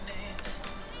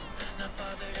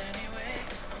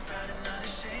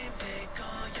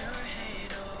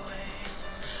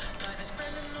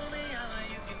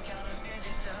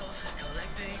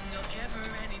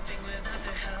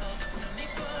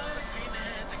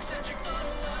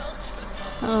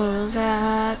 Oh,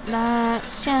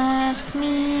 that's just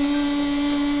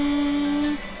me.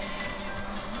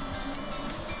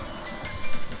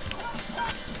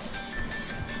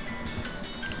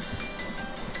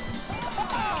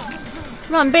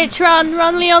 Run, bitch, run!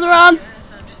 Run, Leon, run!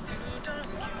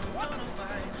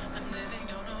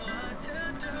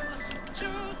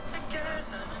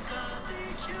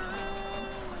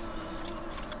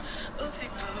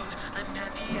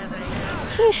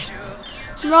 Sheesh.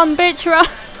 Run, bitch, run!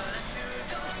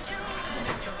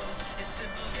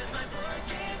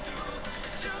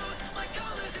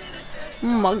 Oh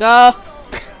my god.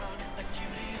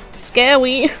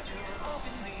 Scary.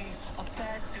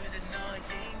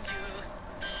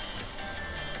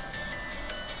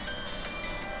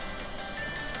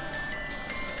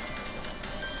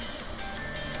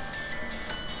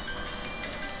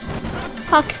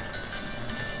 Fuck.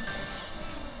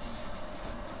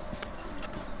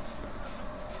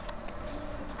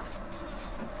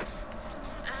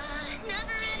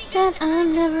 But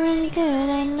I'm never any good,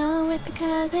 I know it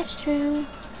because it's true.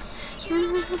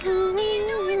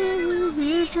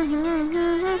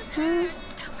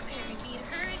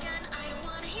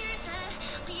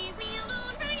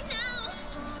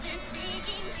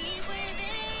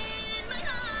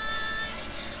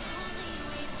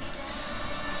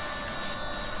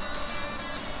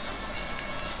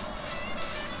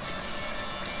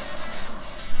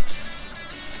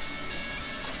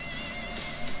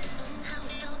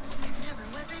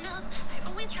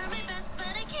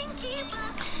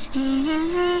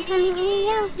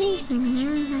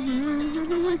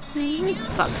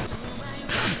 Fuck.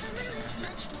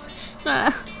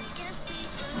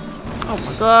 Oh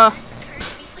my god.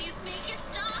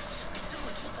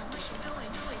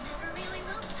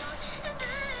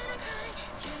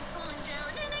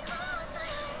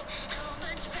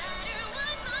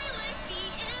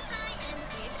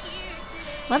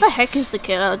 Where the heck is the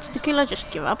killer? Did the killer just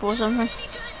give up or something?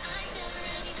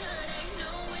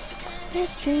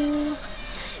 It's true.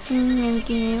 You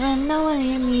give and no one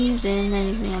hear me saying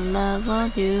anything I'm love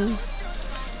of you.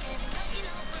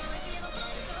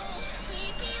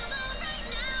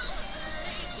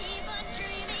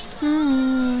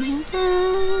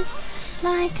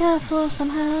 Like a fool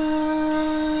somehow.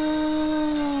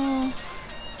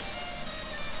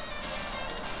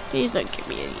 Please don't give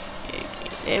me any. Okay,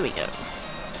 there we go.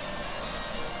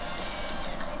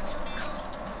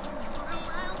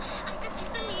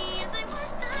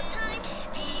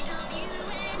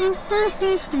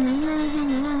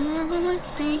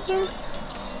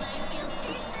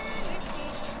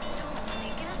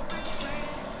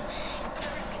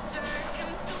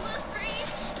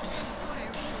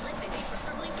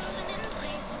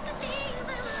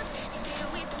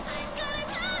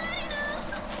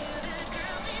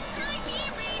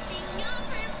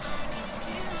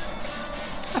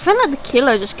 feel like the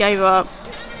killer just gave up.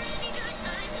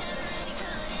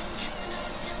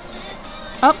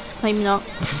 Oh, maybe not.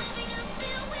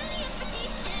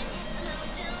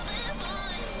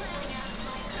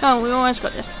 Oh, we almost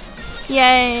got this.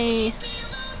 Yay!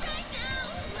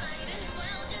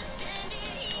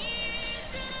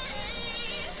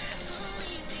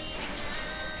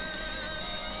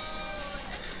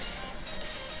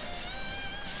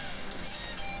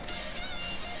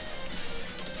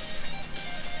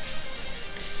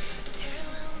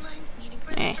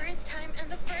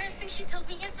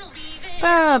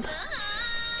 Burb.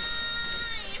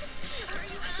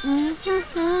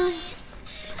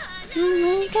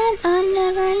 I'm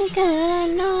never any good. I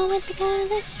know it because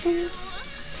it's true.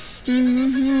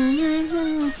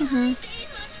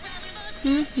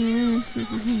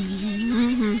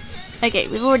 Okay,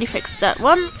 we've already fixed that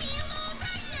one.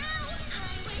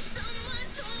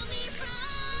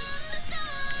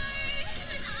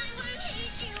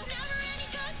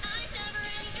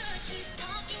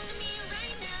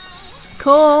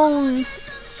 Cool.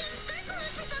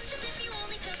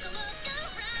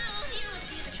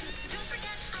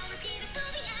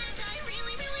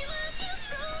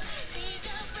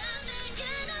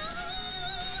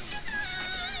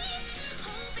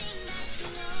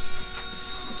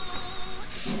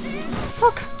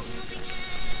 Fuck.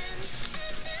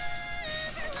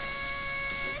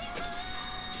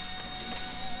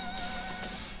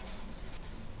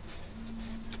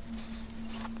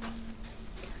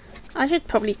 I should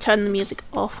probably turn the music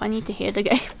off. I need to hear the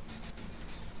game.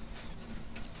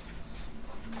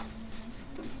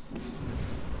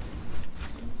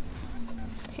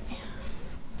 Okay.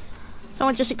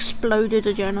 Someone just exploded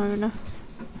a generator.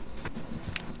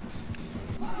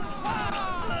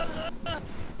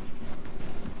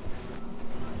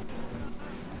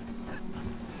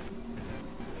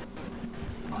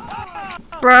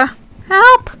 Bruh,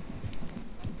 help!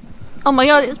 Oh my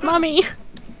god, it's Mummy!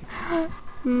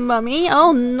 Mummy?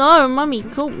 Oh no, Mummy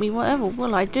caught me, whatever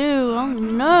will I do? Oh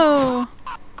no!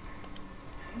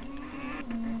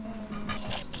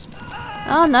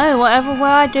 Oh no, whatever will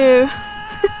I do?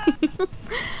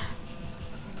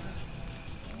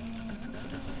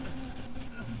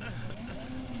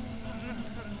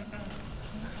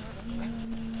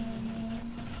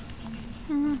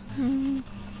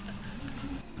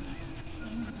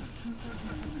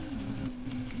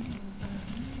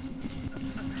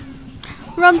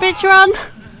 Run, bitch, run!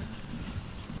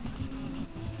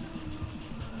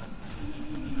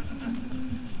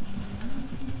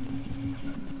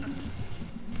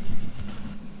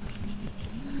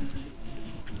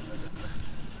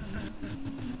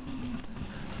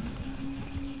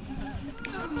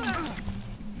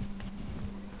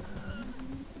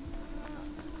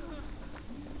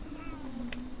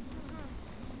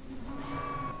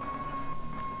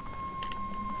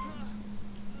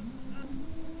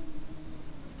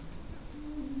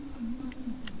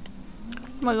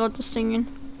 Oh my god, the singing.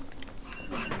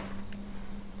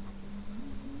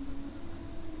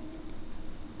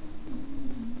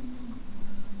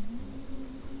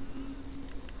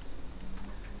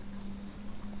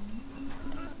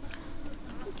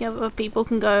 The other people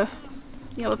can go.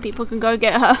 The other people can go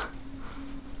get her.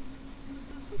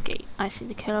 Okay, I see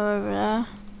the killer over there.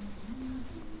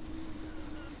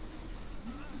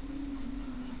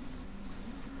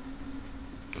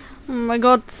 Oh my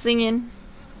god, singing.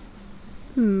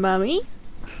 Mummy?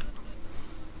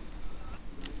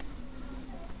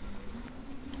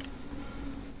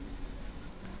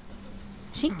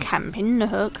 Is she camping the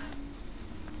hook?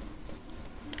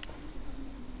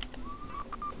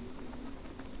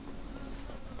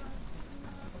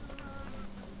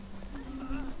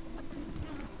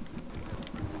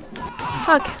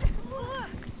 Fuck.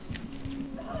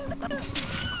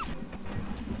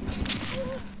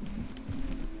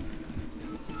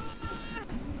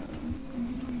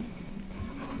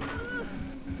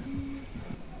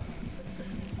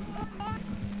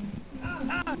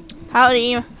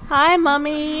 Howdy. Hi,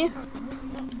 Mummy.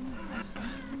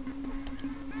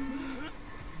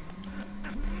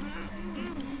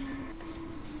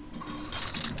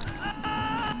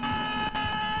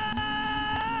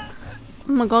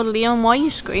 Oh my god, Leon, why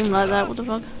you scream like that? What the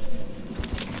fuck?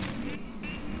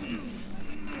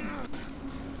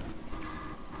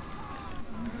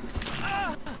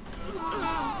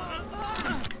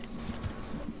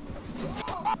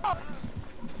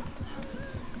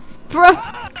 Bruh!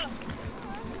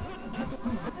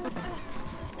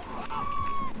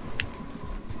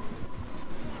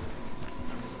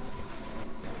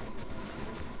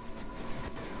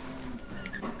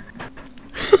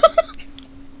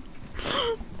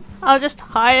 I was just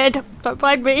tired. Don't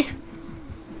blame me.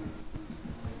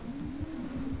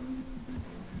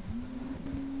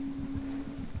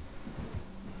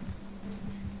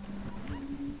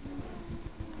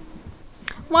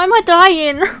 Why am I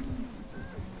dying?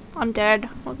 I'm dead.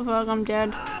 What the fuck? I'm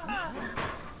dead.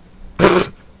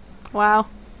 Wow.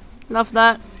 Love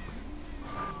that.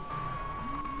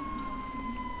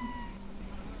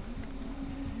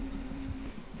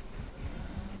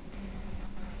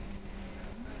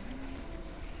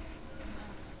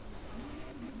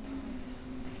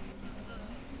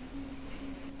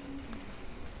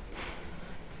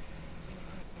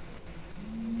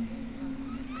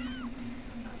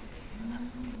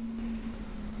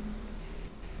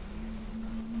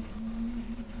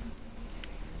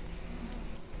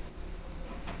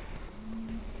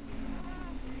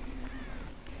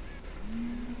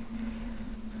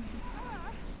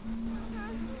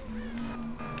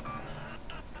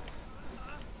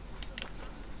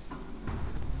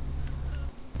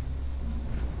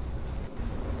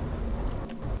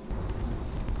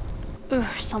 Ugh,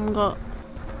 someone got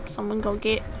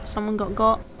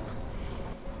got.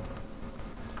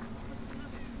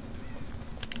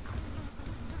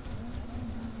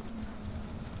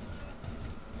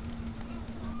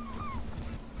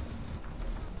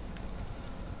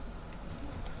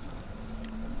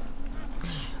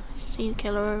 See the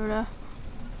killer over there.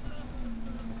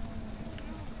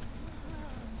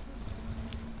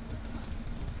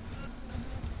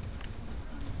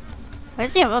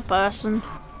 Where's the other person?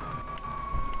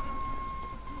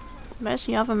 Where's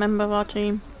the other member of our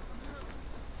team?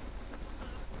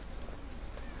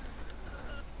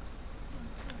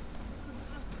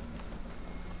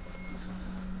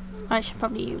 I should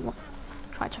probably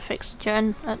try to fix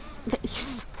Jen at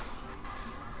least.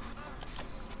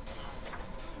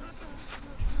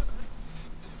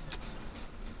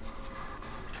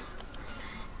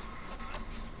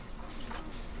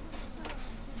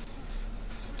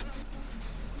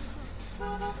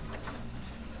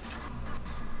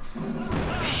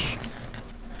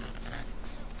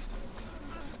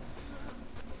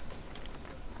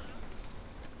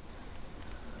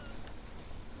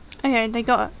 Okay, they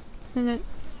got the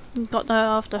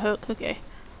off the hook. Okay.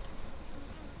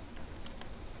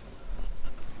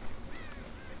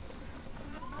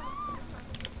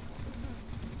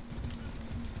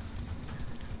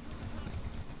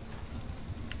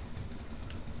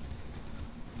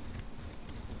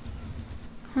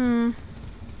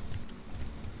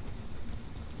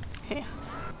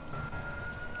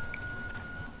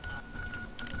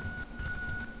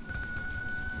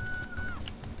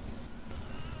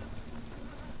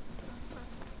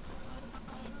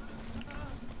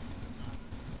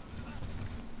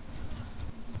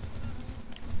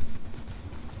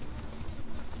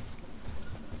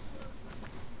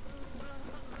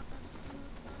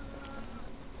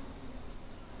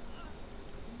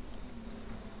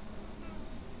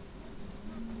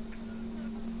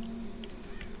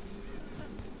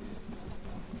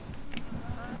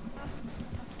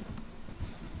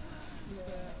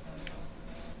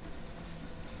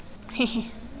 Okay.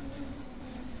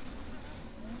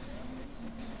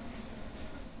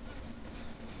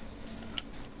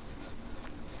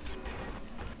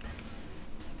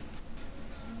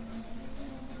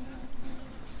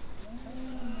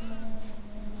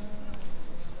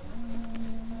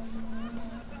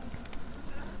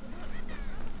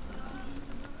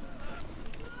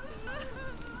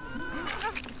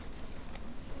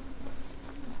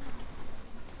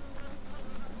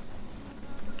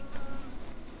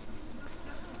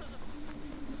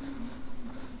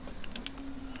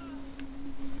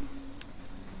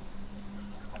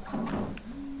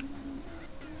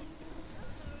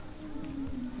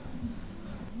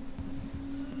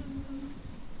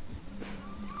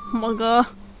 Oh my god.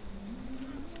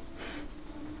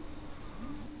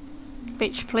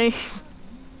 Bitch, please.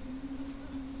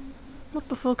 What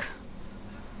the fuck?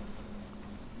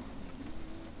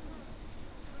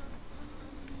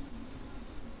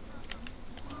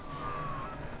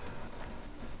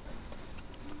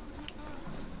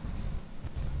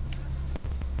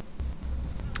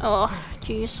 Oh,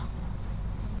 jeez.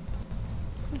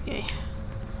 Okay.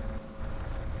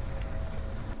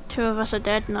 2 of us are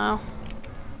dead now.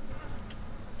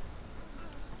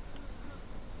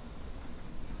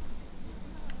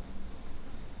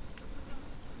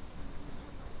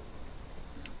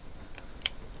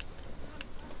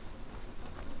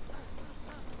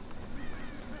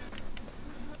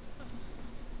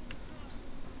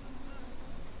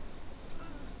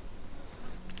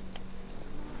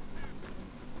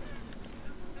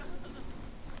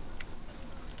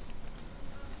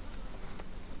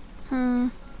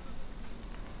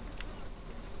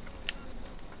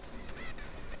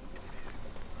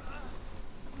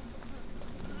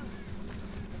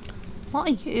 What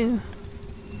are you?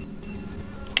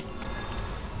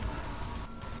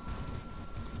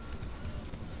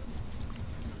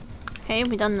 Okay,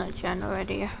 we done that gen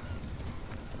already.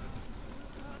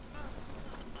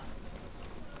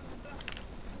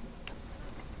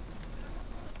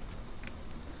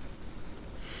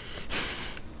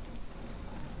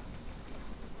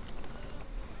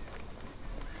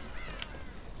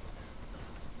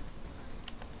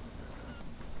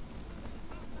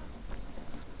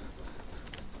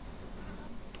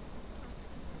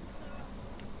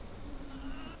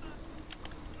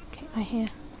 Okay, I hear.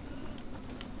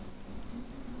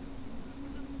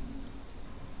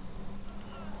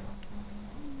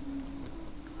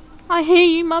 I hear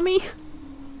you, mummy.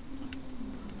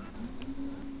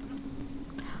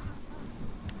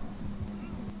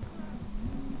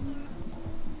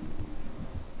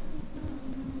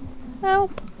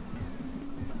 Help.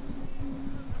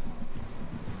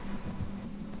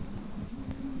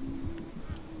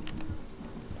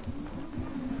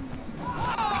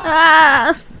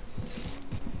 Ah!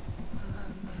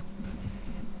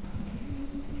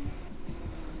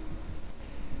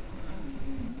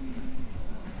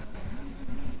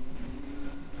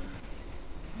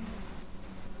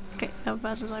 Okay, no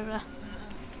person's over there.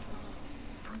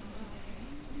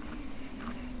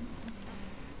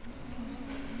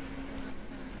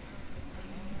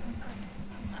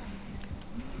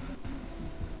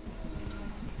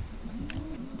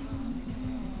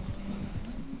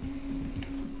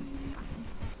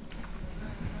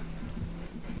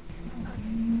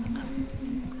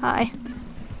 Hi.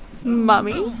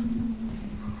 Mummy?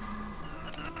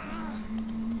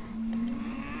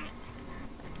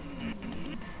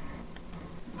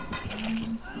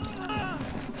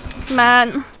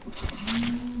 Man.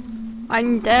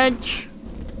 I'm dead.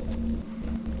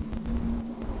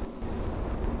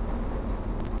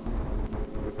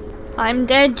 I'm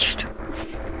dead.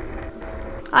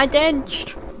 I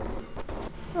dead.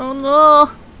 Oh no.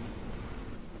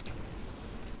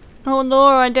 Oh no,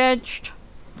 I dead.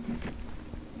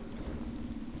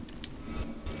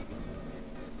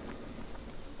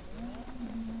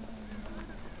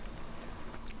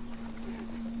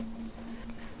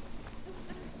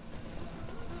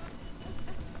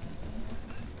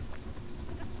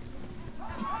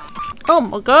 Oh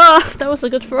my god, that was a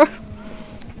good throw.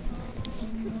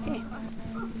 Okay,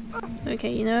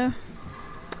 okay, you know.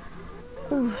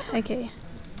 Ooh, okay.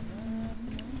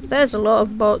 There's a lot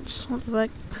of bots. What the fuck?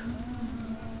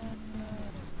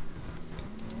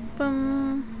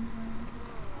 Boom.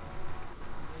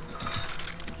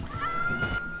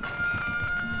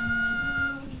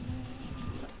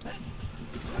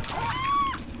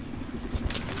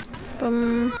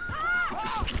 Boom.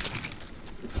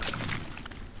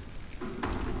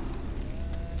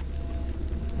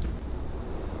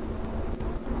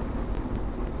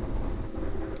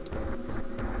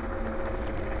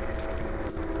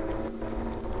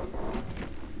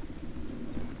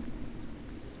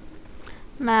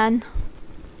 Man.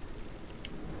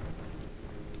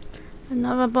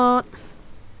 Another bot.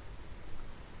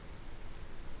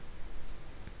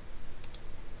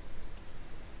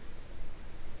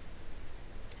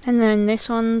 And then this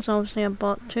one's obviously a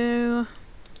bot too.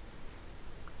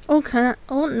 All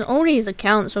these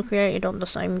accounts were created on the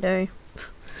same day.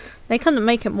 They couldn't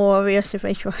make it more obvious if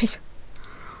they tried.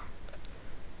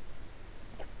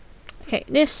 Okay,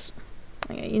 this,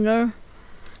 you know,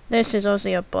 this is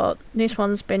obviously a bot. This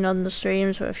one's been on the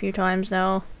streams for a few times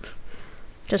now.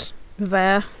 Just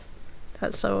there.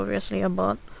 That's so obviously a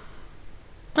bot.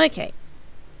 Okay.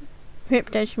 Rip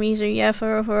Deshmizu, yeah,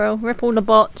 for real. Rip all the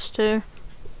bots too.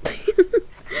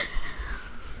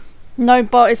 No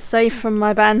bot is safe from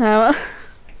my banner.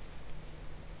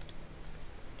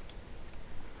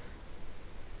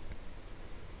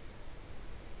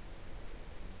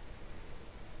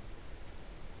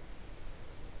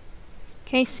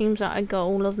 Okay, seems like I got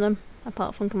all of them,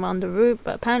 apart from Commander Root,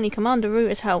 but apparently Commander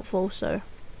Root is helpful, so...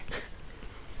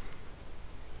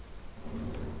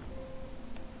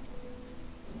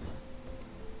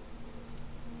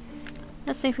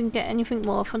 Let's see if we can get anything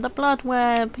more from the Blood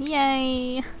Web,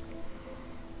 yay!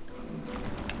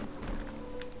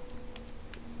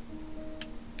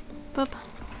 Boop.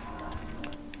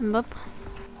 And boop.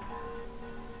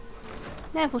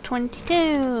 Level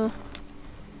 22!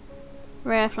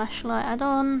 Rare flashlight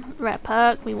add-on, rare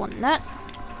perk, we want that.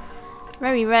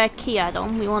 Very rare key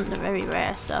add-on, we want the very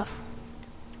rare stuff.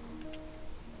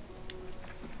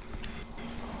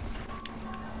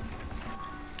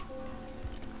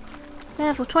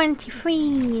 Level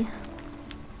 23.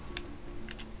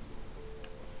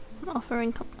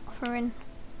 Offering.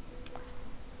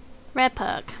 Rare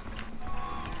perk.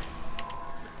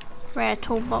 Rare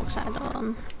toolbox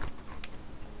add-on.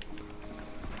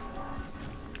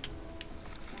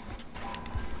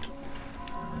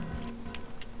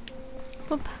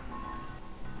 Boop.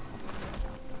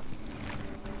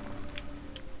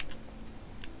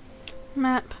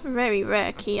 Map, very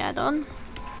rare key add-on.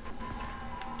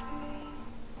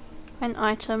 An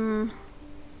item.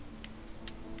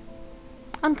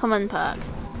 Uncommon perk.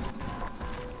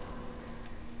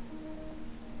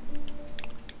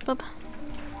 Boop.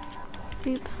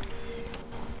 Boop.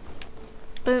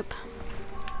 Boop.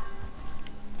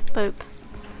 Boop.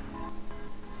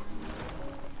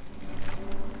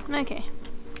 Okay.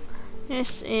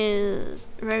 This is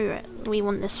very rare. We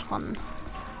want this one.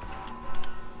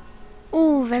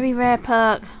 Oh, very rare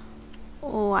perk.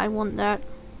 Oh, I want that.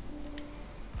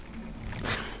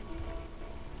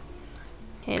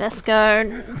 Okay, let's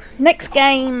go. Next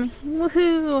game.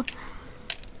 Woohoo!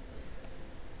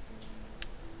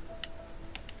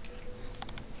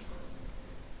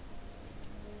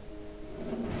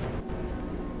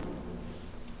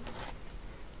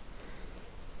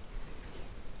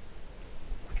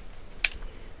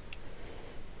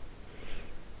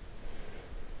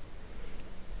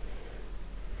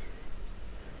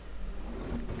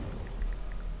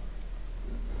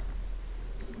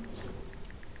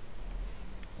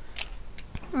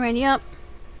 Ready up.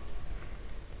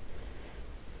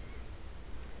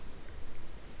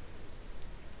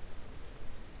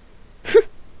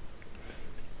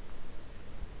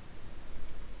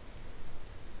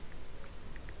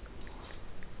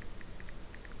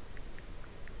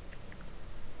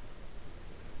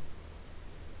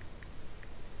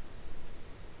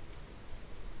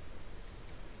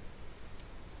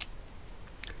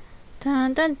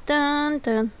 Dun dun dun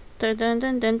dun. Dun dun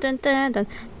dun dun dun dun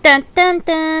dun dun dun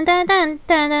dun dun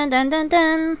dun dun dun dun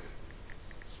dun.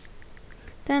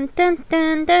 Dun dun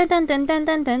dun dun dun dun dun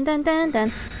dun dun dun dun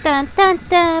dun dun dun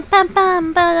dun bam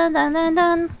bam ba dun dun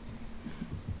dun.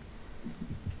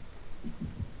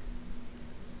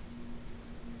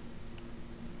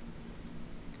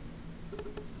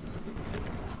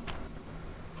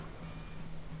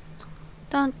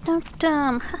 Dun dun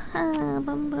dun ha ha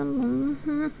bum bum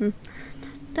bum.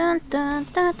 Dun dun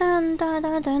dun dun dun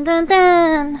dun dun dun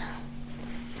dun.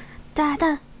 Da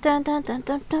da dun dun dun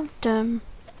dun dun dun.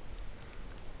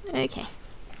 Okay.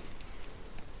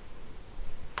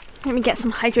 Let me get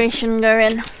some hydration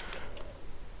going.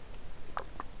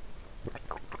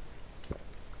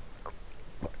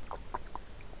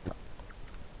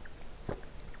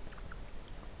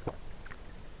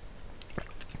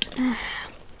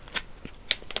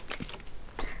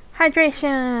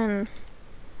 Hydration.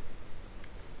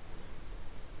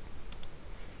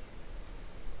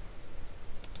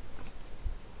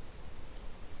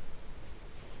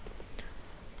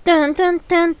 Dun dun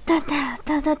dun da da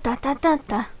da da da da da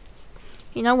da.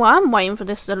 You know what? I'm waiting for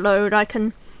this to load. I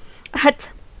can add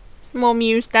more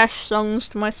Muse Dash songs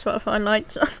to my Spotify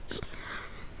Lite songs.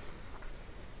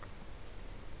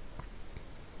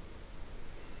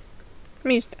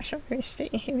 Muse Dash, obviously.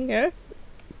 Here we go.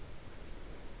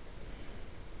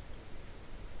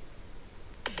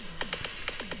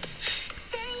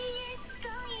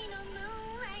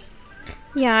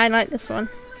 Yeah, I like this one.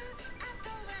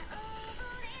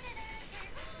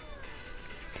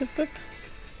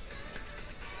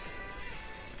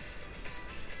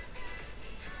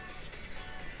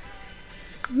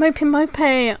 Mope Mope.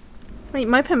 Wait,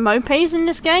 Mope Mope's in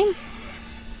this game?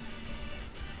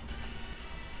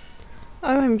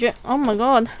 OMG. Oh my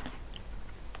god.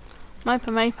 Mope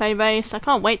Mope base. I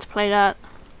can't wait to play that.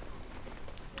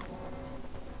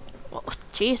 Oh,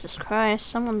 Jesus Christ.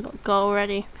 Someone got go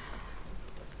already.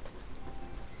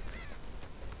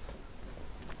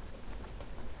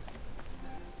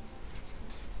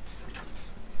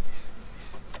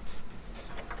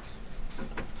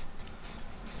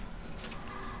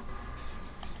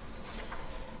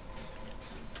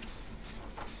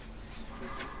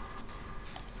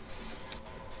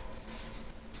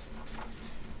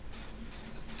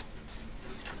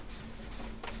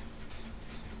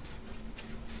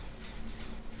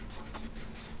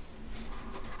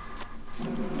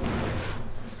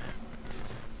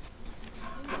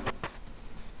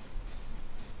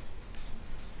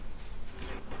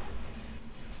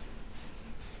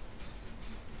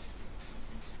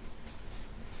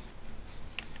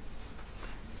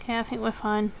 Okay, I think we're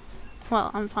fine. Well,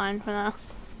 I'm fine for now.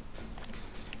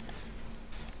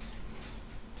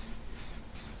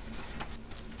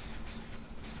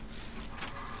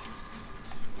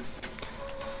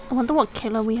 I wonder what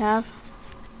killer we have.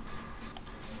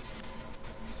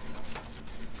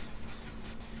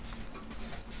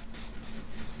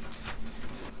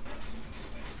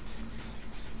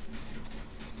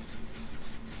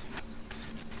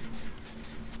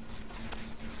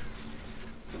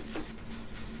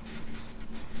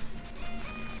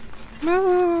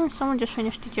 No, someone just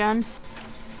finished a gen.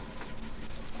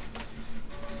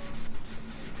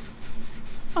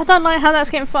 I don't like how that's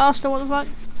getting faster, what the fuck?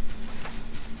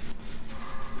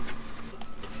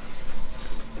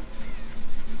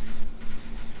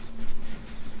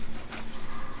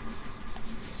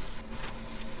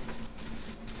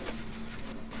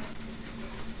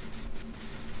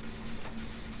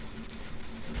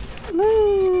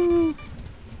 Woo!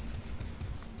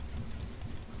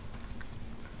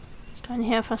 Let's go in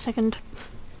here for a second.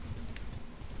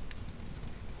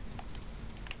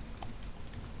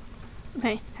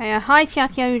 Okay, hey, hi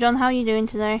Chiaki Udon, how are you doing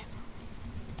today?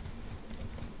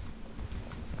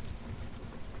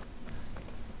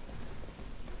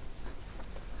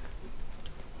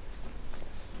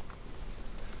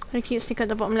 A cute stick at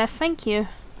the bottom left, thank you.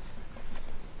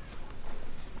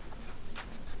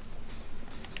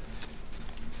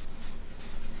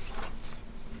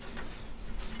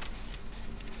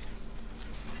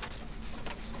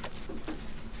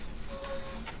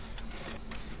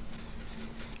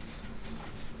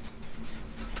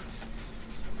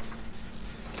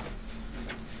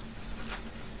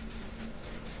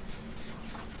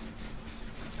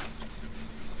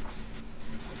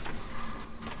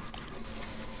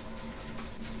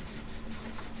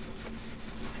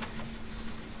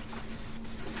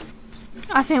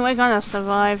 I think we're gonna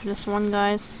survive this one,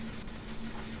 guys.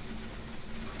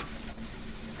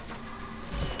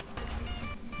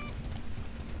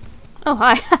 Oh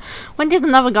hi, when did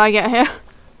another guy get here?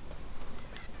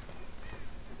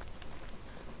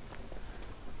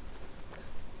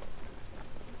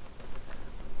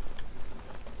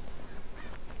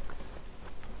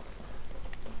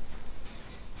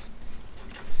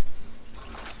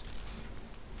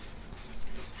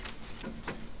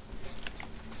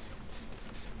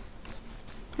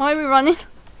 Why are we running?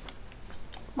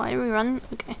 Why are we running?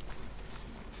 Okay.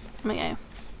 Okay.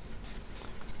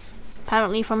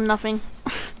 Apparently from nothing.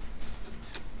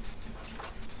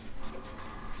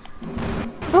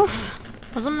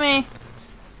 Oof! Wasn't me.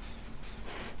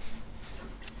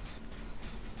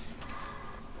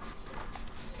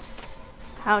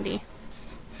 Howdy.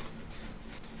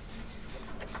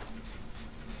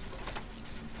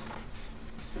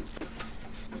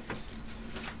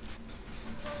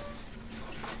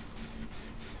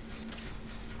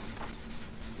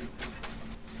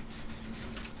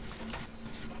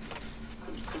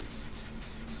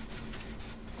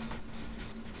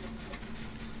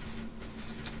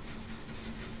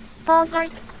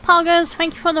 Poggers,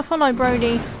 thank you for the follow,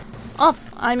 Brody. Oh,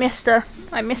 I missed her.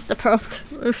 I missed the prompt.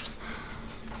 Oof.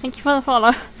 Thank you for the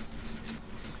follow.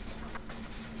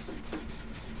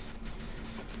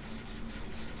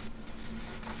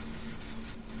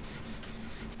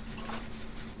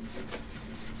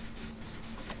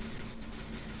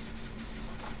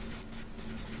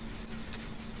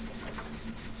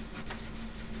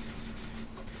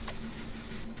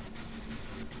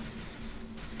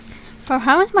 Bro,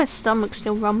 how is my stomach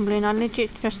still rumbling? I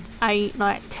legit just ate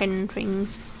like 10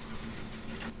 things.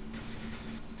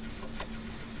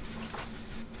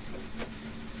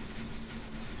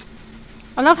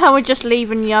 I love how we're just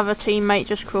leaving the other teammate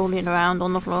just crawling around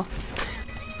on the floor.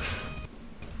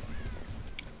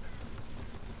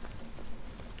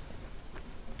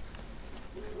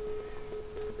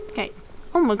 Okay.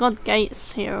 Oh my god,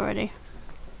 Gate's here already.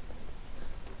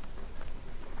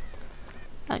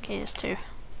 Okay, there's two.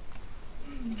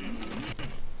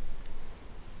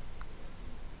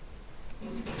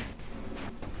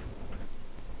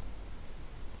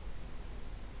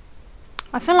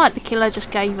 I feel like the killer just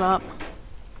gave up.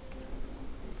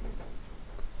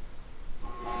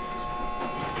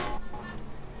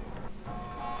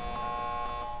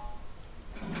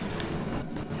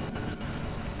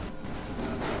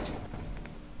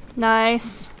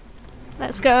 Nice.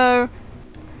 Let's go.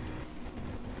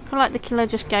 I feel like the killer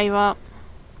just gave up.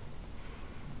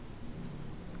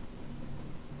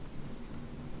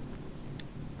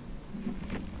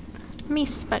 Let me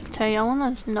spectate. I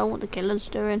want to know what the killer's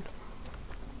doing.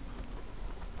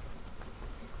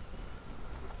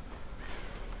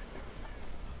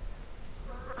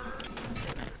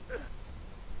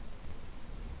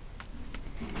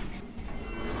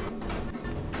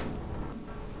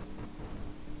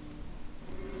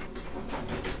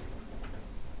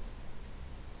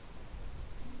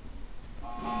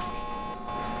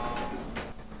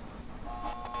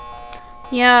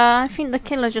 Yeah, I think the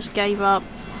killer just gave up.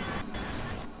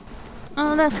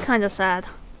 Oh, that's kind of sad.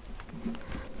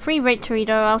 Free victory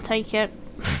though, I'll take it.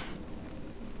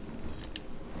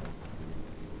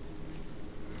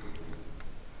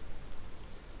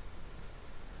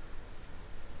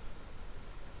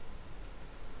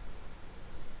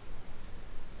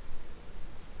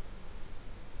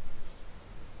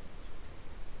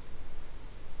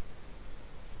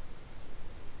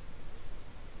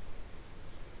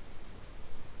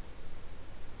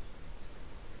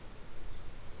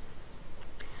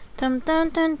 Dun dun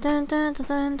dun dun dun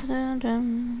dun dun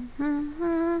dun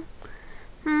dun.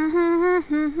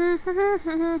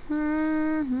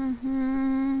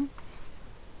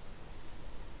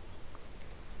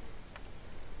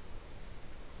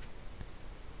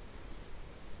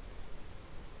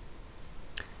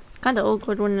 It's kind of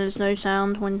awkward when there's no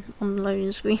sound when on the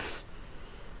loading screens.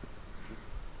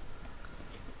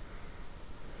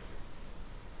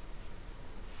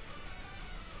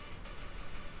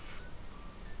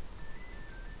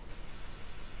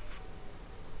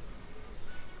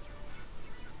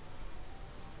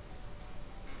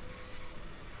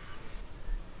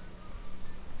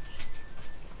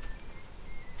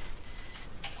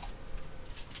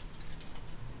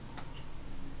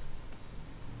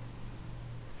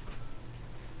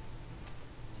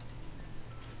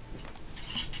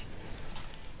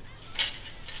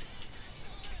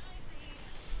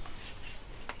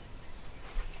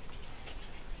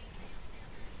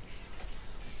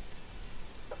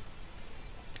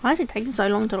 Why is it taking so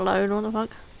long to load? What the fuck?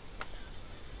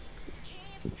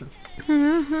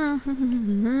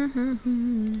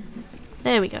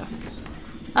 There we go.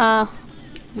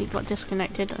 We got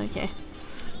disconnected. Okay.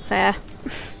 Fair.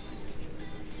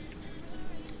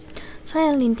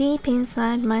 Swelling deep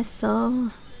inside my soul.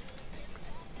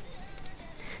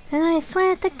 And I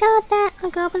swear to God that I'll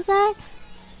go berserk.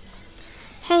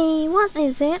 Hey, what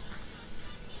is it?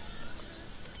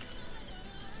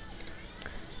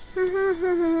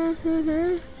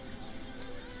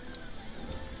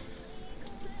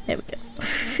 There we go.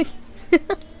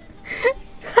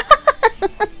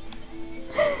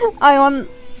 I want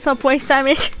Subway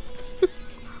sandwich.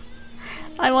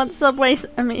 I want Subway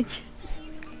sandwich.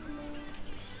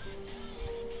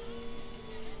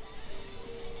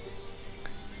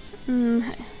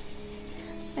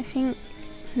 I think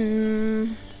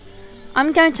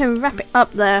I'm going to wrap it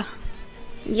up there.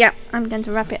 Yep, I'm going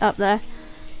to wrap it up there.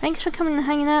 Thanks for coming and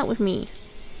hanging out with me.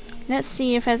 Let's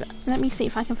see if there's. Let me see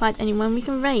if I can find anyone we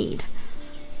can raid.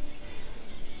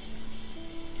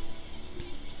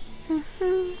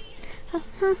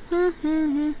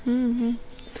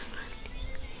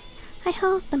 I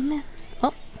hope the myth.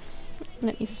 Oh,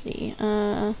 let me see.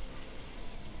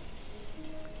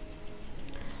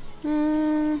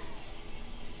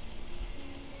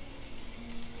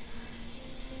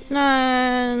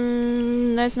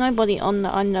 No, there's nobody on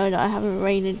that I know that I haven't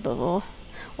raided before,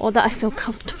 or that I feel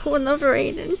comfortable enough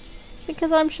raiding,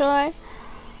 because I'm shy.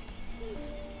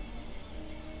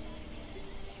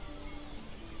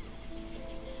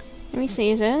 Let me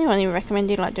see, is there anyone who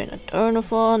recommended like doing a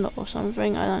donathon or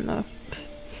something? I don't know.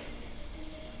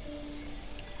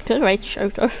 Could raid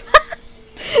Shoto.